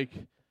just like.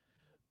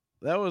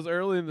 That was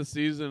early in the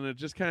season. It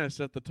just kind of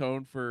set the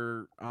tone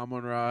for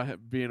Amon-Ra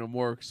being a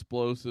more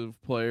explosive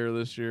player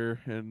this year.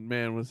 And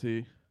man, was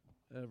he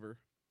ever.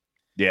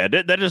 Yeah,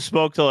 that just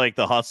spoke to like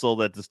the hustle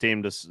that this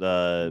team just.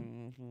 That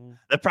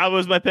probably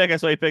was my pick. I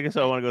saw you pick it,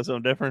 so I want to go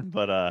something different.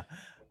 But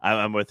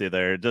I'm with you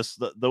there.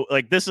 Just the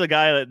like this is a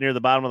guy that near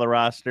the bottom of the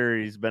roster.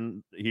 He's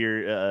been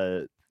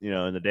here,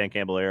 in the Dan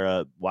Campbell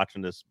era,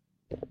 watching this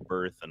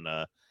birth and.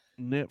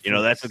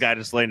 That's the guy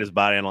just laying his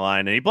body on the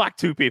line, and he blocked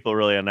 2 people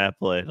really on that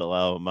play to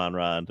allow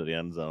Amon-Ra into the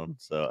end zone.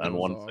 So on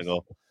one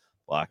single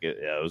block, it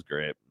was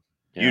great.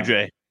 Yeah.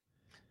 UJ,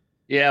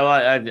 yeah,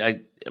 well,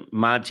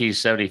 Monty's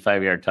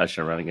 75-yard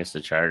touchdown run against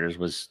the Chargers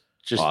was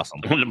just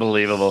awesome,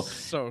 unbelievable.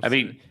 So I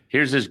mean,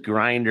 here's this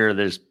grinder,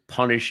 this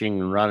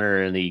punishing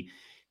runner, and he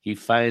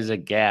finds a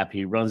gap,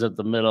 he runs up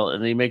the middle,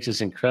 and he makes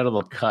this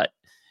incredible cut.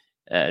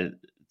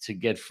 To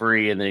get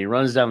free, and then he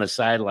runs down the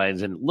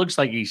sidelines, and it looks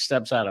like he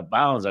steps out of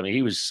bounds. I mean,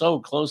 he was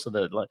so close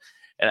to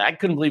and I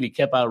couldn't believe he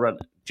kept out running.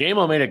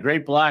 J-Mo made a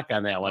great block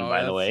on that one,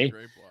 by the way.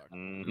 Great block.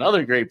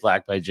 Another great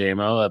block by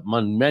J-Mo,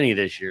 among many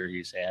this year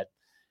he's had,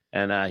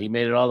 and he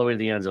made it all the way to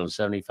the end zone,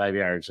 75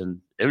 yards,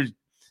 and it was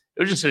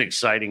just an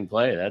exciting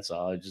play. That's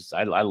all.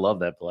 I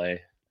love that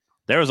play.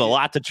 There was a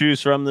lot to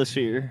choose from this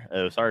year.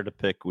 It was hard to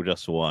pick with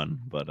just one,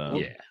 but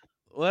yeah.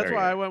 Well, that's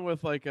why I went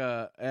with like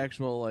a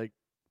actual like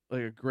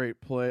a great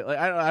play. Like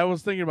I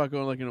was thinking about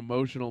going like an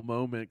emotional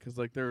moment because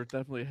like they were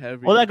definitely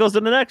heavy. Well, that goes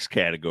to the next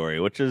category,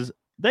 which is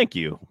thank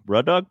you,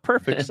 Red Dog.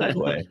 Perfect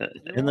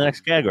segue in the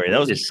next category. That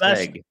was the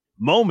best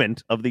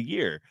moment of the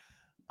year.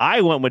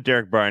 I went with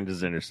Derek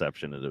Barnes'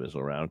 interception in the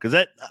divisional round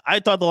because I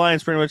thought the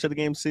Lions pretty much had the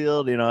game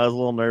sealed. I was a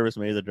little nervous.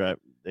 Maybe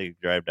they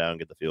drive down and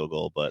get the field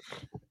goal, but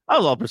I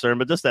was all concerned.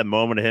 But just that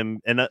moment of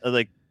him and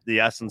like the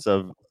essence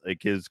of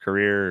like his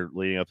career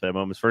leading up to that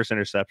moment, his first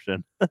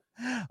interception.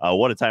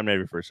 What a time to have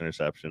your first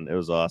interception. It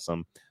was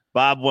awesome.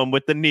 Bob went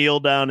with the kneel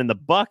down in the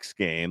Bucks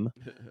game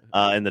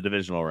in the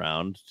divisional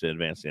round to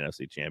advance the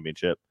NFC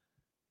Championship.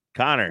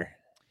 Connor,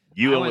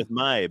 you went with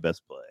my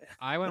best play.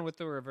 I went with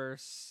the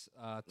reverse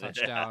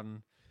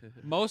touchdown,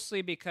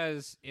 mostly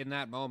because in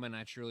that moment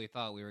I truly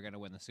thought we were going to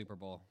win the Super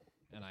Bowl,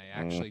 and I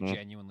actually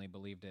genuinely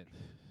believed it.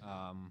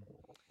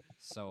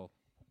 So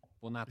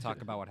we'll not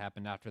talk about what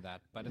happened after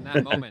that, but in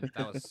that moment,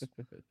 that was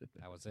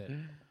it.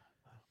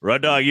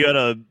 Red Dog, you had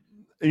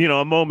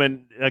a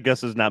moment. I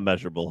guess is not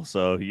measurable.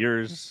 So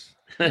yours.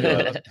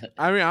 I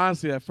mean,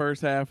 honestly, that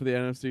first half of the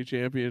NFC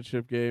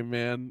Championship game,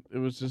 man, it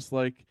was just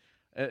like,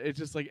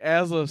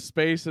 as a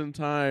space and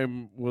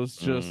time was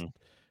just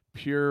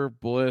pure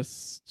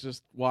bliss.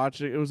 Just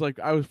watching, it was like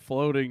I was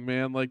floating,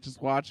 man. Like just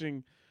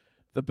watching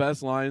the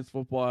best Lions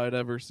football I'd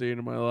ever seen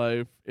in my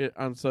life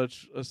on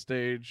such a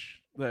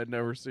stage that I'd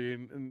never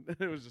seen, and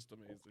it was just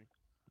amazing.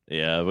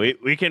 Yeah,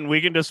 we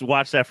can just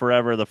watch that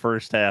forever, the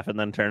first half, and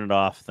then turn it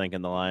off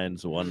thinking the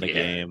Lions won the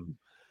game.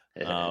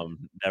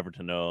 Never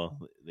to know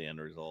the end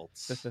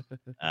results.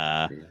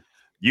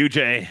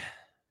 UJ.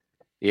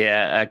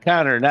 Yeah,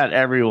 Connor, not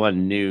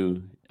everyone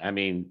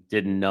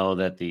didn't know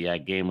that the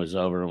game was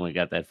over when we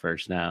got that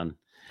first down.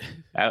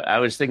 I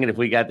was thinking if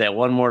we got that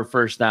one more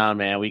first down,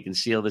 man, we can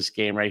seal this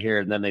game right here.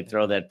 And then they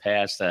throw that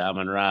pass to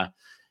Amon-Ra.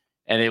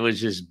 And it was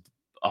just,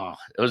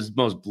 it was the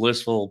most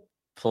blissful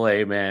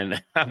play,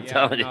 man. I'm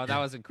telling you. That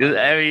was incredible.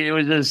 I mean, it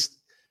was just,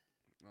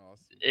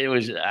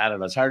 I don't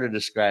know. It's hard to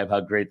describe how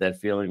great that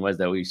feeling was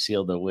that we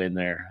sealed the win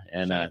there.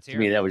 And to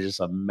me, that was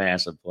just a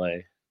massive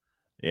play.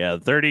 Yeah,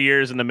 30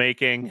 years in the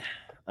making.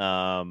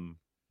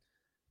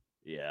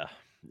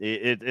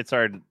 It's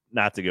hard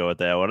not to go with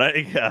that one.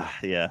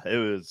 It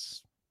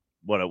was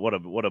what a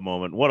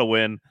moment, what a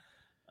win.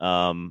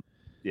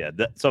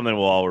 That's something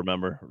we'll all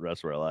remember the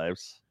rest of our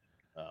lives.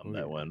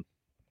 That win.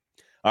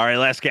 All right,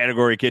 last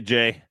category, Kid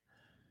J.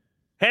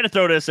 Had to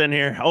throw this in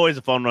here. Always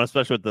a fun one,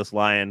 especially with this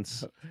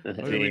Lions team.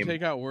 Did we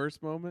take out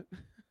worst moment?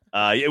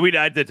 I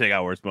did take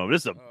out worst moment.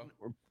 This is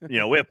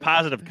we have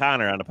positive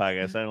Connor on the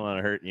podcast. I don't want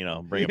to hurt,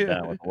 bring him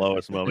down with the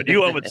lowest moment.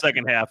 You went with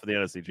second half of the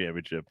NFC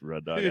Championship,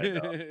 Red Dog. We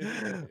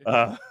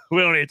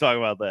don't need to talk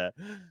about that.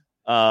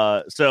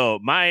 So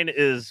mine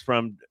is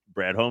from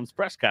Brad Holmes'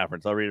 press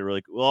conference. I'll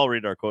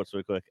read our quotes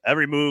really quick.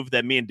 Every move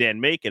that me and Dan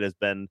make, it has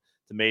been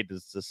made to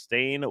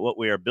sustain what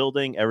we are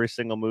building. Every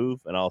single move,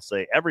 and I'll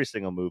say every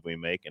single move we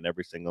make and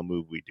every single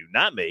move we do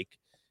not make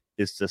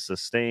is to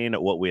sustain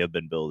what we have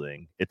been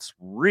building. It's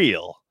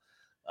real.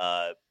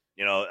 I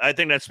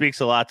think that speaks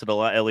a lot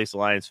to at least the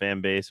Lions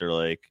fan base,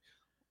 or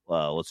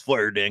let's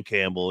fire Dan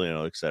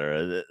Campbell, et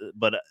cetera.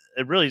 But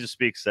it really just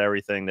speaks to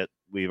everything that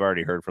we've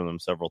already heard from them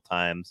several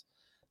times.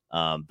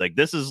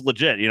 This is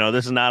legit.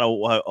 This is not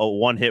a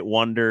one-hit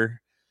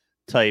wonder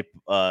type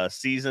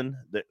season.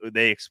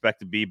 They expect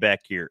to be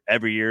back here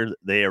every year.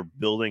 They are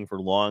building for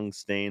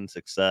long-staying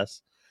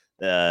success,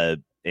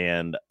 that's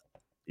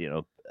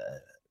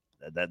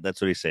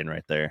what he's saying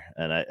right there.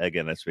 And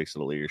that speaks to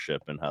the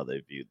leadership and how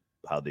they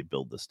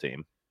build this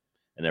team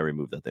and every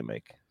move that they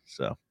make.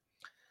 So,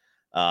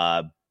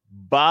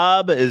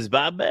 Bob, is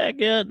Bob back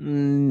yet?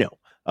 No.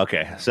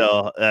 Okay.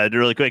 So,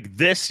 really quick,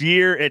 this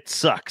year it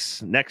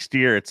sucks. Next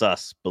year it's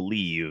us.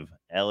 Believe.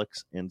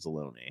 Alex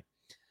Anzalone.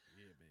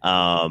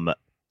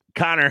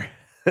 Connor.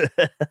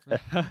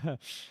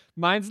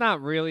 Mine's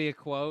not really a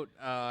quote.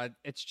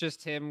 It's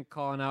just him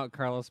calling out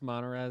Carlos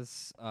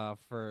Monarez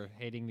for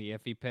hating the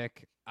iffy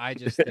pick. I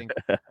just think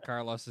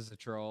Carlos is a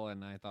troll,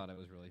 and I thought it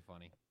was really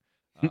funny.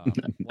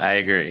 I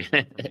agree.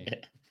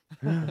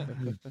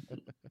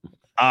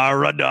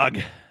 Red Dog.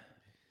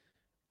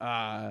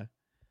 I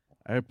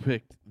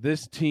picked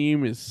this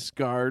team is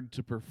scarred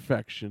to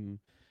perfection.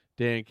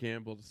 Dan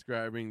Campbell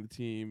describing the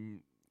team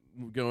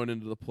going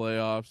into the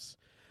playoffs.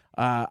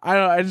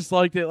 I just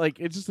liked it.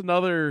 It's just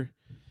another,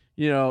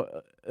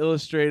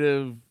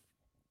 illustrative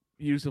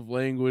use of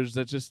language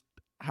that just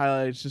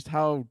highlights just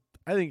how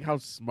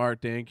smart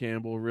Dan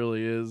Campbell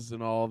really is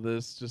in all of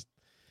this. Just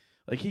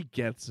he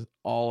gets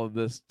all of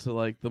this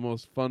to the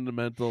most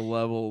fundamental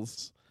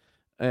levels.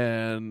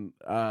 And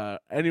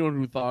anyone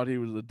who thought he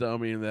was a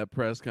dummy in that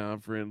press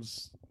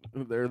conference,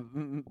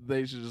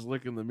 they should just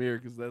look in the mirror,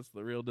 because that's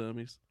the real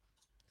dummies.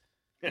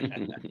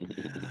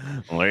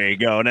 Well, there you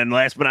go. And then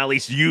last but not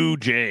least,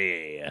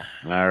 UJ.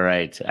 All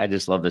right. I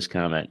just love this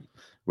comment.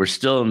 We're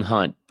still in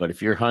hunt, but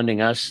if you're hunting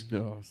us,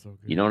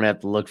 you don't have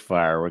to look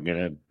far. We're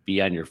going to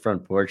be on your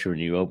front porch when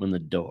you open the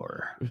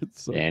door.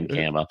 Dan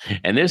Campbell.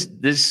 And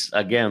this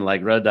again,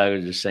 like Red Dog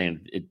was just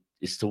saying,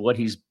 it's to what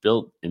he's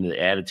built in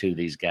the attitude of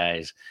these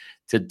guys.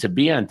 To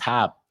be on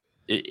top,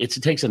 it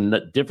takes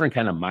a different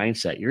kind of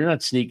mindset. You're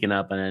not sneaking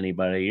up on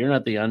anybody. You're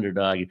not the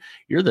underdog.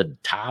 You're the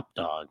top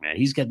dog, man.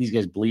 He's got these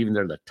guys believing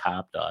they're the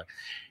top dog.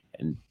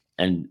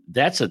 And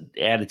that's an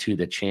attitude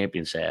that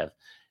champions have.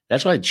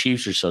 That's why the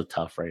Chiefs are so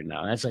tough right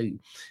now. That's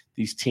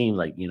these teams,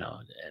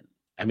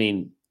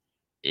 and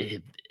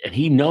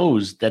he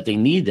knows that they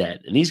need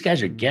that. And these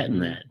guys are getting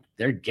that.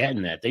 They're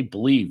getting that. They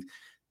believe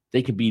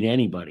they can beat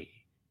anybody.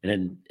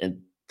 And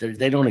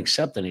they don't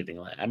accept anything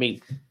like that. I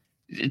mean,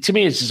 to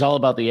me, it's just all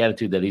about the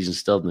attitude that he's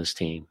instilled in this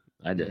team.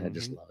 I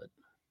just love it.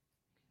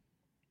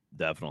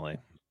 Definitely.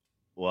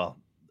 Well,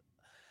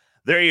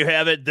 there you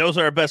have it. Those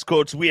are our best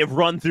quotes. We have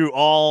run through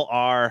all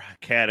our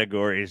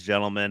categories,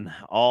 gentlemen,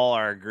 all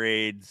our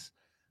grades.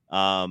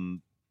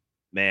 Unfortunately,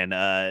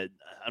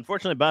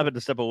 Bob had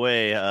to step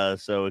away,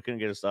 so we couldn't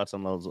get his thoughts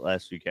on those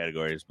last few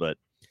categories. But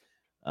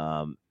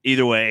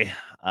either way,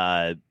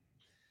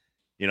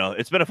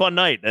 it's been a fun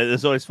night.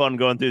 It's always fun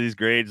going through these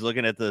grades,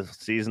 looking at the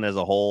season as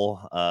a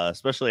whole,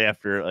 especially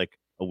after a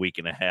week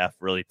and a half,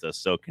 really to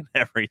soak in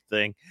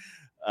everything.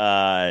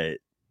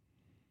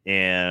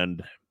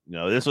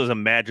 This was a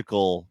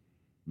magical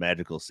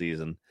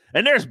season.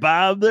 And there's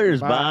Bob. Bob.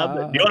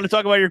 Do you want to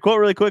talk about your quote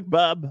really quick,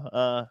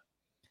 Bob?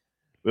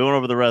 We went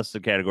over the rest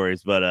of the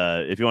categories, but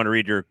if you want to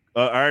read your,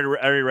 I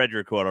already read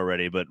your quote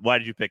already. But why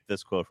did you pick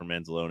this quote from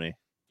Anzalone?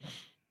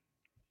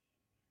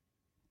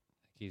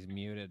 He's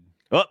muted.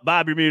 Oh,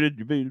 Bob, you're muted.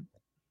 You're muted.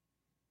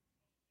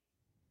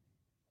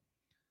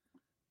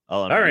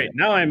 All right,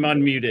 now I'm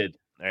unmuted.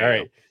 All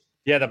right. Go.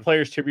 Yeah, the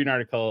Players Tribune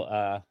article.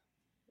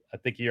 I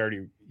think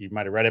you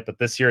might have read it, but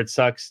this year it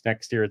sucks.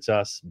 Next year it's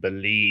us.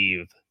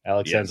 Believe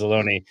Alex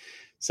Anzalone.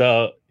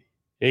 So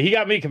he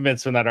got me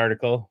convinced from that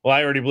article. Well,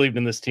 I already believed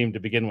in this team to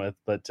begin with,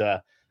 but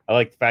I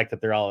like the fact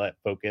that they're all that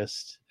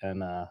focused,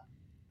 and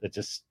it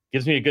just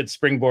gives me a good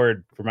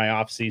springboard for my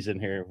off season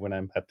here when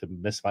I have to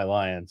miss my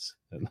Lions.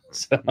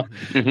 So.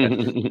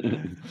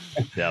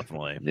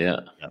 Definitely. Yeah.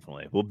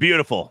 Definitely. Well,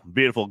 beautiful.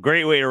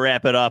 Great way to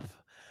wrap it up.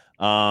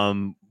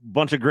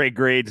 Bunch of great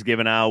grades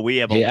given out. We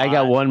have I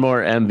got one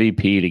more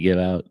MVP to give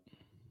out.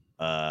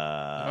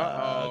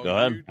 Go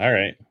ahead. All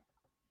right.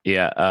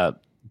 Yeah,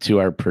 to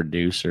our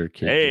producer,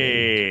 KJ.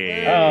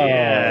 Hey.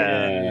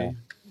 Yeah.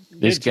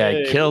 This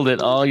guy killed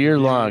it all year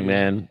long,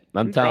 man.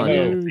 I'm telling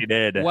you. He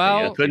did.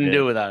 Well, Couldn't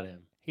do without him.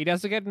 he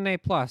doesn't get an A+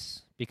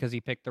 because he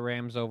picked the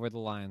Rams over the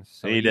Lions.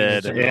 So He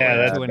did. Yeah,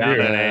 that's to an down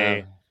A. an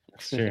A.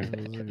 Sure.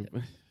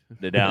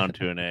 They're down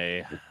to an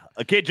A.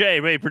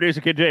 KJ, wait, producer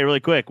KJ, really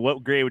quick.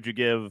 What grade would you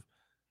give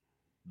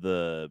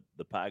the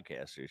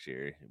podcasters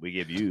here? We're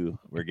giving you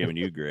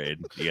a grade.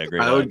 You got a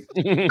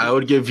grade? I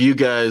would give you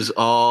guys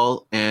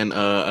all, and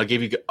I'll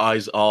give you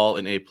guys all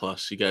an A+.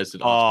 You guys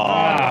did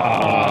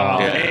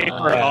awesome. Now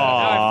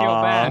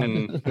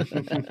I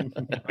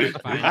feel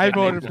bad. I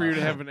voted for you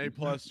to have an A+,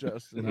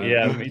 Justin.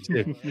 Yeah, me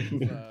too.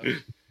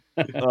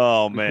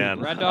 Oh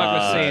man, Red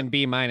Dog was saying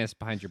B-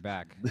 behind your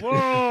back. Whoa!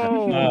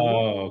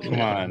 Oh, come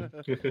on.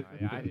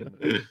 I didn't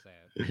say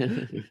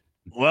it.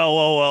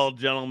 Well,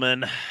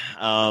 gentlemen,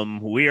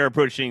 we are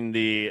approaching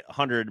the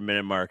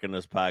 100-minute mark in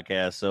this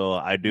podcast, so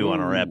I do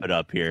want to wrap it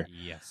up here.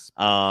 Yes.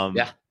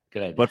 Yeah,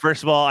 good idea. But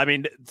first of all, I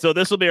mean, so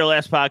this will be our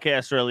last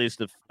podcast for at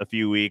least a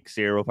few weeks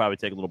here. We'll probably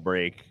take a little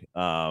break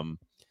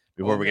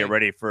before we get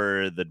ready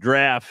for the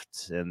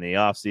draft and the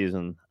off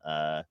season.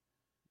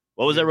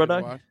 What was that, Red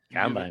Dog?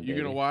 Combine, You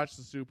gonna baby. watch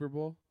the Super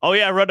Bowl? Oh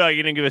yeah, Red Dog,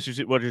 you didn't give us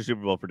what's your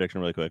Super Bowl prediction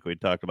really quick. We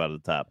talked about it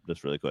at the top,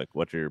 just really quick.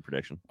 What's your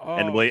prediction?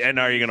 And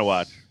are you gonna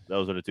watch?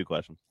 Those are the two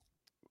questions.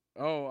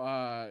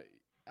 Yeah,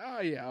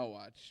 I'll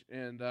watch.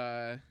 And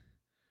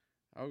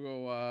I'll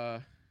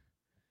go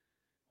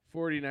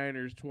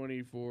 49ers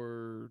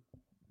 24,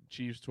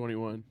 Chiefs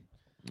 21.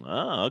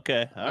 Oh,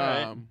 okay. All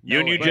right. You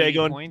and no, UJ Any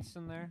going. points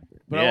in there?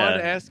 But I wanted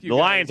to ask you The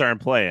Lions guys,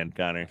 aren't playing,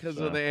 Connor. because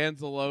so. of the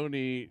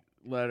Anzalone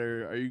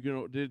letter. Are you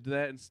gonna did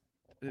that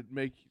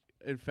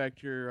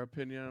affect your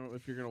opinion on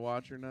if you're gonna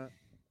watch or not?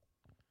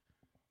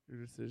 Your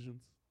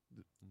decisions.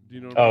 Do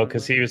you know? Oh,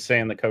 because he was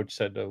saying the coach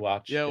said to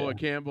watch. Yeah, what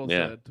Campbell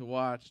Yeah. said to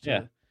watch.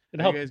 Yeah. It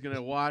Are helped. you guys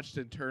gonna watch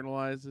to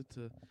internalize it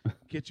to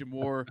get you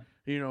more,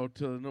 to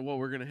know what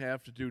we're gonna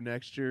have to do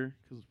next year?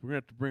 Because we're gonna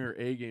have to bring our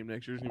A game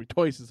next year. It's gonna be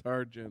twice as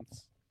hard,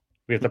 gents.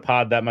 We have to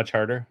pod that much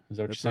harder. Is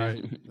that what That's you're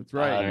saying? right. That's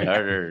right.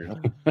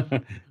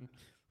 Harder.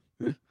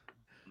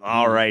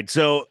 All right.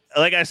 So,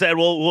 like I said,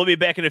 we'll be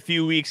back in a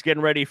few weeks,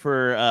 getting ready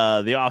for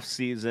the off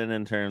season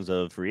in terms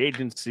of free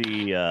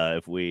agency.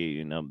 If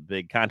we,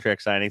 big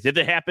contract signings, if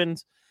it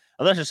happens,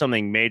 unless there's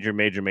something major,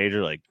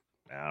 like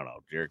I don't know,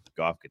 Jared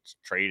Goff gets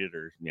traded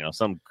or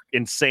some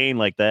insane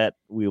like that,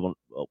 we'll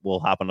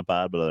hop on the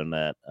pod. But other than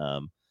that,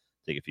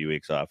 take a few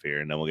weeks off here,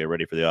 and then we'll get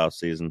ready for the off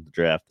season, the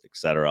draft,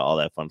 etc., all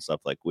that fun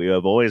stuff like we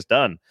have always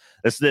done.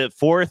 This is the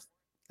fourth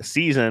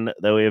season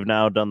that we have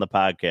now done the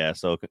podcast,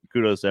 so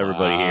kudos to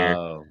everybody here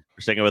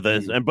for sticking with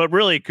us, but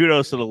really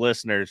kudos to the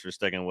listeners for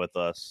sticking with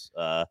us,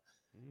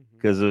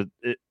 because would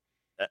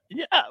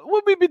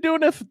we be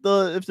doing if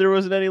there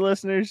wasn't any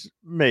listeners?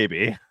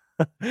 Maybe.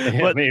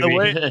 But maybe.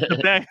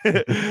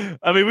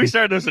 I mean, we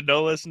started this with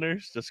no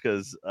listeners just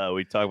because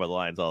we talk about the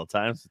Lions all the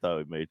time, so I thought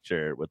we made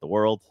sure it with the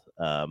world.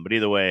 But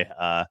either way,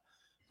 to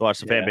watch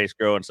the fan base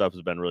grow and stuff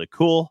has been really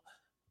cool.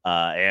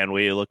 And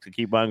we look to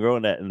keep on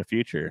growing that in the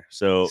future.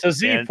 So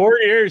Z, 4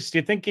 years. Do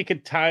you think you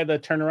could tie the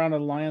turnaround of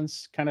the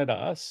Lions kind of to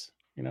us?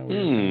 You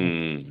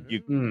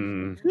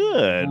could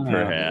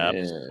perhaps.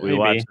 Yeah. We Maybe.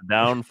 watched the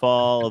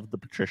downfall of the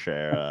Patricia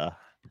era.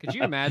 Could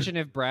you imagine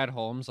if Brad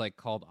Holmes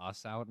called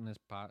us out in his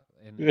press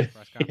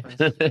conference?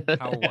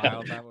 How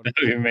wild that would That'd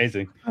be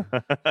amazing.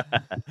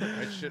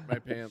 I shit my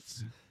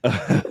pants.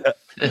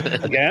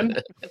 Again?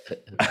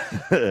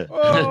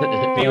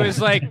 Oh! He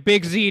was like,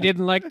 Big Z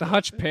didn't like the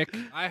Hutch pick.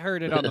 I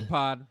heard it on the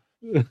pod.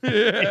 Well,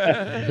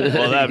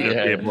 that would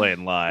be a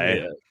blatant lie.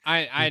 Yeah.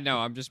 I know.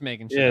 I'm just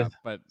making shit Yeah. up,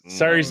 but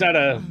Sorry, he's not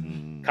a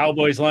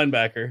Cowboys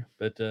linebacker,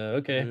 but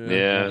okay.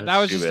 Yeah. that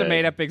was too just a bad.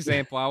 made up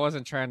example. I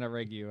wasn't trying to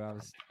rig you. I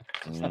was.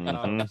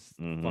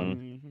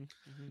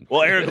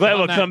 Well, Eric Glenn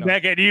will On that come note.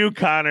 back at you,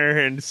 Connor,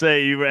 and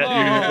say you're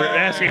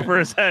asking for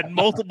his head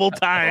multiple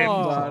times.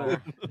 Oh.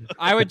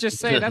 I would just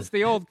say that's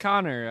the old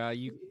Connor.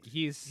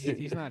 He's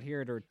not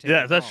here to. Take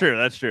Yeah, the that's ball. true.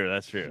 That's true.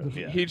 That's true.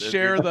 Yeah. He'd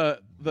share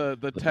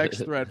the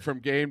text thread from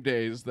game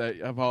days that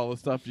of all the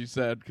stuff you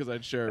said because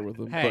I'd share it with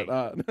him. Hey.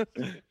 But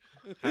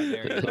How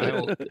dare you? I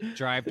will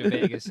drive to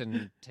Vegas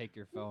and take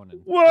your phone.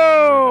 And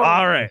Whoa!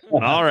 All right.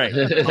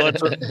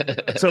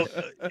 So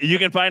you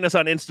can find us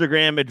on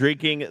Instagram at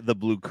Drinking the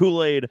Blue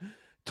Kool-Aid,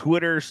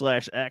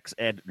 Twitter/X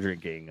at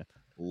Drinking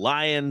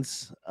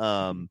Lions.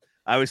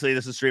 Obviously,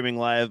 this is streaming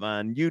live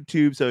on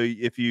YouTube. So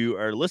if you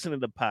are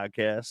listening to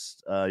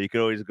podcasts, you can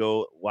always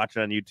go watch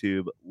it on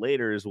YouTube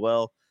later as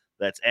well.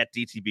 That's at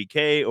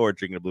DTBK or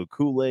Drinking the Blue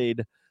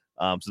Kool-Aid.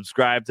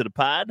 Subscribe to the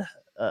pod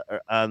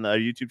on our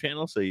YouTube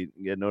channel so you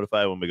can get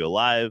notified when we go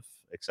live,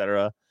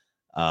 etc.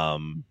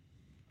 And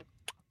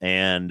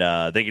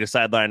thank you to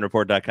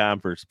SidelineReport.com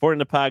for supporting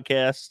the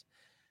podcast.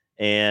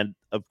 And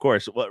of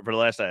course, for the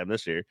last time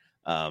this year,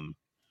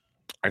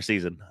 our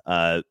season.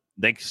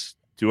 Thanks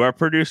to our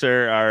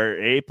producer, our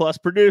A+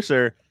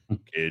 producer,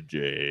 Kid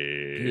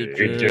J.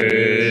 Kid J.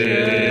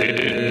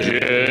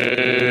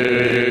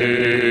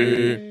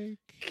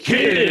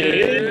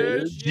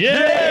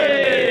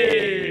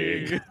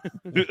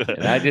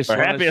 And I just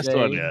want to say,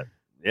 one yet.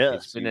 Yeah,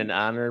 it's been an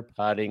honor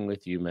potting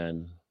with you,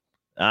 men.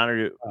 Honor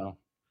you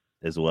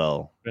as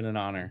well. Been an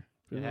honor.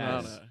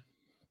 Yes.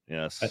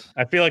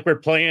 I feel like we're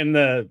playing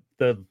the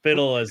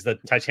fiddle as the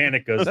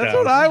Titanic goes down. That's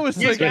what I was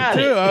thinking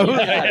too.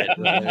 It's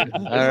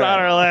not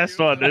our last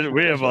one.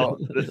 We have all.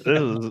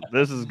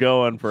 This is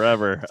going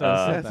forever. Is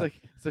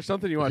there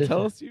something you want to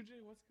tell us, Eugene?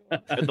 What's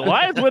going on? If the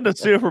Lions win the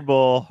Super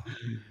Bowl,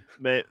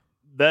 that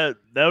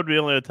would be the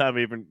only time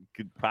we even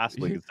could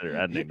possibly consider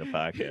ending the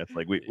podcast.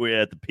 Like we're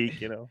at the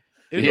peak, you know.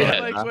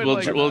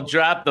 We'll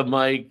drop the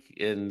mic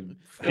and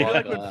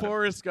like when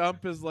Forrest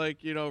Gump is like,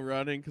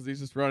 running because he's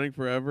just running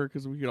forever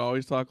because we could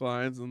always talk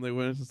Lions and they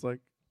win. It's just like,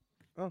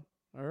 oh,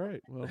 all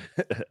right. Well,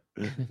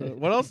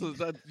 what else is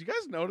that? Did you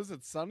guys notice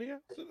it's sunny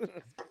out?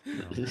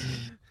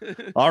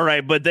 All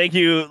right, but thank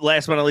you,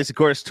 last but not least, of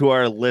course, to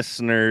our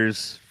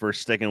listeners for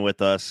sticking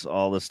with us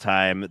all this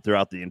time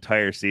throughout the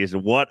entire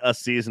season. What a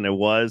season it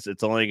was.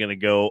 It's only going to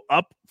go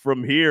up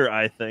from here,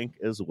 I think,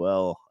 as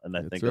well. And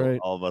I think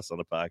all of us on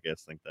the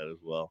podcast think that as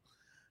well.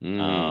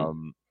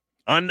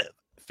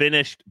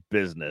 Unfinished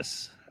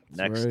business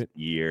next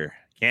year.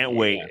 Can't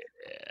wait.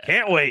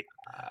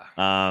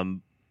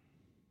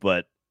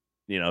 But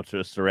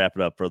just to wrap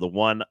it up for the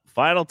one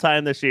final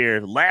time this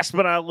year, last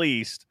but not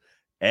least,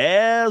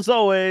 as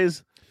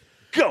always,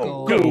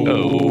 go.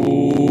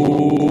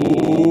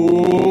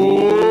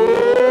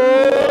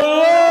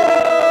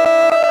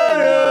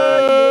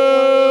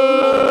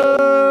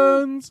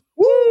 Lions!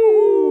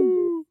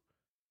 Woo!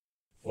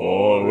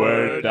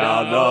 Forward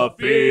down the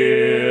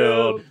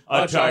field,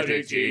 a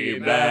charging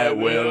team that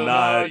will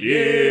not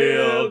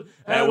yield.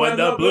 And when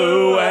the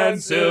blue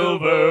and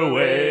silver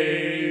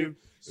wave,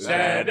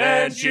 stand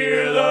and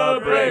cheer the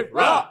brave.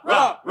 Rock,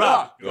 rock,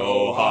 rock.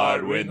 Go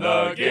hard, win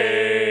the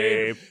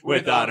game.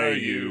 With honor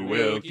you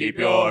will keep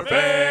your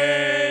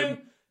fame.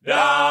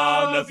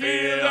 Down the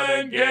field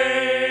and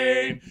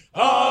gain a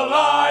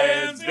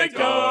Lions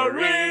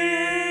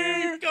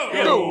victory.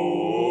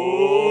 Go!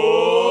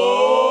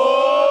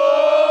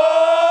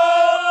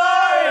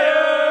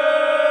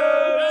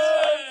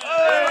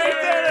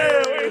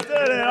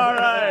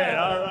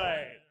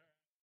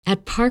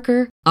 At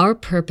Parker, our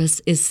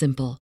purpose is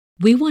simple.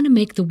 We want to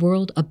make the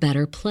world a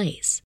better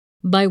place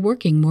by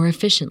working more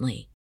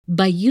efficiently,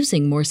 by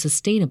using more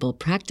sustainable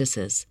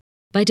practices,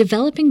 by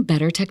developing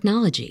better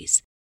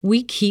technologies.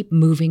 We keep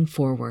moving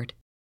forward.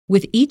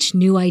 With each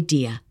new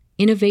idea,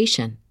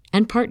 innovation,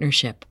 and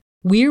partnership,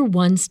 we're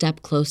one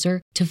step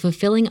closer to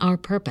fulfilling our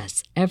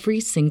purpose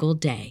every single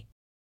day.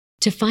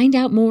 To find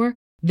out more,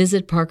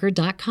 visit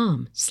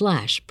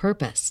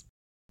parker.com/purpose.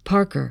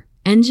 Parker,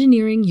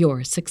 engineering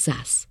your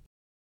success.